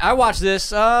 All right, I watched this.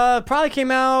 Probably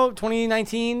came out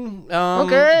 2019.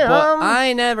 Okay, but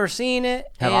I never seen it,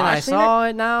 Have and I I seen saw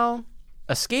it now.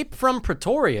 Escape from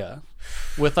Pretoria,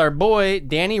 with our boy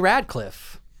Danny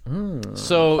Radcliffe.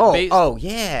 So,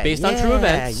 Yeah. based on true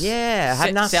events. Yeah, I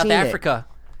have not South seen Africa.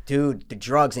 it. Dude, the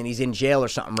drugs, and he's in jail or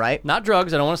something, right? Not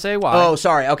drugs. I don't want to say why. Oh,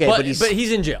 sorry. Okay, but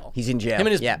he's in jail. he's in jail, Him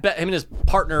and his yeah. him and his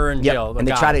partner are in Yep. jail. the And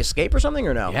they guy. try to escape or something,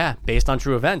 or no? Yeah, based on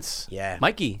true events. Yeah.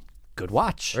 Mikey, good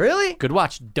watch. Really? Good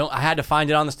watch. I had to find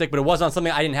it on the stick, but it was on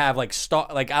something I didn't have I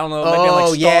don't know. Maybe Oh,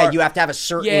 like yeah. Star. You have to have a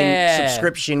certain Yeah.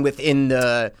 subscription within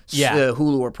the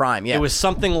Hulu or Prime. Yeah. It was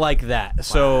something like that.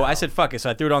 So I said, fuck it. So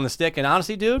I threw it on the stick. And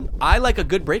honestly, dude, I like a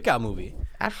good breakout movie.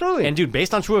 absolutely. And dude,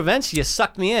 based on true events, you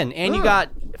sucked me in. And you got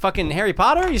fucking Harry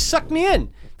Potter, you sucked me in.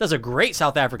 Does a great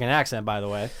South African accent, by the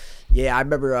way. yeah, I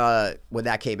remember when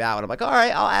that came out, and I'm like, all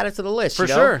right, I'll add it to the list. For you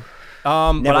know? sure.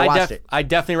 But Never watched it. I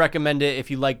definitely recommend it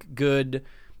if you like good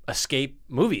escape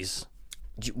movies.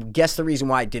 Guess the reason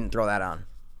why I didn't throw that on.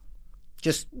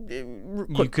 Just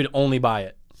You could only buy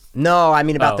it. no, I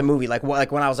mean about Oh. the movie. Like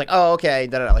when I was like, oh okay,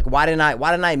 like why didn't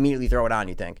I immediately throw it on?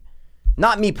 You think?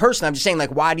 Not me personally. I'm just saying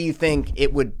like why do you think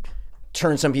it would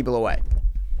turn some people away?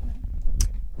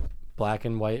 Black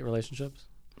and white relationships.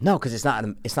 No, because it's not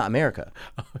America.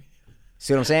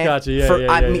 See what I'm saying? Gotcha, yeah, for,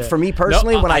 yeah, I yeah, mean, yeah. for me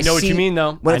personally, No, when I I know what see, you mean,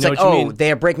 though. when I it's know like, what you oh, mean.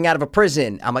 they are breaking out of a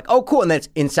prison, I'm like, oh, cool, and then it's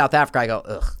in South Africa, I go,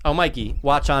 ugh. Oh, Mikey,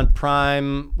 watch on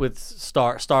Prime with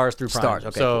stars through Prime. Stars,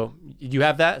 okay, So you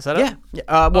have that set up? Yeah.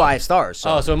 Well, I have stars. So.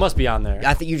 Oh, so it must be on there.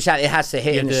 I think you just it has to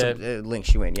hit and have it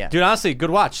links you in. Yeah. Dude, honestly, good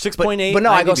watch. 6.8. But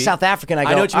no, I go IMDb. South African. I go,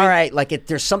 I know what you all mean. right, like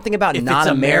there's something about If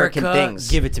non-American it's America, things.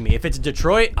 give it to me. If it's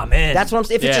Detroit, I'm in. That's what I'm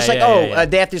saying. If it's just like,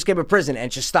 they have to escape a prison and it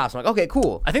just stops. I'm like, okay,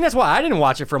 cool. I think that's why I didn't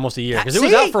watch it for almost a year because it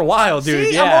was See? out for a while, dude.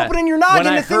 See? Yeah. I'm opening your noggin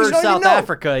when to I things you heard don't South even know.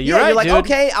 Africa, you're right, you're like, dude.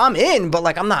 okay, I'm in, but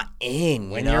like I'm not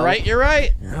in. When know? you're right, you're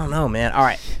right. I don't know, man. All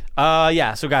right,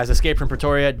 Yeah. So guys, Escape from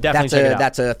Pretoria, definitely check it out.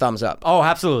 that's a thumbs up. Oh,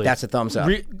 absolutely. That's a thumbs up.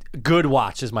 Good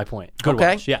watch is my point. Good Okay.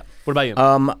 watch. Yeah. What about you?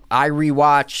 I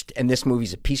rewatched, and this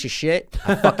movie's a piece of shit.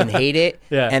 I fucking hate it.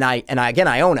 Yeah. And I again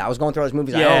I own it. I was going through all these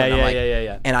movies I Yeah, own. and I'm yeah, like,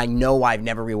 yeah. And I know I've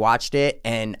never rewatched it,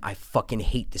 and I fucking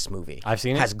hate this movie. I've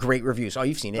seen it? Has great reviews. Oh,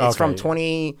 you've seen it. It's Okay. from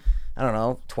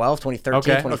 2012, 2013,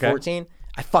 Okay, 2014.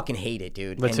 I fucking hate it,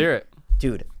 dude. Let's hear it.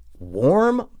 Dude,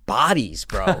 Warm Bodies,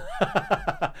 bro.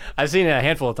 I've seen it a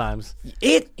handful of times.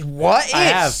 It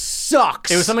have.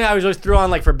 sucks. It was something I was always threw on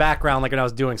like for background, like when I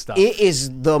was doing stuff. It is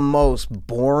the most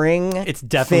boring. It's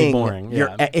definitely thing. boring,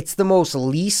 yeah. It's the most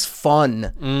least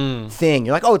fun thing.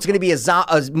 You're like, oh, it's gonna be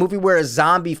a movie where a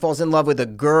zombie falls in love with a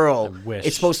girl. wish.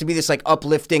 It's supposed to be this like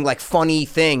uplifting, like funny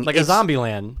thing. like It's- a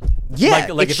Zombieland. Yeah,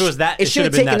 Like if it was that, it should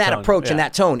have been taken that tone. approach and Yeah.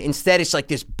 that tone. Instead, it's like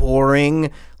this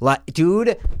boring, like,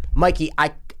 dude, Mikey,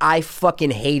 I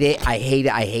fucking hate it. I hate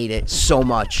it. I hate it so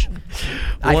much.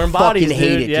 Warm I Bodies, fucking hate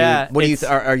dude. it, Yeah, dude. What do you? it's-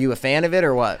 Are you a fan of it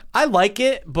or what? I like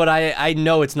it, but I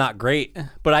know it's not great.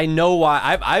 But I know why.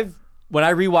 I've when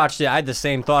I rewatched it, I had the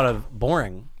same thought of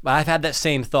boring. I've had that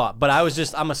same thought, but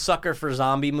I'm a sucker for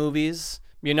zombie movies.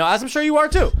 You know, as I'm sure you are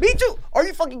too. Me too. Are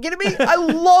you fucking kidding me? I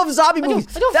love zombie movies.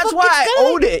 That's why I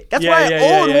fucking own it. That's Yeah, why yeah, I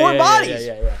yeah, own yeah, Warm yeah, Bodies.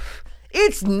 yeah.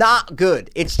 It's not good.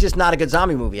 It's just not a good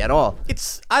zombie movie at all.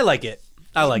 I like it.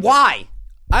 I like it. Why?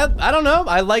 I don't know.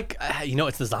 I like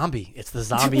it's the zombie. It's the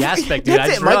zombie aspect, dude. I That's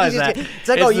just it. Mikey realized that. It's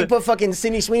like, oh, you put fucking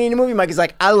Sydney Sweeney in a movie. Mikey's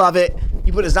like, I love it.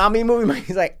 You put a zombie in a movie.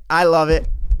 Mikey's like, I love it.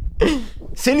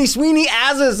 Sydney Sweeney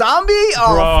as a zombie?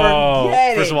 Oh, Bro,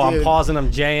 forget it, first of all, dude. I'm pausing.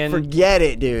 I'm jaying. Forget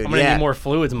it, dude. I'm gonna yeah. need more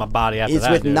fluids in my body after It's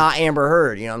that. with dude. not Amber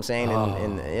Heard. You know what I'm saying?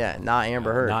 Not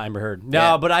Amber Heard. Not Amber Heard. No,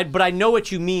 Yeah. but I know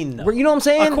what you mean though. You know what I'm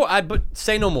saying? Of course, but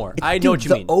say no more. I Dude, know what you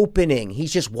the mean. opening,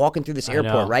 he's just walking through this know.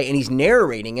 airport, right? And he's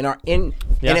narrating Yeah. and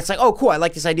it's like, oh, cool. I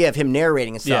like this idea of him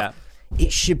narrating and stuff. Yeah.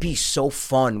 It should be so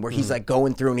fun where he's like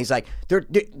going through and he's like,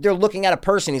 they're looking at a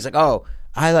person. He's like, oh,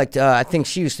 I think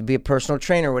she used to be a personal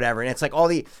trainer or whatever. And it's like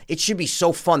it should be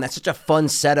so fun. That's such a fun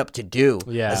setup to do.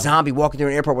 Yeah. A zombie walking through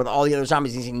an airport with all the other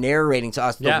zombies. He's narrating to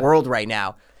us the world right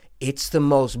now. It's the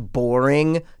most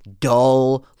boring,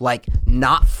 dull, like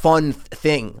not fun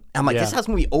thing. I'm like, this is how this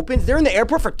movie opens. They're in the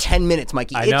airport for 10 minutes,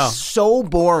 Mikey. I know. It's so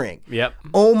boring. Yep.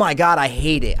 Oh my God, I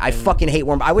hate it. I fucking hate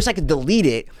Warm. I wish I could delete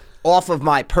it off of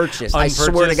my purchase. I swear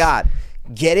to Unpurchased? God.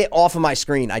 Get it off of my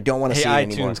screen. I don't want to Hey, see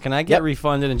it anymore. iTunes, can I get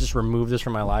refunded and just remove this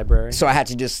from my library? So I had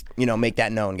to just, make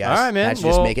that known, guys. All right, man. I had to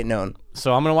just Well, make it known.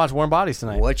 So I'm gonna watch Warm Bodies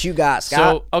tonight. What you got,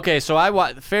 Scott? So I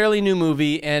watched fairly new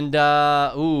movie, and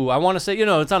I want to say,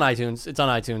 it's on iTunes. It's on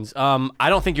iTunes. I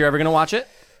don't think you're ever gonna watch it.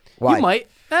 Why? You might.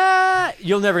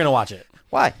 You're never gonna watch it.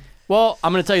 Why? Well,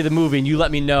 I'm gonna tell you the movie, and you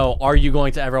let me know. Are you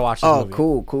going to ever watch this Oh, movie?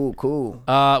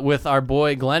 cool. With our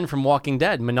boy Glenn from Walking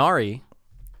Dead, Minari.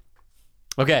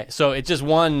 Okay, so it just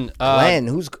won. Glenn,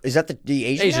 is that the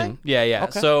Asian? Asian. guy? Yeah.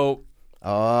 Okay. So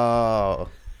Oh.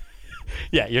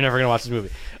 yeah, you're never gonna watch this movie.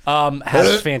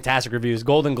 Has fantastic reviews.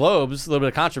 Golden Globes, a little bit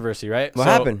of controversy, right? What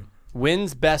happened?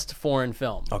 Wins Best Foreign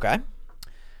Film. Okay.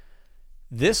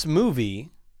 This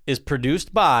movie is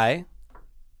produced by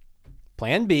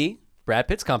Plan B, Brad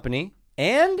Pitt's company,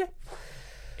 and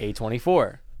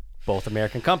A24, both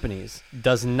American companies.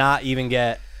 Does not even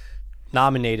get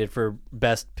nominated for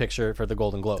Best Picture for the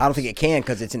Golden Globes. I don't think it can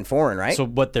because it's in foreign, right? So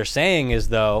what they're saying is,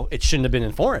 though, it shouldn't have been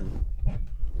in foreign.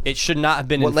 It should not have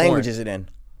been what in foreign. language is it in?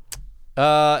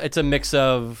 It's a mix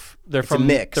of. They're from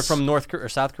mix. They're from North Korea or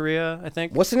South Korea, I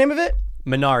think. What's the name of it?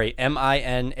 Minari,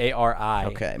 Minari.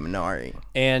 Okay, Minari.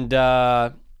 And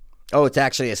Oh, it's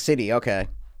actually a city. Okay.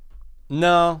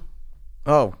 no,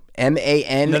 Oh,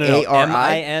 M-A-N-A-R-I?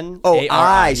 M-I-N-A-R-I. Oh,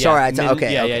 I. Yeah. Sorry.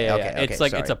 Okay. Yeah. Okay, It's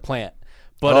like sorry. it's a plant.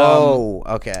 But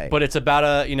okay. But it's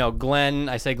about Glenn.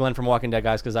 I say Glenn from Walking Dead,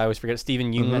 guys, because I always forget.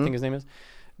 Stephen Yeun, I think his name is.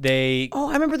 Oh,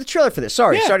 I remember the trailer for this.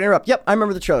 Sorry to interrupt. Yep, I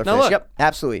remember the trailer for this. Look. Yep,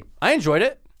 absolutely. I enjoyed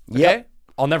it. Okay? Yep.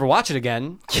 I'll never watch it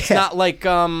again. It's not like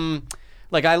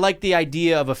I like the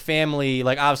idea of a family.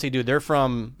 Like, obviously, dude, they're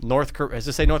from North Korea. Does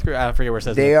it say North Korea? I forget where it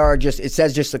says. They are just. It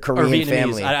says just a or Korean Vietnamese.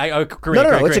 family. Korean,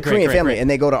 No, great, it's a Korean family, great. and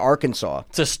they go to Arkansas.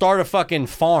 To start a fucking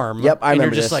farm. Yep, I and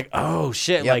remember you're just this. like, oh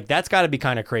shit, Yep. like that's got to be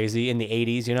kind of crazy in the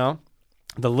 80s, you know?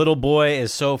 The little boy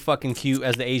is so fucking cute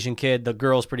as the Asian kid. The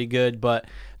girl's pretty good, but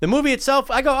the movie itself,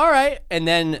 I go, all right. And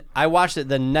then I watched it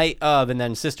the night of, and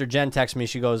then Sister Jen texted me.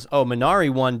 She goes, oh, Minari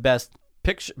won Best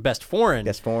Foreign.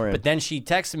 Best Foreign. But then she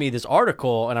texted me this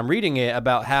article, and I'm reading it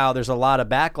about how there's a lot of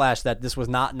backlash that this was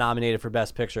not nominated for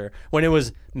Best Picture when it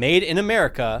was made in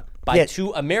America by two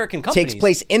American companies. Takes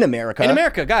place in America. In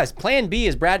America, guys. Plan B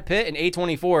is Brad Pitt and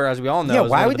A24, as we all know. Yeah,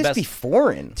 is why one of would the this best. be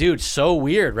foreign? Dude, so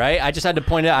weird, right? I just had to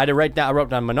point it out. I wrote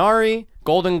down Minari,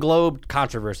 Golden Globe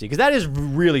controversy, because that is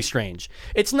really strange.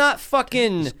 It's not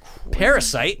fucking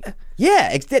Parasite.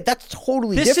 Yeah, that's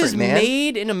totally This different, is man.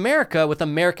 made in America with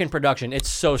American production. It's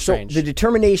so So strange. the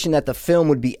determination that the film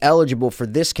would be eligible for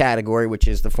this category, which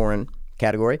is the foreign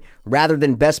category, rather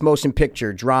than Best Motion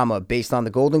Picture Drama, based on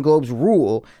the Golden Globes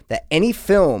rule that any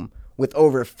film with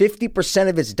over 50%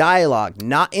 of its dialogue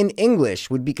not in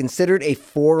English would be considered a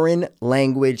foreign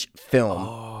language film.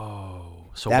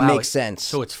 so that wow, makes sense.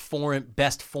 So it's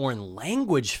best foreign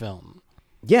language film.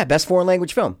 Yeah, best foreign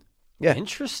language film. Yeah.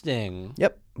 Interesting.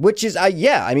 Yep. Which is,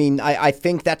 I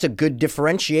think that's a good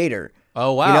differentiator.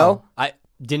 Oh wow. You know? I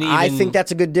didn't even. I think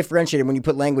that's a good differentiator when you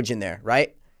put language in there,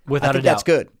 right? Without I think a doubt. that's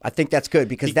good. I think that's good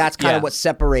because that's kind of what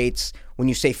separates when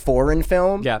you say foreign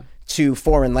film to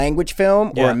foreign language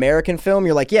film or American film.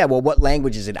 You're like, yeah, well, what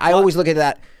language is it? I always look at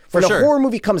that. When a horror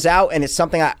movie comes out and it's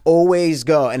something I always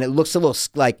go and it looks a little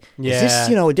like, is this,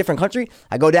 a different country?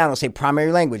 I go down and say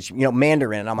primary language,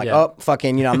 Mandarin. And I'm like, oh,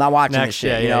 fucking, I'm not watching this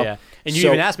shit, Yeah. And you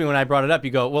even asked me when I brought it up, you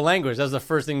go, what language? That was the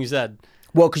first thing you said.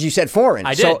 Well, because you said foreign.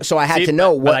 I did. So I had to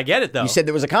know what. But I get it, though. You said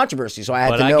there was a controversy, so I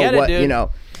had to I know get it, what, dude.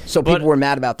 So people were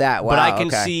mad about that. Wow, but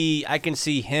I can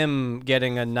see him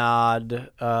getting a nod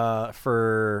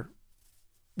for.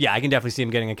 Yeah, I can definitely see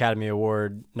him getting Academy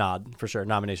Award nod for sure,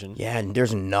 nomination. Yeah, and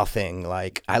there's nothing.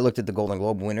 Like, I looked at the Golden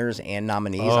Globe winners and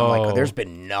nominees. I'm like, there's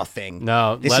been nothing.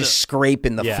 No, this is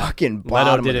scraping the fucking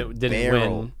bottom of the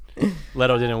barrel.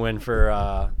 Leto didn't win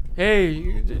for. Hey,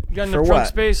 you got enough For trunk what?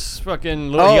 space?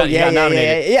 Fucking. Oh, you got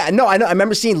nominated. yeah. No, I know. I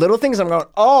remember seeing little things. I'm going,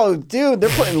 oh, dude, they're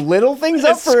putting little things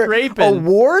up for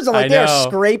awards. I'm like, they're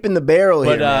scraping the barrel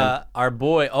here, man. Our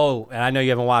boy, and I know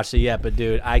you haven't watched it yet, but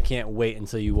dude, I can't wait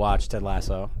until you watch Ted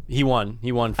Lasso. He won.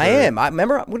 For, I am. I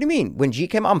remember. What do you mean? When G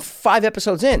came out, I'm 5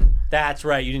 episodes in. That's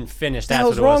right. You didn't finish. What the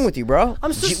hell's wrong with you, bro?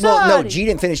 I'm so Well, sorry. no, G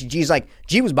didn't finish. G's like,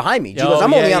 G was behind me. G goes,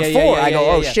 I'm only on 4. I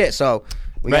go, shit. So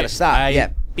we got to stop.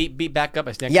 Yeah. Beat back up.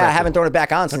 I stand Yeah, I corrected. haven't thrown it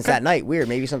back on since that night. Weird.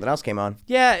 Maybe something else came on.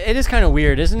 Yeah, it is kind of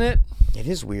weird, isn't it? It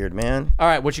is weird, man. All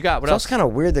right, what you got? What It's else? also kind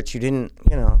of weird that you didn't,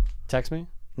 Text me?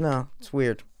 No, it's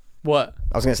weird. What?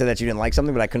 I was going to say that you didn't like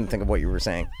something, but I couldn't think of what you were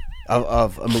saying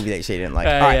of a movie that you say you didn't like.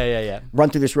 All right, Yeah. Run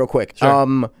through this real quick. Sure.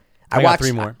 I got watched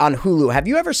 3 more. on Hulu. Have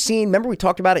you ever seen, remember we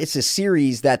talked about it? It's a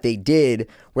series that they did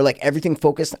where like everything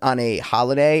focused on a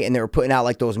holiday and they were putting out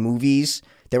like those movies.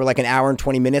 They were like an hour and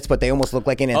 20 minutes, but they almost look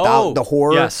like an anthology. The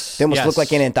horror, they almost look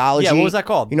like an anthology. Yeah, what was that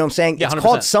called? You know what I'm saying? Yeah, it's 100%.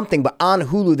 called something, but on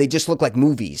Hulu, they just look like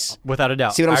movies. Without a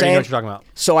doubt. See what I'm I saying? know what you're talking about.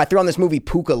 So I threw on this movie,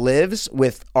 Puka Lives,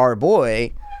 with our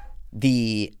boy,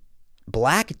 the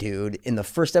black dude in the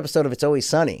first episode of It's Always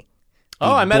Sunny.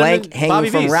 Oh, I met him Blank in hanging Bobby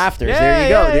from V's. rafters. Yeah, There you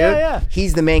go, yeah, dude. yeah.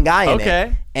 He's the main guy in Okay.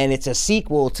 it. And it's a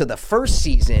sequel to the first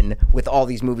season with all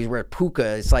these movies where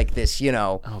Puka is like this,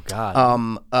 Oh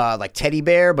God. like teddy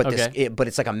bear, but Okay. but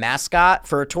it's like a mascot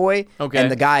for a toy. Okay. And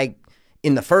the guy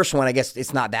in the first one, I guess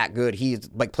it's not that good. He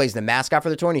like plays the mascot for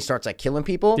the toy and he starts like killing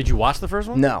people. Did you watch the first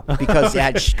one? No, because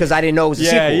I didn't know it was a Yeah,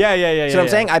 sequel. yeah. See what I'm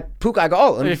saying? I go,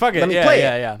 oh, let me fuck it. let me Yeah, play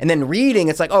yeah, it. yeah. And then reading,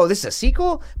 it's like, oh, this is a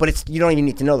sequel, but you don't even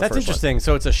need to know the That's first one. interesting.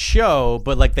 So it's a show,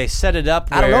 but like they set it up.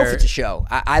 I don't know if where- it's a show.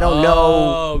 I don't know.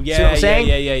 Oh, See what I'm saying?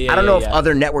 yeah, I don't know if yeah.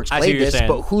 other networks I see played what you're this, saying.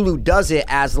 but Hulu does it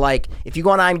as like, if you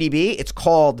go on IMDb, it's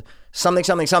called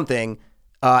something,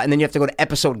 and then you have to go to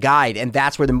episode guide, and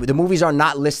that's where the movies are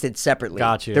not listed separately.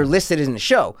 Got you. They're listed in the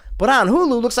show. But on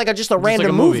Hulu, looks like just a Just random like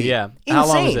a movie. Yeah. Insane. How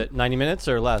long is it? 90 minutes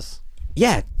or less?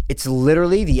 Yeah, it's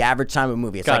literally the average time of a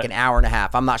movie. It's Got like it. an hour and a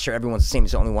half. I'm not sure everyone's the same.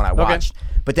 It's the only one I watched.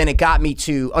 But then it got me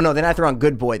to, then I threw on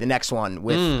Good Boy, the next one,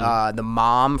 with the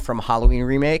mom from Halloween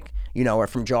remake. You know her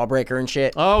from Jawbreaker and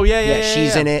shit. Oh yeah,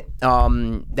 she's in it.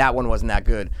 That one wasn't that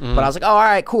good, but I was like, oh, all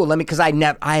right, cool. Let me, because I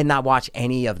had not watched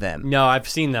any of them. No, I've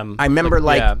seen them. I remember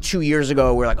 2 years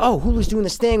ago, we are like, oh, Hulu's doing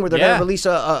this thing where they're gonna release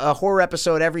a horror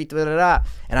episode every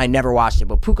and I never watched it.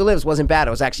 But Puka Lives wasn't bad.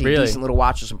 It was actually a decent little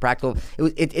watch with some practical.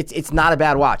 It's not a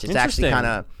bad watch. It's actually kind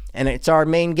of, and it's our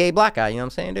main gay black guy. You know what I'm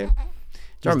saying, dude?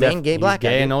 It's our main gay black guy.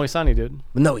 Gay and Always Sunny, dude.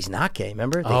 No, he's not gay.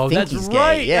 Remember? They think that's he's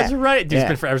right. Gay. Yeah. That's right. Dude, it's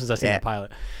been forever since I've seen the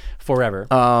pilot. Forever.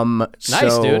 Nice, dude.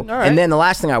 All right. And then the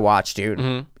last thing I watched, dude.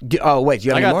 Oh wait, do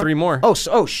you have any more? I got 3 more.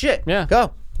 Oh shit. Yeah.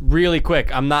 Go. Really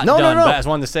quick. I'm not No. done, but I just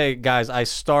wanted to say, guys, I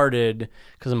started,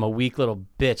 because I'm a weak little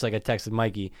bitch, like I texted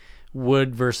Mikey,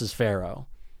 Wood versus Pharaoh,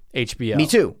 HBO. Me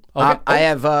too. Okay. I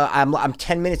have. I'm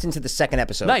 10 minutes into the second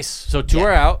episode. Nice. So 2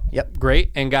 are out. Yep.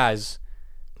 Great. And guys,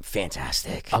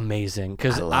 fantastic. amazing.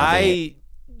 Because I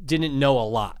didn't know a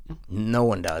lot. No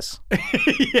one does.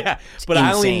 Yeah. But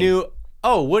I only knew,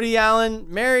 Woody Allen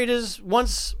married his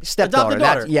once Stepdaughter.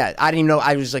 adopted daughter. Yeah, I didn't know.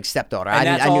 I was like stepdaughter. And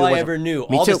that's I knew all it I wasn't- ever knew.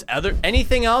 Me All too. this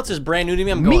anything else is brand new to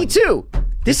me. I'm going, Me too.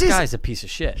 This guy's a piece of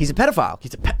shit. He's a pedophile.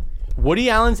 Woody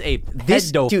Allen's a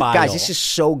This pedophile. dude, guys, this is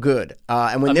so good.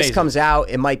 And when this Amazing. comes out,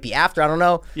 it might be after. I don't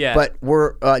know. Yeah. But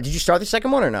we're. Did you start the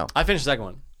second one or no? I finished the second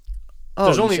one. Oh,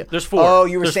 There's 4. Oh,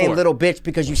 you were There's saying 4. little bitch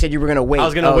because you said you were gonna wait. I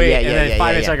was gonna wait, Yeah, and then 5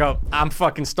 minutes yeah. I go, I'm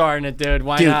fucking starting it, dude.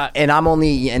 Why Dude, not? and I'm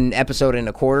only an episode and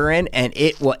a quarter in, and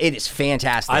it is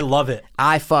fantastic. I love it.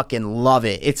 I fucking love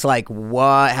it. It's like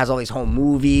what has all these home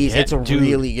movies. Yeah, It's dude.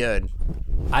 really good.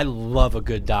 I love a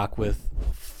good doc with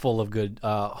full of good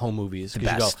home movies.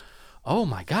 Because you go, best. oh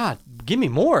my God, give me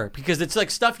more. Because it's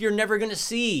like stuff you're never going to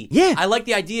see. Yeah. I like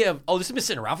the idea of, this has been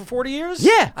sitting around for 40 years?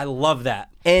 Yeah. I love that.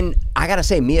 And I gotta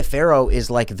say, Mia Farrow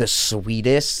is like the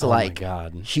sweetest, my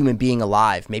God. human being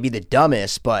alive. Maybe the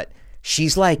dumbest, but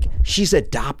she's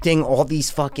adopting all these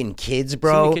fucking kids,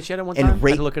 bro. See how many kids she had at one time? I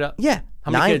had to look it up. Yeah,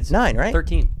 How many kids? 9, right?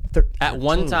 13. At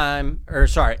one time, or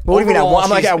sorry. What do you mean? overall, I'm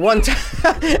like she's- at one time.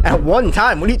 At one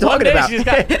time, what are you one talking day about? she's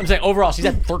got, I'm saying overall, she's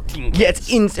at 13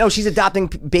 kids. Yeah, she's adopting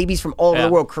babies from all over Yeah.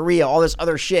 the world, Korea, all this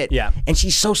other shit. Yeah. And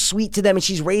she's so sweet to them, and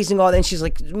she's raising all that, and she's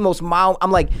like the most mild. I'm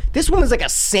like, this woman's like a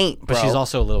saint, bro. But she's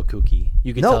also a little kooky.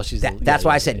 You can no, tell she's that's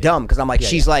why I said dumb, because I'm like,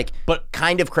 she's like, But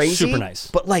kind of crazy, super nice.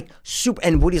 but like super.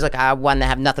 And Woody's like, I want to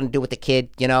have nothing to do with the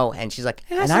kid, you know. And she's like,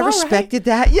 that's and I all right. respected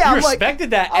that. Yeah, You I'm like, respected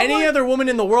that. I'm Any like- other woman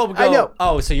in the world would go, I know.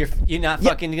 oh, so you're not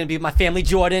fucking going to be my family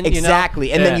Jordan, exactly.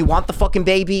 you know? And then you want the fucking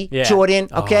baby, Yeah. Jordan.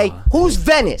 Okay, who's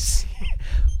Venice?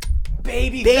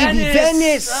 Baby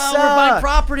Venice. Oh, we're buying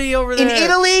property over In there.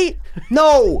 Italy?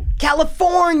 No,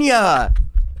 California.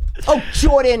 Oh,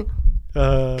 Jordan.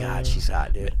 God, she's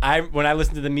hot, dude. When I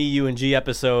listened to the Me, You, and G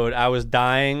episode, I was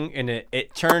dying, and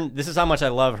it turned. This is how much I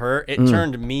love her. It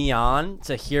turned me on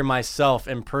to hear myself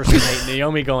impersonate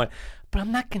Naomi, going, "But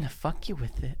I'm not gonna fuck you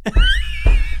with it."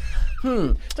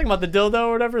 Talking about the dildo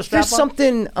or whatever. There's strap-on.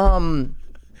 something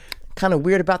kind of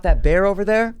weird about that bear over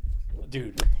there.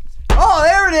 dude. Oh,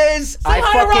 there it is. Say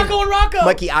hi to Rocco and Rocco.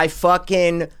 Mikey, I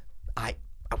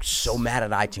was so mad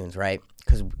at iTunes, right?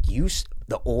 Because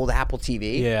the old Apple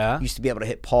TV used to be able to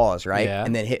hit pause, right? Yeah.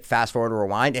 And then hit fast forward or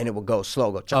rewind, and it would go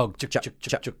slow, go Oh, chuk, chuk,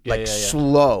 chuk, chuk. Yeah, like yeah, yeah.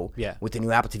 slow. Yeah. With the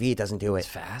new Apple TV, it doesn't do it.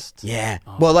 Fast. Yeah.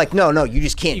 Well, like no, you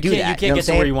just can't do that. You can't know what get I'm to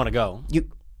saying? where you want to go.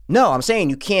 No, I'm saying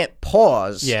you can't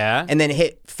pause. Yeah. And then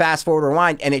hit fast forward or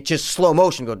rewind, and it just slow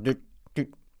motion go. Doot,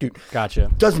 doot, doot. Gotcha.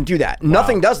 Doesn't do that.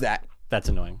 Nothing does that. That's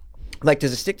annoying. Like,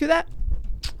 does it stick to that?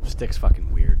 Stick's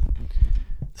fucking weird.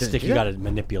 Does it Stick, do you that? got to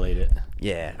manipulate it.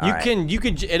 Yeah. You can.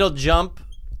 It'll jump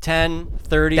 10,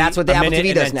 30. That's what the a Apple minute, TV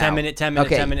and does then now. 10 minute, 10 minute,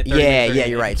 okay. 10 minute, 30 yeah, minute, 30 yeah,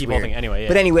 you're minute, right. It's keep weird. holding. Anyway, yeah.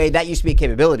 But anyway, that used to be a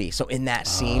capability. So in that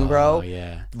scene, bro, Oh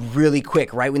yeah. really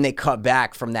quick, right when they cut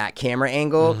back from that camera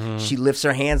angle, she lifts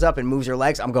her hands up and moves her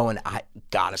legs. I'm going, I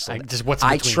gotta slow down. just what's in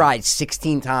I between? tried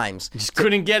 16 times Just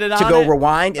couldn't get it to on go it?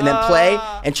 rewind and then play,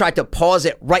 and tried to pause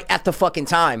it right at the fucking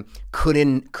time.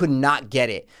 Could not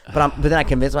get it. But then I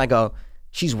convinced him. I go,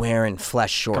 she's wearing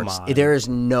flesh shorts. on. There is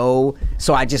no.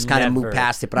 So I just kind of Never. moved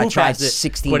past it. But I Moved tried past it,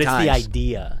 16 but times. But it's the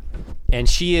idea. And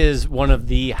she is one of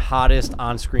the hottest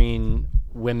on-screen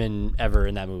women ever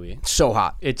in that movie. So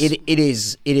hot. It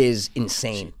is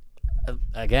insane.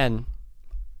 Again,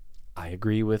 I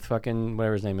agree with fucking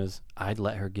whatever his name is. I'd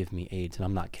let her give me AIDS, and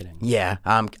I'm not kidding. Yeah,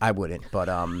 I wouldn't, but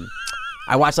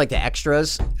I watched like the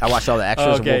extras. I watched all the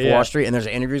extras of Wolf of Wall Street, and there's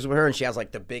interviews with her, and she has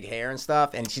like the big hair and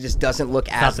stuff, and she just doesn't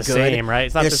look as the good. same, right?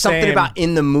 It's not There's the something same. about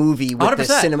in the movie with the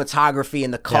 100%. cinematography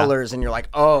and the colors, and you're like,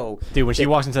 oh, Dude, when she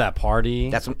walks into that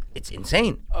party, it's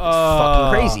insane. It's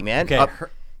fucking crazy, man. Okay,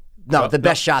 No, the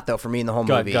best shot though for me in the whole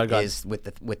movie go ahead. is with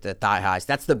the thigh highs.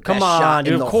 That's the best Come shot on,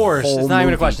 dude. in the Of course, whole it's not even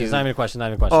movie, a question. dude. It's not even a question. Not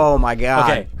even a question. Oh my god.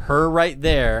 Okay, her right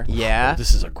there. Yeah. Oh,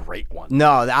 this is a great one.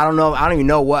 No, I don't know. I don't even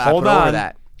know what Hold I put on. over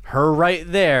that. Her right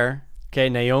there. Okay,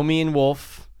 Naomi and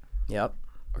Wolf Yep.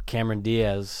 or Cameron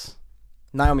Diaz.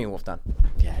 Naomi and Wolf done.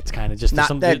 Yeah, it's kind of just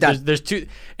Not- there's two.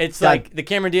 It's That- like the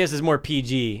Cameron Diaz is more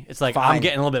PG. It's like I'm Fine.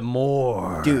 getting a little bit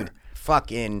more, Dude,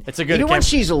 fucking. It's a good Even when cam-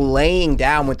 she's laying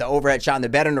down with the overhead shot in the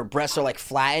bed and her breasts are like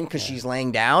flattened because she's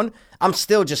laying down, I'm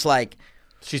still just like,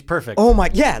 She's perfect. oh my,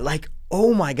 yeah, like,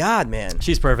 oh my god, man.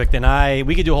 She's perfect, and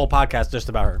we could do a whole podcast just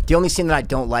about her. The only scene that I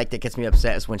don't like that gets me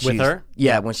upset is when she's her?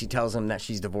 Yeah, when she tells him that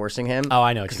she's divorcing him. Oh,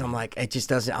 I know what Because you I'm mean. like, it just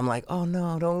doesn't. I'm like, oh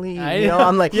no, don't leave. I You know,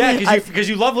 I'm like, yeah, because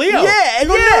you love Leo. Yeah, and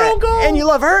Go, yeah, no, go. and you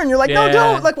love her, and you're like, no, Yeah.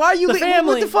 don't. Like, why are you The leaving? What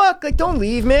family. the fuck? Like, don't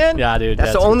leave, man. Yeah, dude, That's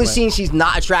that's the a good only point. scene she's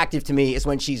not attractive to me is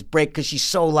when she's because she's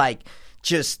so like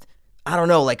just. I don't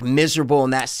know, like miserable in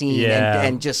that scene Yeah.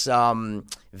 and just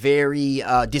very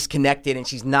disconnected, and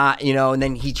she's not, you know, and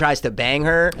then he tries to bang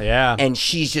her, Yeah. and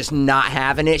she's just not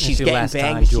having it. She's the getting last banged,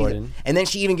 time, and Jordan. and then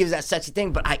she even gives that sexy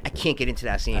thing, but I can't get into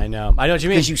that scene. I know what you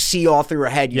mean. Because you see all through her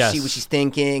head, you Yes. see what she's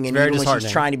thinking, and very even when she's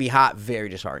disheartening. trying to be hot, very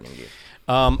disheartening, dude.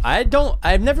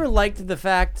 I've never liked the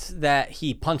fact that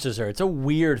he punches her. It's a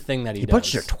weird thing that he He does.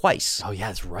 punches her twice. Oh yeah,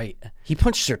 that's right. He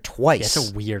punches her twice.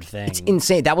 It's a weird thing. It's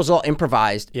insane. That was all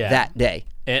improvised Yeah. that day.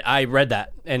 And I read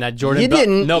that, and Jordan. You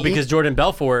didn't. No, because Jordan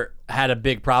Belfort had a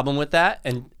big problem with that,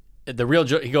 and the real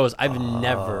he goes, "I've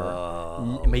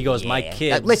never." He goes, "My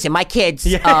kids." Listen, my kids.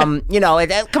 You know,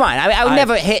 come on. I would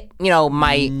never hit. You know,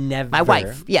 my Never.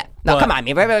 wife. Yeah. No, But- come on,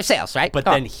 man. Sales, right? But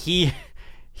Come then on.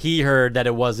 he heard that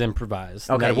it was improvised.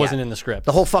 and Okay, that it yeah. wasn't in the script.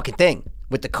 The whole fucking thing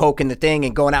with the coke and the thing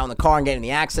and going out in the car and getting in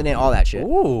the accident, all that shit.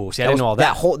 Ooh, see, I didn't know all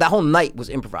that. That whole night was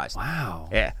improvised. Wow.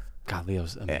 Yeah. God,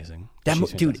 Leo's amazing. That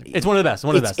She's dude, fantastic. It's one of the best.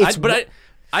 One of the it's- best.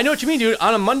 I know what you mean, dude.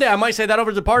 On a Monday, I might say that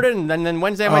over Departed, and then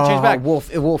Wednesday, I might change back. Wolf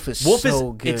is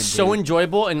so good. It's so dude.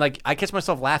 enjoyable, and like I catch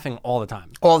myself laughing all the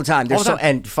time. all the time. There's all the so time.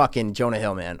 and fucking Jonah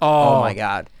Hill, man. Oh. Oh my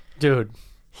god. Dude,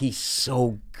 He's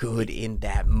so good in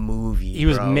that movie. he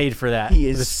was bro. made for that. He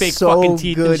With is his fake so fucking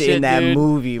teeth and good shit, in that dude.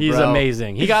 movie, bro. He's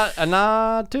amazing. He got a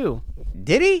nod too.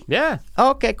 Did he? Yeah.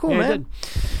 Oh, okay, cool, Yeah, he man. did.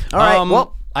 All right,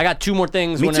 well, I got two more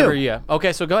things Me whenever too. you.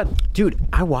 Okay, so go ahead. dude,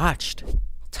 I watched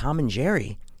Tom and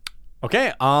Jerry.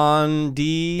 Okay, on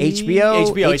the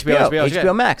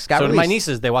HBO Max. Got so did my released.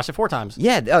 nieces, they watched it 4 times.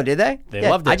 Yeah. Oh, did they? They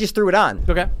Yeah, loved it. I just threw it on.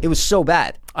 Okay. It was so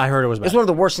bad. I heard it was It bad. was one of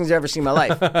the worst things I've ever seen in my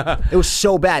life. It was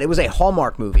so bad. It was a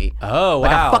Hallmark movie. Oh, like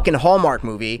wow. a fucking Hallmark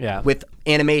movie Yeah. with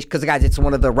animation. Because the guys, it's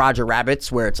one of the Roger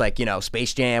Rabbits where it's like, you know,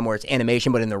 Space Jam, where it's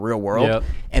animation but in the real world. Yep.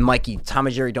 And Mikey, Tom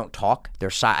and Jerry don't talk.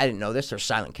 I didn't know this. They're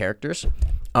silent characters.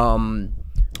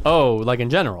 Oh, like in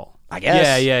general. I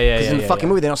guess. Yeah. Because in the fucking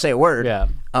movie they don't say a word. Yeah.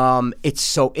 It's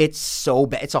so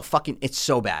bad. It's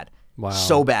so bad. Wow.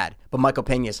 So bad. But Michael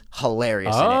Pena's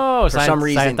hilarious Oh, in it. For some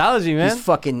reason, Scientology, man. he's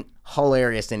fucking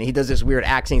hilarious in it. He does this weird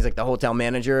accent. He's like the hotel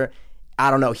manager.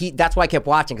 I don't know. That's why I kept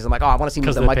watching because I'm like, oh, I want to see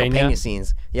 'Cause the of Michael Pena? Pena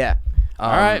scenes. Yeah. All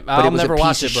right, but it I'll was never a piece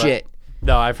watch of it. But shit.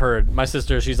 no, I've heard. My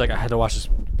sister, she's like, I had to watch this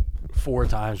 4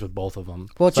 times with both of them.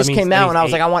 Well, it So that just means came out, and I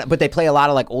was 8. like, I want. But they play a lot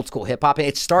of like old school hip hop.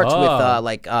 It starts with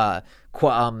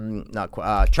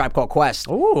Oh. Tribe Called Quest.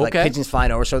 Ooh, Like okay. pigeons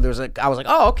flying over. So there was like, I was like,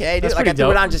 oh, okay. That's Like I pretty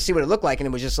threw it dope. on just to see what it looked like, and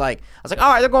it was just like, I was like, all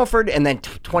right, they're going for it. And then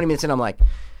 20 minutes in, I'm like,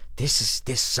 this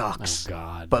sucks. Oh,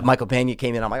 God. But Michael Pena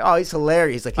came in. I'm like, oh, he's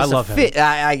hilarious. Like, he's I love a him.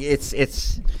 fit.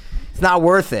 It's not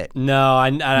worth it. No, I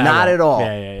Not won't. at all.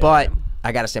 Yeah. But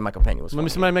I gotta say, Michael Pena was. Maybe funny.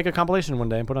 somebody make a compilation one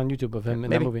day and put it on YouTube of him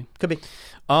in that movie. Could be.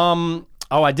 Oh,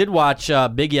 I did watch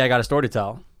Biggie, I Got a Story to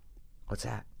Tell. What's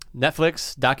that?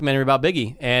 Netflix documentary about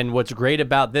Biggie. And what's great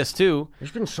about this, too,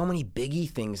 There's been so many Biggie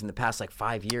things in the past like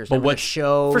 5 years. But Remember what- the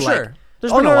show? for like- sure.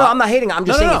 There's oh been no, a no, lot. I'm not hating. I'm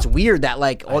just No, saying no. it's weird that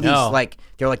like all these know. like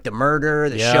they're like the murder,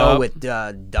 the Yep. show with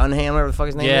Dunham, whatever the fuck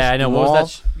his name is. yeah, I know. Wall. What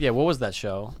was that? What was that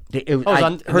show? It was, Oh, it was I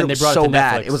on- and heard then it they was brought it so to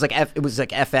bad. Netflix. It was like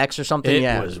FX or something. It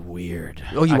yeah, was weird.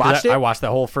 Oh, you watched it? I watched that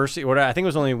whole first season. I think it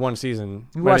was only 1 season.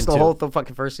 you watched the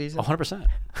fucking first season. 100%.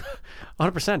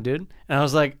 100%, dude. And I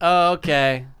was like, oh,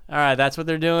 okay. All right, that's what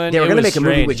they're doing. They were It gonna was make a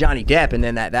movie strange. with Johnny Depp, and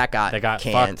then that got They got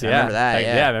canned. fucked. I Yeah. remember that. Like,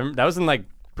 yeah, remember, that was in like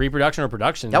pre-production or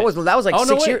production. that was like Oh, no,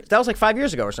 6 wait. years. That was like 5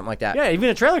 years ago or something like that. Yeah, even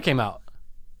a trailer came out.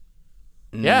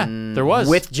 Yeah, there was.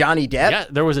 with Johnny Depp. Yeah,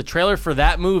 there was a trailer for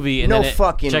that movie. And No then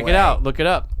fucking check way. it out. Look it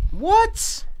up.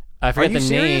 What? I forget you the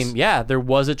serious? name. Yeah, there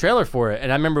was a trailer for it,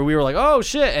 and I remember we were like, "Oh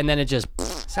shit!" And then it just,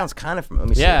 Sounds kind of. Let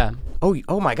me see. Yeah.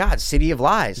 Oh my God, City of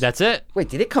Lies. that's it. Wait,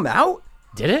 did it come out?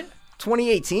 Did it?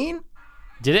 2018?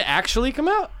 Did it actually come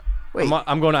out? Wait.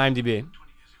 I'm going to IMDb.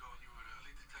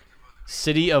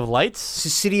 City of Lights.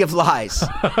 It's City of Lies.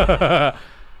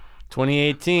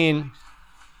 2018.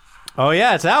 Oh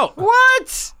yeah, it's out.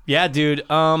 What? Yeah, dude.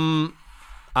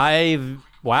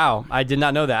 Wow, I did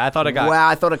not know that. I thought it got. Wow,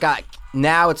 I thought it got.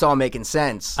 Now it's all making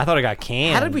sense. I thought it got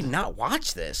canned. How did we not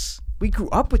watch this? We grew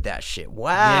up with that shit.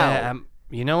 Wow. Yeah,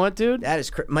 you know what, dude? That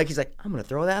is Mikey's like, I'm gonna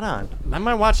throw that on. I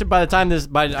might watch it by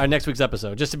our next week's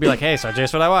episode, just to be like, hey, so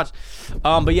guess what I watched.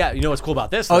 But yeah, you know what's cool about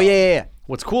this? Though? Oh yeah.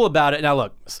 What's cool about it? Now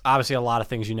look, obviously a lot of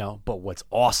things you know, but what's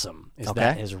awesome is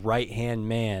that his right hand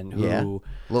man, who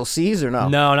Lil C's or no?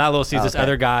 No, not Lil C's. This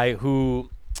other guy who.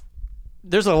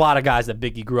 There's a lot of guys that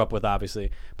Biggie grew up with, obviously,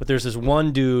 but there's this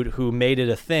one dude who made it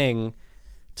a thing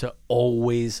to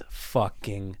always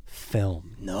fucking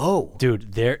film. No.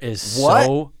 Dude, there is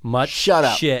so much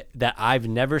shit that I've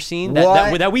never seen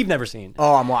that we've never seen.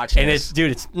 Oh, I'm watching and this.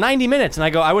 It's 90 minutes, and I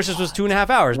go, I wish this was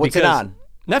 2.5 hours. What's it on?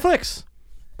 Netflix.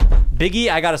 Biggie,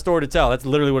 I Got a Story to Tell. That's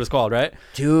literally what it's called, right?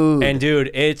 Dude. And dude,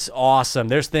 it's awesome.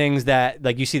 There's things that,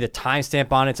 like, you see the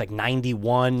timestamp on it, it's like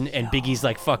 91, and Biggie's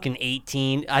like fucking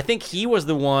 18. I think he was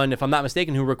the one, if I'm not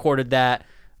mistaken, who recorded that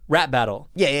rap battle.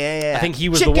 Yeah. I think he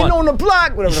was Chicken the one. on the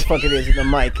block, whatever the fuck it is with the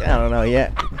mic. I don't know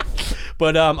yet.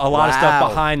 But a lot of stuff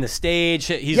behind the stage.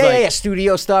 He's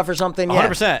studio stuff or something.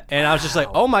 100%. And I was just like,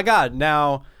 oh my God.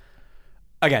 Now,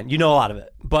 again, you know a lot of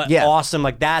it. But awesome.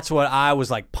 Like, that's what I was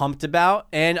like pumped about.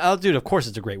 And dude, of course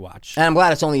it's a great watch. And I'm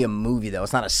glad it's only a movie though.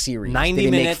 It's not a series. 90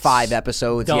 They minutes. make 5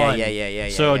 episodes. Done. Yeah.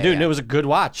 So, dude, it was a good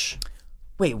watch.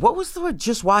 Wait, what was the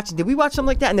just watching? Did we watch something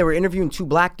like that? And they were interviewing 2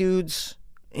 black dudes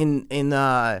in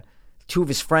 2 of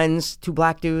his friends, 2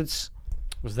 black dudes.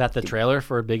 Was that the trailer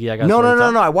for Biggie? I Got No. Story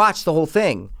to Tell? I watched the whole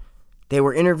thing. They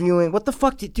were interviewing. What the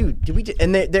fuck did we?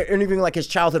 And they're interviewing like his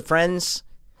childhood friends.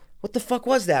 What the fuck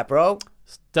was that, bro?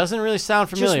 Doesn't really sound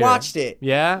familiar. Just watched it.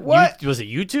 Yeah? What? Was it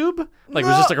YouTube? Like,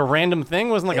 No. was this like a random thing?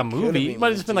 Wasn't like a movie? been It might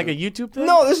have just been like a YouTube thing?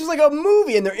 No, this was like a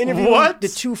movie, and they're interviewing What? the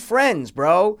 2 friends,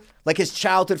 bro. Like his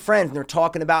childhood friends, and they're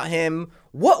talking about him.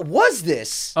 What was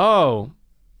this? Oh.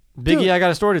 Biggie, Dude. I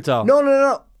Got a Story to Tell.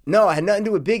 No, it had nothing to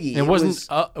do with Biggie. It wasn't.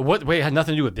 Wait, it had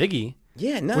nothing to do with Biggie?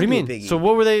 Yeah, nothing What do you mean? with Biggie. So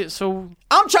what were they?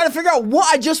 I'm trying to figure out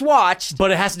what I just watched. But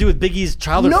it has to do with Biggie's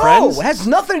childhood No, friends? it has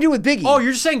nothing to do with Biggie. Oh,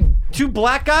 you're just saying 2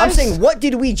 black guys? I'm saying, what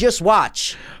did we just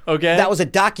watch? Okay. That was a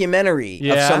documentary of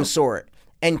Yeah. some sort.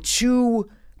 And 2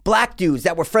 black dudes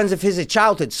that were friends of his at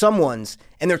childhood, someone's,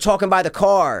 and they're talking by the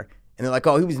car. And they're like,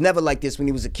 oh, he was never like this when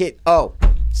he was a kid. Oh,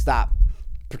 stop.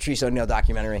 Patrice O'Neal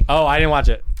documentary. Oh, I didn't watch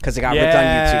it. Because it got ripped on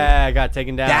YouTube. Yeah, it got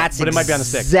taken down. That's but it might be on the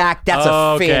stick. That's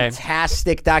Oh, a okay.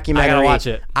 fantastic documentary. I gotta watch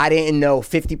it. I didn't know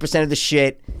 50% of the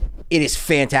shit. It is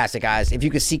fantastic, guys. If you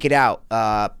could seek it out,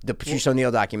 the Patrice O'Neal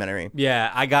documentary.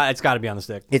 Yeah, it's got to be on the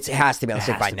stick. It has to be on the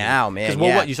stick by now, man. Because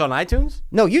Yeah. what you saw on iTunes?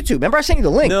 No, YouTube. Remember I sent you the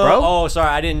link, No. bro? Oh, sorry.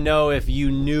 I didn't know if you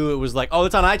knew it was like,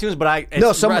 it's on iTunes, but it's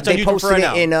No, it's on they YouTube posted for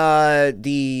right it now. in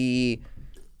the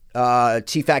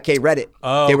T-Fat-K Reddit.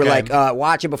 Oh, they were okay. like,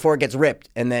 watch it before it gets ripped.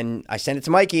 And then I sent it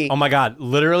to Mikey. Oh my God!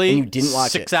 Literally, And you didn't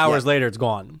watch 6 it. hours Yeah. later, it's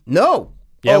gone. No.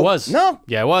 Yeah, Oh, it was. No.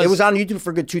 Yeah, it was. It was on YouTube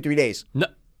for a good 2-3 days. No,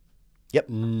 Yep.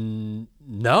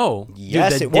 no.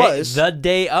 Yes, Dude, it was. The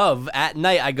day of, at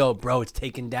night, I go, bro, it's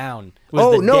taken down. It was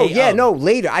Oh, the no. day Yeah, of. no.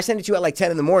 Later. I sent it to you at like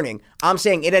 10 in the morning. I'm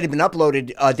saying it had been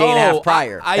uploaded a day and a half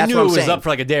prior. I That's knew what it I'm was saying. up for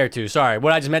like a day or two. Sorry.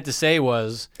 What I just meant to say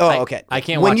was, okay. I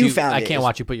can't When watch you you. found I it, can't it's-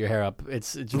 watch you put your hair up.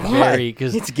 It's Why? very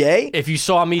because It's gay? If you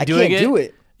saw me I doing can't do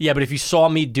it. Yeah, but if you saw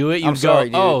me do it, you'd I'm go, sorry,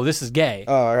 dude. "Oh, this is gay."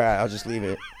 Oh, all right. I'll just leave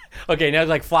it. Okay, now it's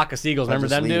like Flock of Seagulls. Remember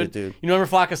just them, leave dude? it, dude. You remember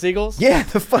Flock of Seagulls? Yeah,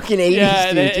 the fucking 80s,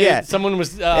 Yeah, dude. Yeah. someone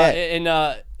was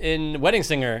in Wedding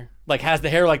Singer, like has the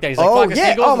hair like that. He's like Oh, Flock of yeah.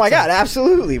 Seagulls. Oh, my It's like- God.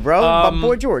 Absolutely, bro. My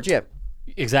boy George, yeah.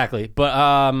 Exactly, but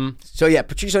So, yeah,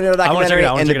 Patrice O'Neal I want to check documentary it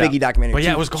out. and the Biggie documentary. But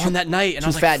yeah, Two- it was gone that night, and I two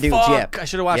was like, fat dudes, "Fuck, yeah. I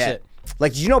should have watched Yeah. it."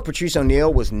 Like, did you know Patrice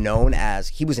O'Neal was known as,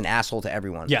 he was an asshole to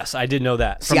everyone? Yes, I did know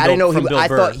that. See, I didn't know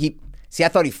I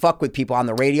thought he fucked with people on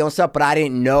the radio and stuff, but I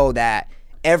didn't know that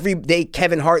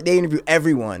Kevin Hart, they interview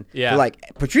everyone. Yeah. They're like,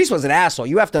 Patrice was an asshole.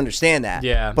 You have to understand that.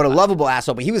 Yeah. But a lovable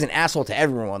asshole, but he was an asshole to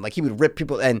everyone. Like, he would rip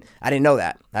people, and I didn't know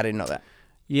that.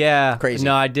 Yeah, Crazy.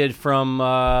 No, I did from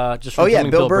just. From Oh, yeah,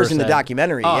 something Bill Burr's in the said.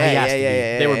 documentary. Oh, Yeah, he has yeah, to yeah, be.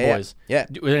 yeah, They were yeah, boys. yeah.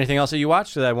 Was there anything else that you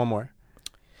watched? Or did I have one more?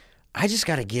 I just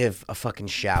got to give a fucking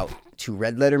shout to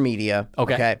Red Letter Media.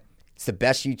 Okay. It's the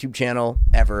best YouTube channel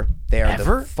ever. They are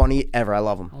Ever? the funny ever. I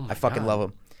love them. I fucking love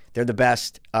them. They're the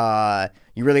best.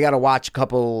 You really got to watch a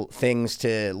couple things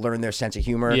to learn their sense of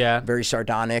humor. Yeah. Very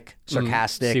sardonic,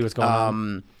 sarcastic. See what's going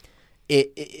on.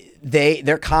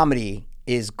 Their comedy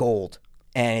is gold,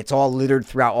 and it's all littered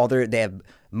throughout all they have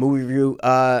movie review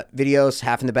videos,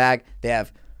 half in the bag.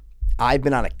 I've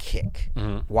been on a kick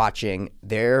watching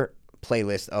their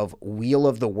playlist of Wheel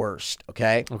of the Worst,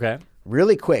 okay? Okay.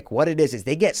 Really quick, what it is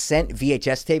they get sent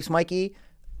VHS tapes, Mikey,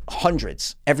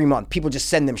 hundreds every month. People just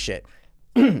send them shit.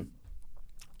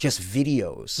 Just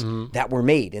videos that were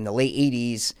made in the late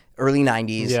 80s, early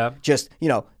 90s. Yeah. Just,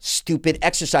 stupid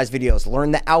exercise videos.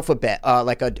 Learn the alphabet,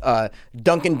 like a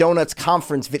Dunkin' Donuts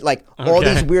conference. Like all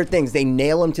these weird things. They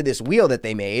nail them to this wheel that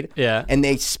they made. Yeah. And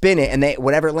they spin it, and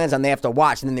whatever it lands on, they have to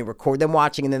watch. And then they record them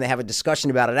watching, and then they have a discussion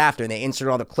about it after. And they insert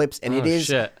all the clips. And it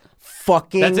is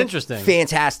fucking That's interesting.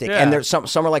 fantastic. Yeah. And there's some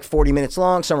are like 40 minutes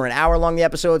long. Some are an hour long, the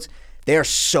episodes. They are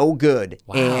so good.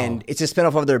 Wow. And it's a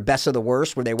spinoff of their Best of the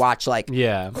Worst, where they watch like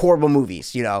horrible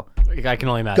movies, I can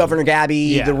only imagine. Governor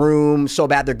Gabby, The Room, So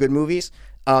Bad They're Good movies.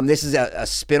 This is a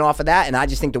spinoff of that, and I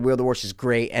just think The Wheel of the Worst is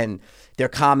great, and their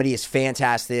comedy is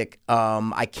fantastic.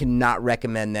 I cannot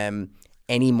recommend them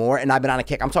anymore, and I've been on a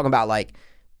kick. I'm talking about like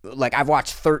I've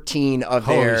watched 13 of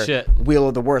their Wheel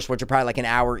of the Worst, which are probably like an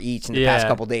hour each in the past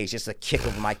couple days. Just a kick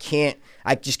of them. I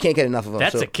just can't get enough of them.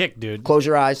 That's a kick, dude. Close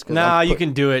your eyes. No, you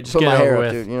can do it. Just put get my it hair over up,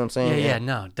 with. dude. You know what I'm saying? Yeah.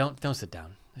 No, don't sit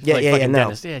down. Yeah,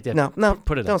 No. No,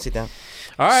 put it. Don't sit down.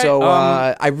 All right. So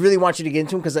I really want you to get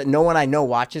into them because no one I know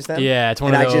watches them. Yeah, it's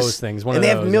one of those things. And they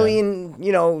have a million,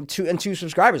 2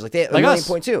 subscribers. Like they have like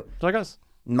 1.2 like us.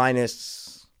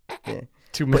 Minus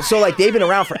 2 million. So like they've been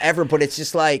around forever, but it's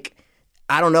just like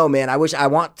I don't know, man. I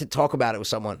want to talk about it with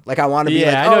someone. Like I want to be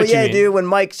I know like, oh what you yeah, mean. dude. When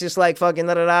Mike's just like fucking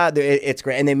da da da, it's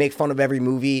great, and they make fun of every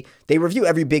movie. They review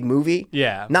every big movie.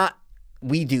 Yeah. Not.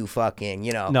 We do fucking,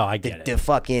 No, I get it. The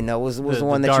fucking was the The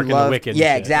one that Dark you and the loved. Wicked and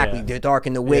Yeah, shit, exactly. yeah. The Dark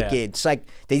and the Wicked.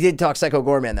 They did talk Psycho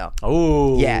Gorman though.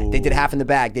 Oh. Yeah, they did Half in the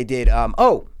Bag. They did.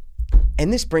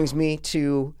 And this brings me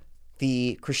to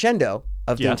the crescendo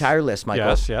of the entire list,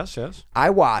 Michael. Yes. I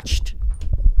watched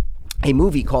a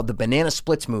movie called the Banana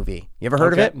Splits movie. You ever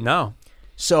heard of it? No.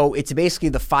 So it's basically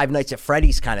the Five Nights at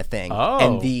Freddy's kind of thing,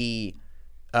 and the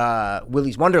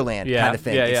Willy's Wonderland kind of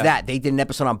thing. It's that they did an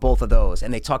episode on both of those,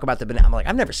 and they talk about the banana. I'm like,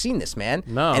 I've never seen this, man.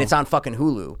 No. And it's on fucking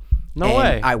Hulu. No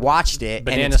way. I watched it,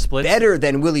 Banana and it's Splits? better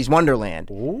than Willy's Wonderland.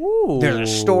 Ooh. There's a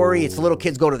story. It's the little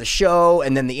kids go to the show,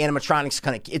 and then the animatronics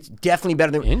kind of. It's definitely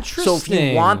better than. Interesting. So if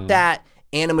you want that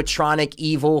animatronic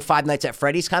evil Five Nights at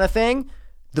Freddy's kind of thing,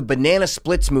 the Banana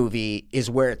Splits movie is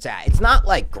where it's at. It's not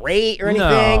like great or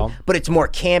anything, but it's more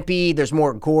campy. There's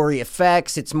more gory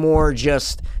effects. It's more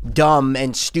just dumb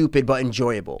and stupid, but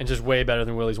enjoyable. And just way better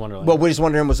than Willy's Wonderland. Well, Willy's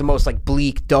Wonderland was the most like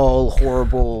bleak, dull,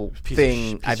 horrible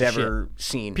thing piece I've of ever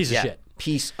seen. Piece of shit.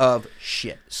 Piece of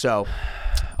shit. So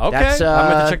okay, that's,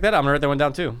 I'm going to check that out. I'm going to write that one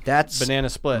down too. that's Banana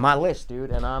Split. my list,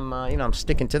 dude, and I'm I'm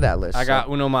sticking to that list. I got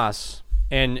Uno Mas,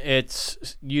 and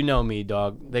it's me,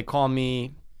 dog. They call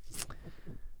me.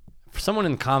 Someone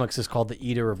in comics is called the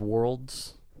Eater of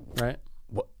Worlds, right?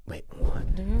 What? Wait,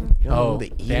 what? Dude? You don't know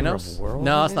the Eater Thanos? of Worlds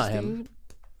No, it's is, not him. dude?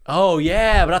 Oh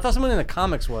yeah, but I thought someone in the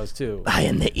comics was too. I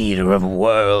am the Eater of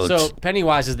Worlds. So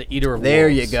Pennywise is the Eater of there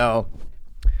Worlds. you go.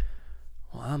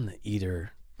 Well, I'm the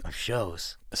Eater, Of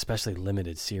shows. especially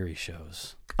limited series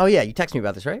shows. Oh yeah, you texted me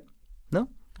about this, right? No.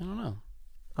 I don't know.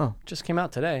 Oh. Just came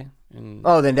out today. And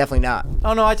Oh, then definitely not.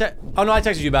 I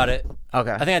texted you about it.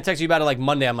 Okay. I think I texted you about it like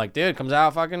Monday. I'm like, dude, comes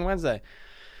out fucking Wednesday.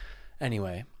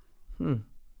 Anyway,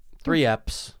 3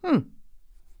 eps.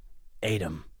 8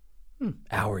 them.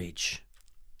 Hour each.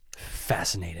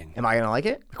 Fascinating. Am I gonna like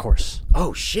it? Of course.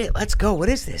 Oh shit, let's go. What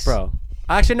is this, Bro.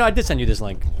 Actually, no, I did send you this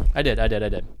link. I did.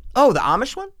 Oh, the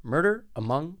Amish one? Murder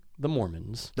Among the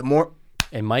Mormons. The more.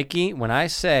 And Mikey, when I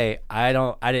say I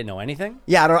didn't know anything.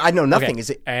 Yeah, I know nothing. Okay. Is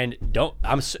it? And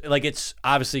it's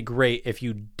obviously great if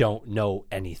you don't know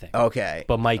anything. Okay.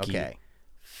 But Mikey, Okay.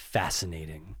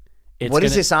 fascinating. It's What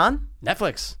is this on?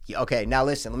 Netflix. Okay, now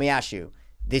listen. Let me ask you.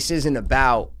 This isn't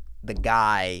about the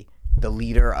guy, the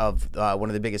leader of one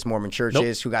of the biggest Mormon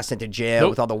churches, who got sent to jail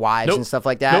with all the wives and stuff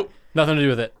like that. Nope. Nothing to do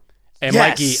with it. And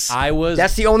Yes. Mikey, I was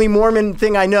That's the only Mormon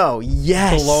thing I know.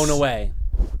 Yes. blown away.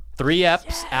 3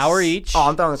 eps, hour each. Oh,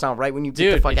 I'm throwing this out right when you get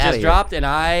Dude, the fuck it out of just here. dropped, and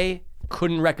I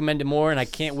couldn't recommend it more, and I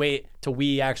can't wait till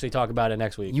we actually talk about it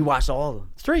next week. You watched all of them.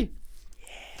 It's 3.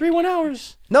 3 1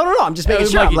 hours. No. I'm just making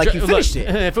sure. Mikey, Like you finished look,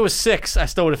 it. If it was 6, I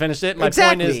still would have finished it. My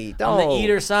Exactly. point is, I'm No. the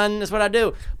eater, son. That's what I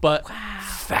do. But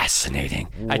fascinating.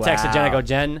 I texted Jen. I go,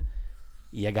 Jen,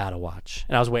 you gotta watch.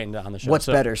 And I was waiting on the show. What's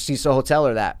So, better, Cecil Hotel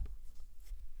or that?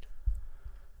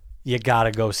 You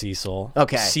gotta go Cecil.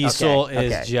 Okay. Cecil okay,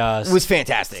 is okay. just. It was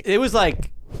fantastic. It was like,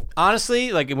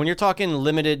 honestly, like when you're talking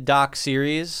limited doc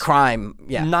series, Crime.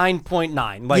 Yeah.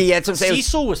 9.9. Like Yeah, that's what I'm saying. It was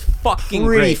Cecil was fucking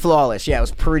Pretty great. flawless. Yeah, it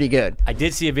was pretty good. I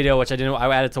did see a video which I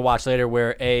added to watch later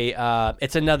where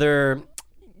it's another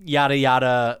yada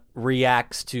yada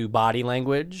reacts to body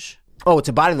language. Oh, it's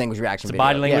a body language reaction. It's a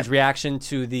body language reaction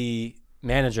to the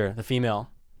manager, the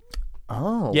female.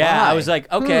 Oh, Yeah, why? I was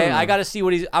like, okay, I got to see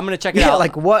what he's. I'm gonna check it out.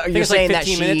 like, what- I think you're it's like saying that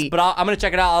 15 minutes, but I'm gonna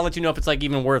check it out. I'll let you know if it's like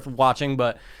even worth watching.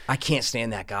 But I can't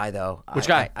stand that guy though. which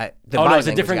guy? The oh no, body it's a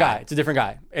language different guy. It's a different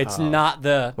guy. It's not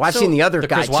the. Well, I've seen the other the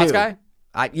guy Chris Watts too. guy.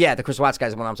 Yeah, the Chris Watts guy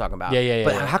is the one I'm talking about. Yeah.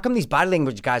 But how come these body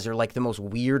language guys are like the most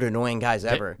weird, annoying guys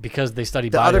ever? Because they study.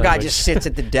 The body other guy language. just sits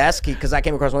at the desk because I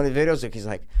came across one of the videos. He's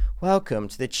like, "Welcome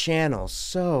to the channel."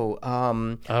 So,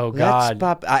 Oh let's God.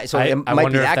 pop. So I it might be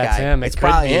wonder if that that's guy. him. It It's could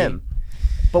probably be. him.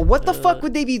 But what the fuck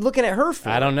would they be looking at her for?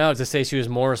 I don't know. To say she was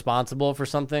more responsible for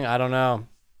something, I don't know.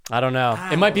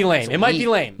 It might be lame. It might be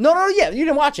lame. No, yeah, you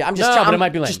didn't watch it. I'm just, No, but I'm it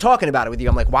might be lame. just talking about it with you.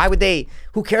 I'm like, why would they?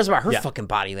 Who cares about her Yeah. fucking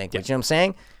body language? You know what I'm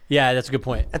saying? Yeah, that's a good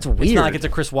point. That's It's weird. not like it's a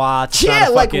Chris Watts. It's Yeah, not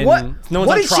a like fucking, what? No one's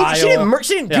what on did trial.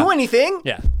 she didn't do anything.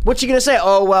 Yeah. What's she gonna say?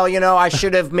 Oh well, I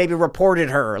should have maybe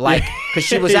reported her, like, because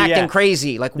she was acting Yeah.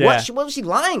 crazy. Like, Yeah. what was she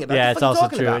lying about? Yeah, What it's the fuck are you also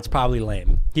talking true. about? It's probably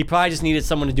lame. He probably just needed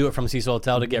someone to do it from Cecil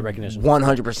Hotel to get recognition.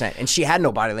 100%. And she had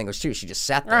no body language too. She just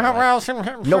sat there.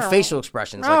 like, no facial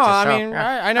expressions. No, like, just, I mean,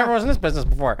 I never was in this business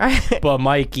before. But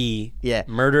Mikey, Yeah.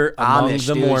 Murder Among Amish,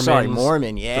 the dude. Mormons. Sorry,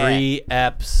 Mormon, yeah. 3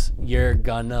 Eps. You're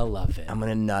gonna love it. I'm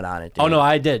gonna nut on it. Dude. Oh no,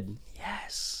 I did.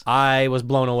 yes. I was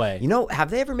blown away. Have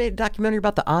they ever made a documentary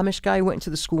about the Amish guy who went into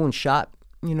the school and shot,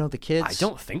 the kids? I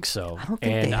don't think so. I don't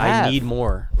think and they I have. need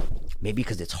more. Maybe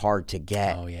because it's hard to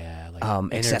get. Oh yeah, like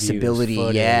Accessibility,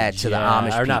 interviews, to the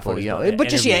footage, Amish or not people, footage, but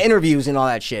just interviews and all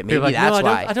that shit. Maybe People are like, that's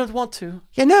no, why. I don't want to.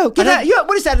 Yeah, no, get out. Yeah,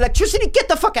 what is that? Electricity? Get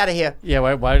the fuck out of here. Yeah,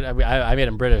 why I made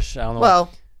them British. I don't know.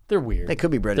 Well, they're weird. they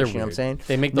could be British. They're You know what I'm weird. saying?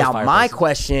 They make those now. My fireplaces.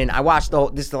 question: I watched the whole.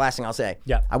 This is the last thing I'll say.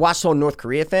 Yeah. I watched the whole North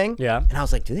Korea thing. Yeah. And I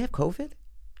was like, do they have COVID?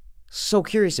 So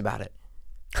curious about it.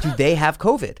 Do they have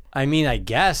COVID? I mean, I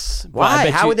guess. but I Why?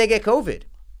 bet How you- would they get COVID?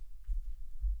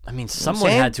 I mean, someone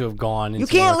saying? had to have gone. Into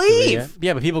can't North Korea. leave.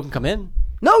 Yeah, but people can come in.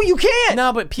 No, you can't.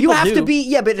 No, but you people have to do. be.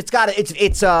 Yeah, but it's got to.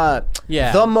 It's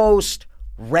Yeah. the most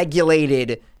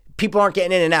regulated. People aren't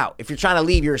getting in and out. If you're trying to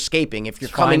leave, you're escaping. If you're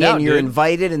coming find in, out, you're dude.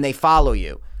 invited, and they follow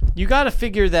you. You got to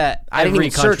figure that I didn't every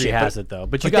even search country it, has but- it though.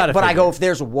 But you But, got to. but I go, if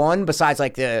there's one besides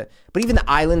like but even the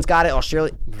islands got it.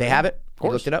 Australia, they have it. You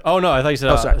looked it up. Oh no, I thought you said.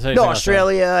 Oh, sorry. I thought you No, said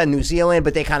Australia and New Zealand,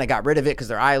 but they kind of got rid of it because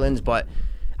they're islands. But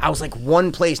I was like,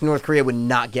 one place North Korea would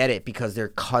not get it because they're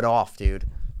cut off, dude.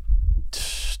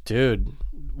 Dude,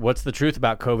 what's the truth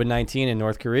about COVID-19 in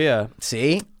North Korea?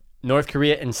 See? North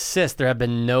Korea insists there have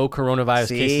been no coronavirus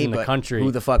cases in the but country.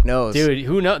 who the fuck knows? Dude,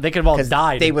 who knows? They could have all 'Cause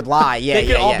died. they would lie. Yeah, they could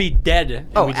yeah, all yeah. be dead.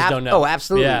 And we just don't know. Oh,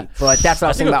 absolutely. Yeah. But that's what I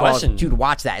was That's a thinking good about. question. Dude,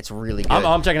 watch that. It's really good.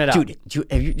 I'm checking it out.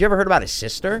 Dude, have you ever heard about his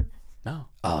sister? No,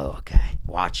 Oh, okay.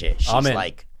 Watch it. She's I'm in.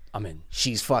 like, I'm in.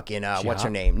 she's fucking, what's hot? her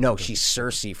name? No, she's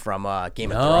Cersei from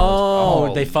Game of No,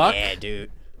 Thrones. Oh, they fuck? Yeah,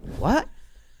 dude. What?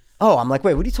 Oh, I'm like,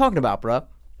 wait, what are you talking about, bro?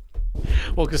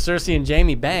 Well, because Cersei and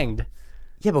Jaime banged.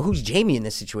 Yeah, but who's Jamie in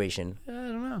this situation? I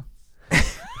don't know.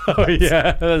 Oh yeah,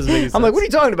 that doesn't make sense. I'm like, what are you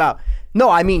talking about?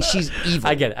 No, I mean, she's evil.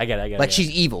 I get it. Like,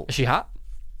 she's evil. Is she hot?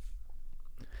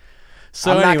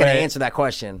 So I'm not anyway, going to answer that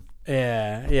question.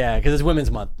 Yeah, because it's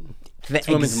Women's Month. It's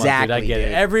Women's Month, dude. I get it.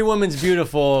 dude. Every woman's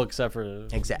beautiful except for.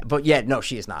 Exactly. But yeah, no,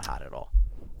 she is not hot at all.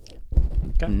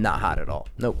 Okay. Not hot at all.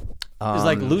 Nope. It's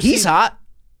like Lucy. He's hot.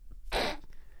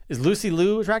 Is Lucy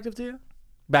Liu attractive to you?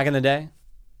 Back in the day.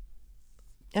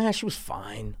 Yeah, she was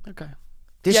fine. Okay.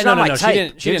 This Yeah, is not no, my no.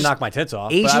 type. She didn't knock my tits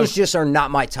off. but Asians I was- just are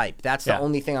not my type. That's the Yeah.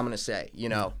 only thing I'm gonna say.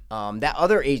 That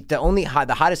other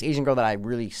the hottest Asian girl that I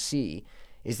really see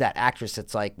is that actress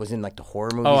that's like was in like the horror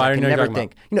movies. Oh, I I can know who you're never talking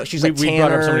think. about. She's We like brought her up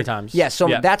Tanner. so many times. Yeah, so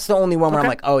Yeah. that's the only one where I'm Okay.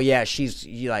 like, oh yeah, she's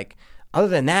like. Other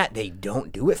than that, they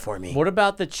don't do it for me. What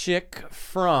about the chick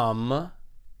from?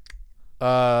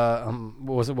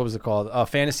 What was it called?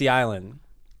 Fantasy Island.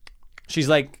 She's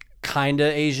like kinda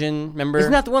Asian. Remember?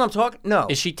 Isn't that the one I'm talking? No.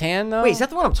 Is she tan though? Wait, is that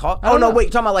the one I'm talking? don't Oh no, know. wait,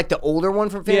 you're talking about like the older one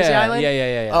from Fantasy Yeah, Island?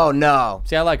 yeah. Oh no.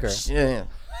 See, I like her.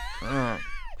 Yeah.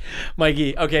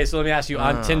 Mikey, okay, so let me ask you,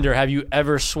 on Tinder, have you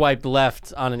ever swiped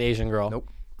left on an Asian girl? Nope.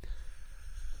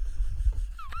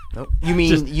 Nope.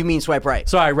 You mean swipe right?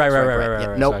 Sorry, right.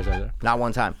 Yeah, nope. Sorry. Not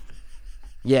one time.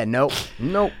 Yeah, nope.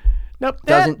 Nope.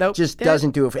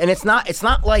 Doesn't do it. And it's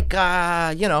not like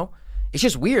it's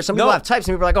just weird. Some people Nope. have types.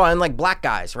 Some people are like, oh, I don't like black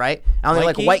guys, right? I only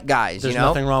like Mikey, white guys. There's you know,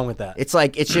 nothing wrong with that. It's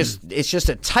like it's just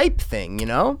a type thing. You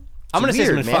know. I'm gonna say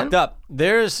weird, something man. fucked up.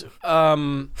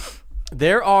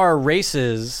 There are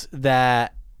races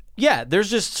that, yeah,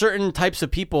 there's just certain types of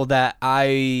people that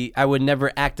I would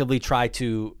never actively try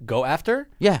to go after.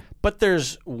 Yeah. But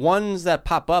there's ones that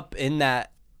pop up in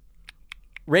that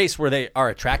race where they are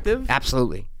attractive,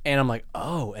 Absolutely. and I'm like,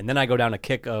 oh, and then I go down a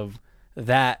kick of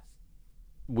that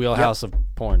wheelhouse of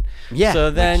porn. Yeah, So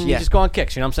then which- you yeah. just go on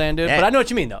kicks. You know what I'm saying, dude? Yeah. But I know what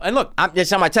you mean though. And look,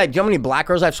 It's not my type. Do you know how many black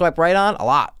girls I've swiped right on? A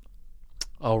lot.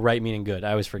 Oh, right meaning good.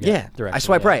 I always forget. Yeah, Direction, I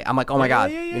swipe yeah. right. I'm like, oh my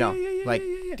god, yeah, you know, yeah, like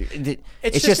yeah. dude, It's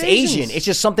it's just just Asian. Asians. It's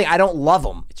just something I don't love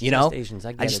them. You know, just Asians.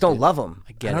 I get just it, don't dude. love them.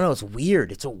 I get don't it. know. It's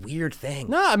weird. It's a weird thing.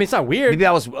 No, I mean it's not weird. Maybe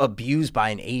I was abused by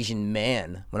an Asian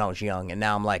man when I was young, and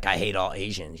now I'm like, I hate all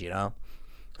Asians. You know,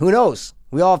 who knows?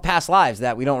 We all have past lives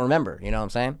that we don't remember. You know what I'm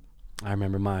saying? I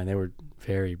remember mine. They were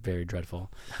very, very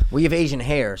dreadful. We have Asian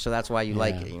hair, so that's why you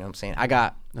like it. You know what I'm saying? I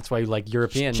got That's why you like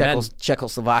European men.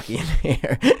 Czechoslovakian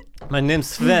hair. My name's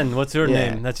Sven. What's your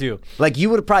Yeah. name? That's you. Like you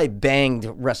would have probably banged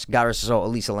God rest her soul,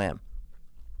 Elisa Lam.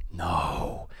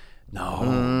 No,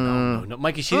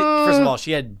 Mikey, first of all,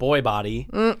 she had boy body.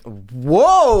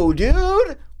 Whoa,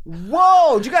 dude!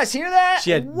 Whoa! Did you guys hear that? She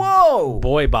had whoa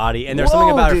boy body, and there's something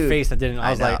Whoa, about her dude. face that didn't.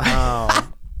 I was know. like, oh.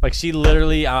 Like she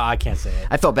literally, I can't say it.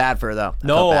 I felt bad for her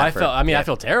though. I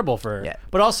feel terrible for her. Yeah.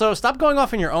 But also, stop going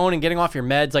off on your own and getting off your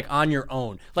meds like on your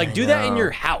own. Like, do that in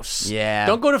your house. Yeah.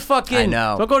 Don't go to fucking. I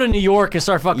know. Don't go to New York and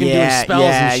start fucking doing Yeah, spells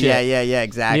and shit. yeah,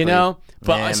 exactly. You know.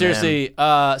 But Man, seriously,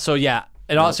 so yeah.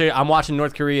 And also, I'm watching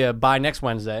North Korea by next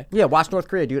Wednesday. Yeah, watch North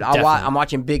Korea, dude. Definitely. I'm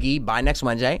watching Big E by next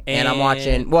Wednesday, and I'm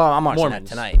watching. And Well, I'm watching Mormons.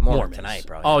 that tonight. Mormons tonight,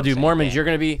 bro. You know Oh, what dude, I'm saying? Mormons, Yeah. you're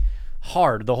gonna be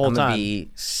hard the whole I'm gonna time. be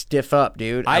stiff up,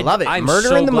 dude. I love it. I'm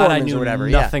Murdering so the glad Mormons I knew or whatever.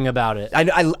 nothing about it.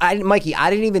 Mikey, I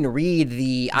didn't even read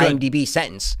the IMDb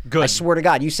sentence. Good. I swear to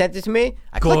God, you sent it to me.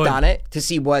 I clicked Good. on it to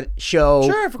see what show,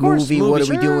 Sure, of course. movie, what are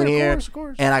we Sure, doing of here?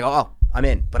 course. And I go, oh, I'm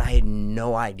in. But I had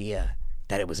no idea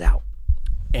that it was out.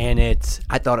 And it's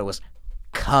I thought it was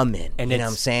coming. and you it's, know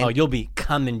what I'm saying? Oh, you'll be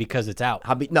coming because it's out.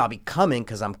 I'll be coming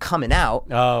because I'm coming out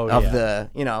Oh, of yeah. the,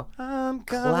 you know. I'm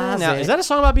Closet. coming now. Is that a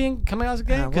song about being coming out as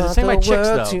gay? I Because it's want saying my the chicks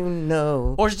world though. to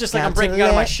know. Or is it just like Got I'm breaking to out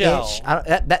of my let shell? it I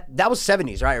don't, that was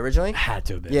 70s, right? Originally. Had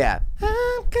to have been. Yeah.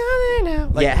 I'm coming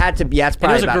out. Like, Yeah, it had to be. Yeah, it's it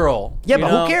probably was a about- girl. Yeah, you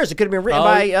but know? who cares? It could have been written Oh.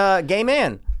 by a gay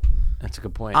man. That's a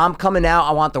good point. I'm coming out.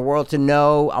 I want the world to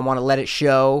know. I want to let it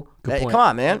show. Good point. Come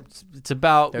on, man. It's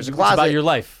about. There's a It's about closet. your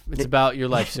life. It's about your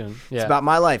life soon. Yeah. It's about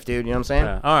my life, dude. You know what I'm saying?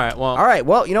 Yeah. All right. Well. All right.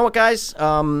 Well, you know what, guys?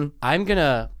 I'm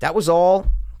gonna That was all.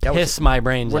 That was, piss my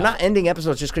brains we're out. not ending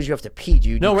episodes just because you have to pee,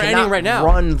 dude. No, You we're cannot ending right now.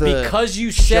 Run the because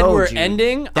you said show, we're dude.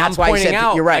 ending. That's I'm why I pointing said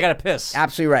out. you're right. I gotta piss.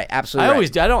 Absolutely right. Absolutely. I right.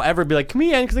 always do. I don't ever be like, "Can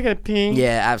we end?" Because I gotta pee.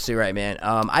 Yeah, absolutely right, man.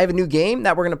 I have a new game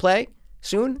that we're gonna play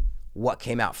soon. What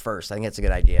came out first? I think that's a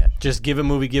good idea. Just give a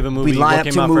movie. We What line up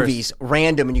came two out movies,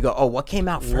 random, and you go, "Oh, what came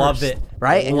out first?" Love it.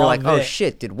 right? And you're like, Love "Oh it.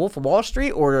 shit, did Wolf of Wall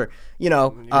Street or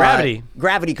Gravity.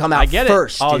 Gravity come out I get it.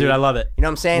 first?" Oh, dude, I love it. You know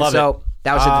what I'm saying? Love so it.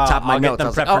 that was at the top of my I'll get notes. them I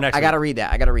was prepped like, for next I gotta week. read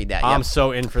that. I gotta read that. I'm Yep.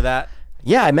 so in for that.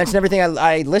 Yeah, I mentioned everything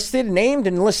I listed, named,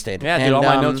 and listed. Yeah, dude. And, All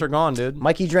my notes are gone, dude.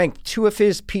 Mikey drank 2 of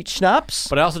his peach schnapps.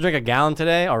 But I also drank a gallon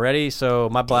today already, so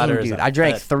my bladder is. Dude, I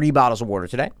drank upset. 3 bottles of water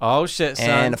today. Oh shit, son.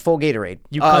 And a full Gatorade.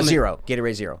 You coming- Zero.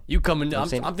 Gatorade Zero. You coming? I'm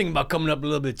saying? thinking about coming up a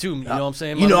little bit too. You know what I'm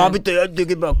saying? You my know, man? I'm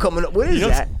thinking about coming up. What is know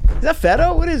that? Is that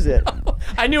Fetto? What is it?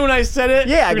 I knew when I said it.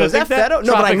 Yeah, I you're go, gonna is that think Fetto?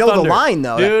 No, but I Tropic know the Thunder. line,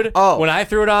 though. Dude, Oh. when I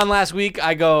threw it on last week,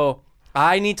 I go,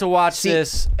 I need to watch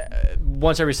this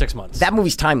once every 6 months. That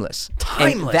movie's timeless.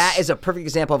 Timeless. And that is a perfect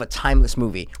example of a timeless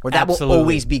movie where that Absolutely. will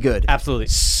always be good. Absolutely.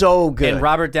 So good. And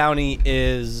Robert Downey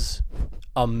is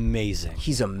amazing.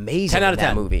 He's amazing 10 out in of that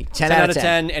 10. movie. 10 out of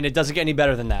 10, and it doesn't get any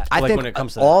better than that. I like think when it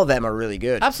comes to all of them are really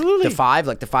good. Absolutely.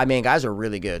 The 5 main guys are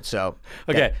really good. So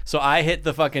Okay, so I hit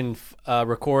the fucking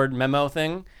record memo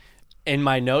thing in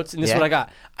my notes, and this is Yeah. what I got.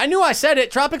 I knew I said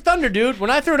it. Tropic Thunder, dude. When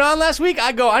I threw it on last week,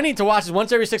 I go, I need to watch this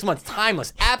once every 6 months.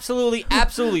 Timeless. Absolutely,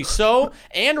 absolutely so.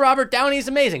 And Robert Downey is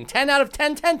amazing. 10 out of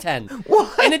 10, 10, 10. What?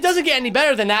 And it doesn't get any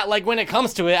better than that, like when it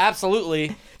comes to it,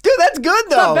 absolutely. Dude, that's good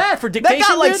though. not bad for That dictation,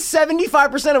 got like dude.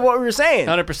 75% of what we were saying.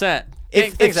 100%.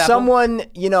 If Thanks, Apple. someone,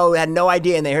 had no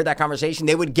idea and they heard that conversation,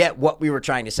 they would get what we were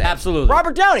trying to say. Absolutely.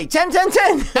 Robert Downey, 10, 10,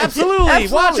 10. Absolutely.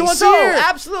 Watch it once so, a year.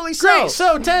 Absolutely so. Great,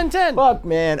 so 10, 10. Fuck,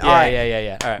 man. Yeah, All right.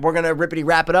 yeah. All right. We're going to rippity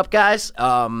wrap it up, guys.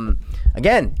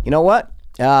 Again, you know what?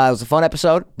 It was a fun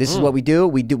episode. This is what we do.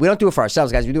 We don't do it for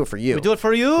ourselves, guys. We do it for you. We do it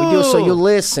for you. We do it so you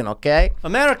listen, okay?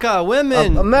 America,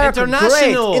 women, America,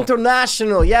 international. great.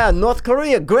 International, yeah. North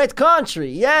Korea, great country,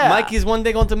 yeah. Mikey's one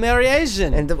day going to marry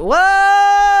Asian. And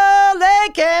well, they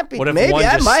can't be. What if Maybe one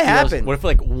that just might steals- happen. What if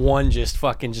like one just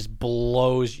fucking just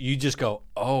blows? You just go,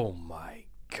 oh my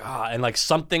god, and like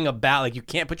something about like you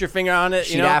can't put your finger on it.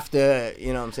 She'd you know, have to,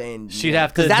 you know what I'm saying? she'd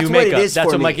have to 'Cause that's do what makeup. it is That's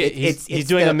for what me. Mikey. He's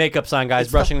doing a makeup sign, guys,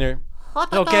 brushing their.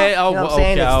 Okay. Oh, You know what I'm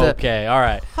saying? okay. It's the- Okay. All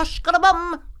right.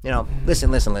 Hush-ka-da-bum.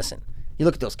 Listen. You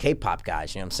look at those K-pop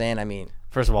guys, you know what I'm saying? I mean,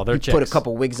 First of all, they're chicks. put a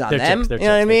couple wigs on They're them, chicks, they're you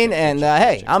know what I chicks, mean? they're And chicks,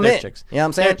 hey, they're I'm chicks, in. chicks. You know what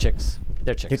I'm saying? They're chicks.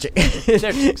 They're chicks.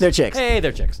 They're chicks. Hey,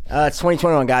 they're chicks. It's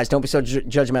 2021, guys. Don't be so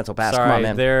judgmental, Pass. Sorry, Come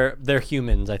on, man. they're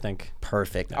humans, I think.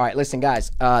 Perfect. All right, listen,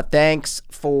 guys. Thanks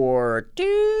for tuning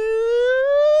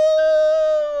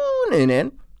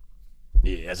in.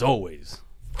 Yeah, as always.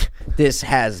 This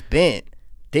has been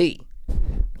I'm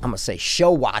going to say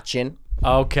show watching.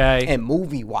 Okay. And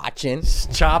movie watching.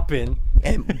 Chopping.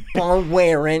 And bong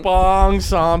wearing. Bong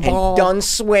song. And done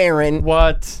swearing.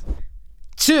 What?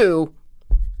 To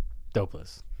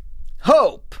Dopeless.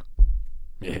 Hope.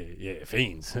 Yeah,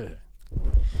 fiends.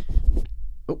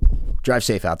 Drive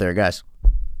safe out there, guys.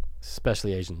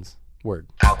 Especially Asians. Word.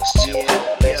 I was too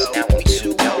hopeless, now I'm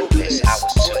too hopeless.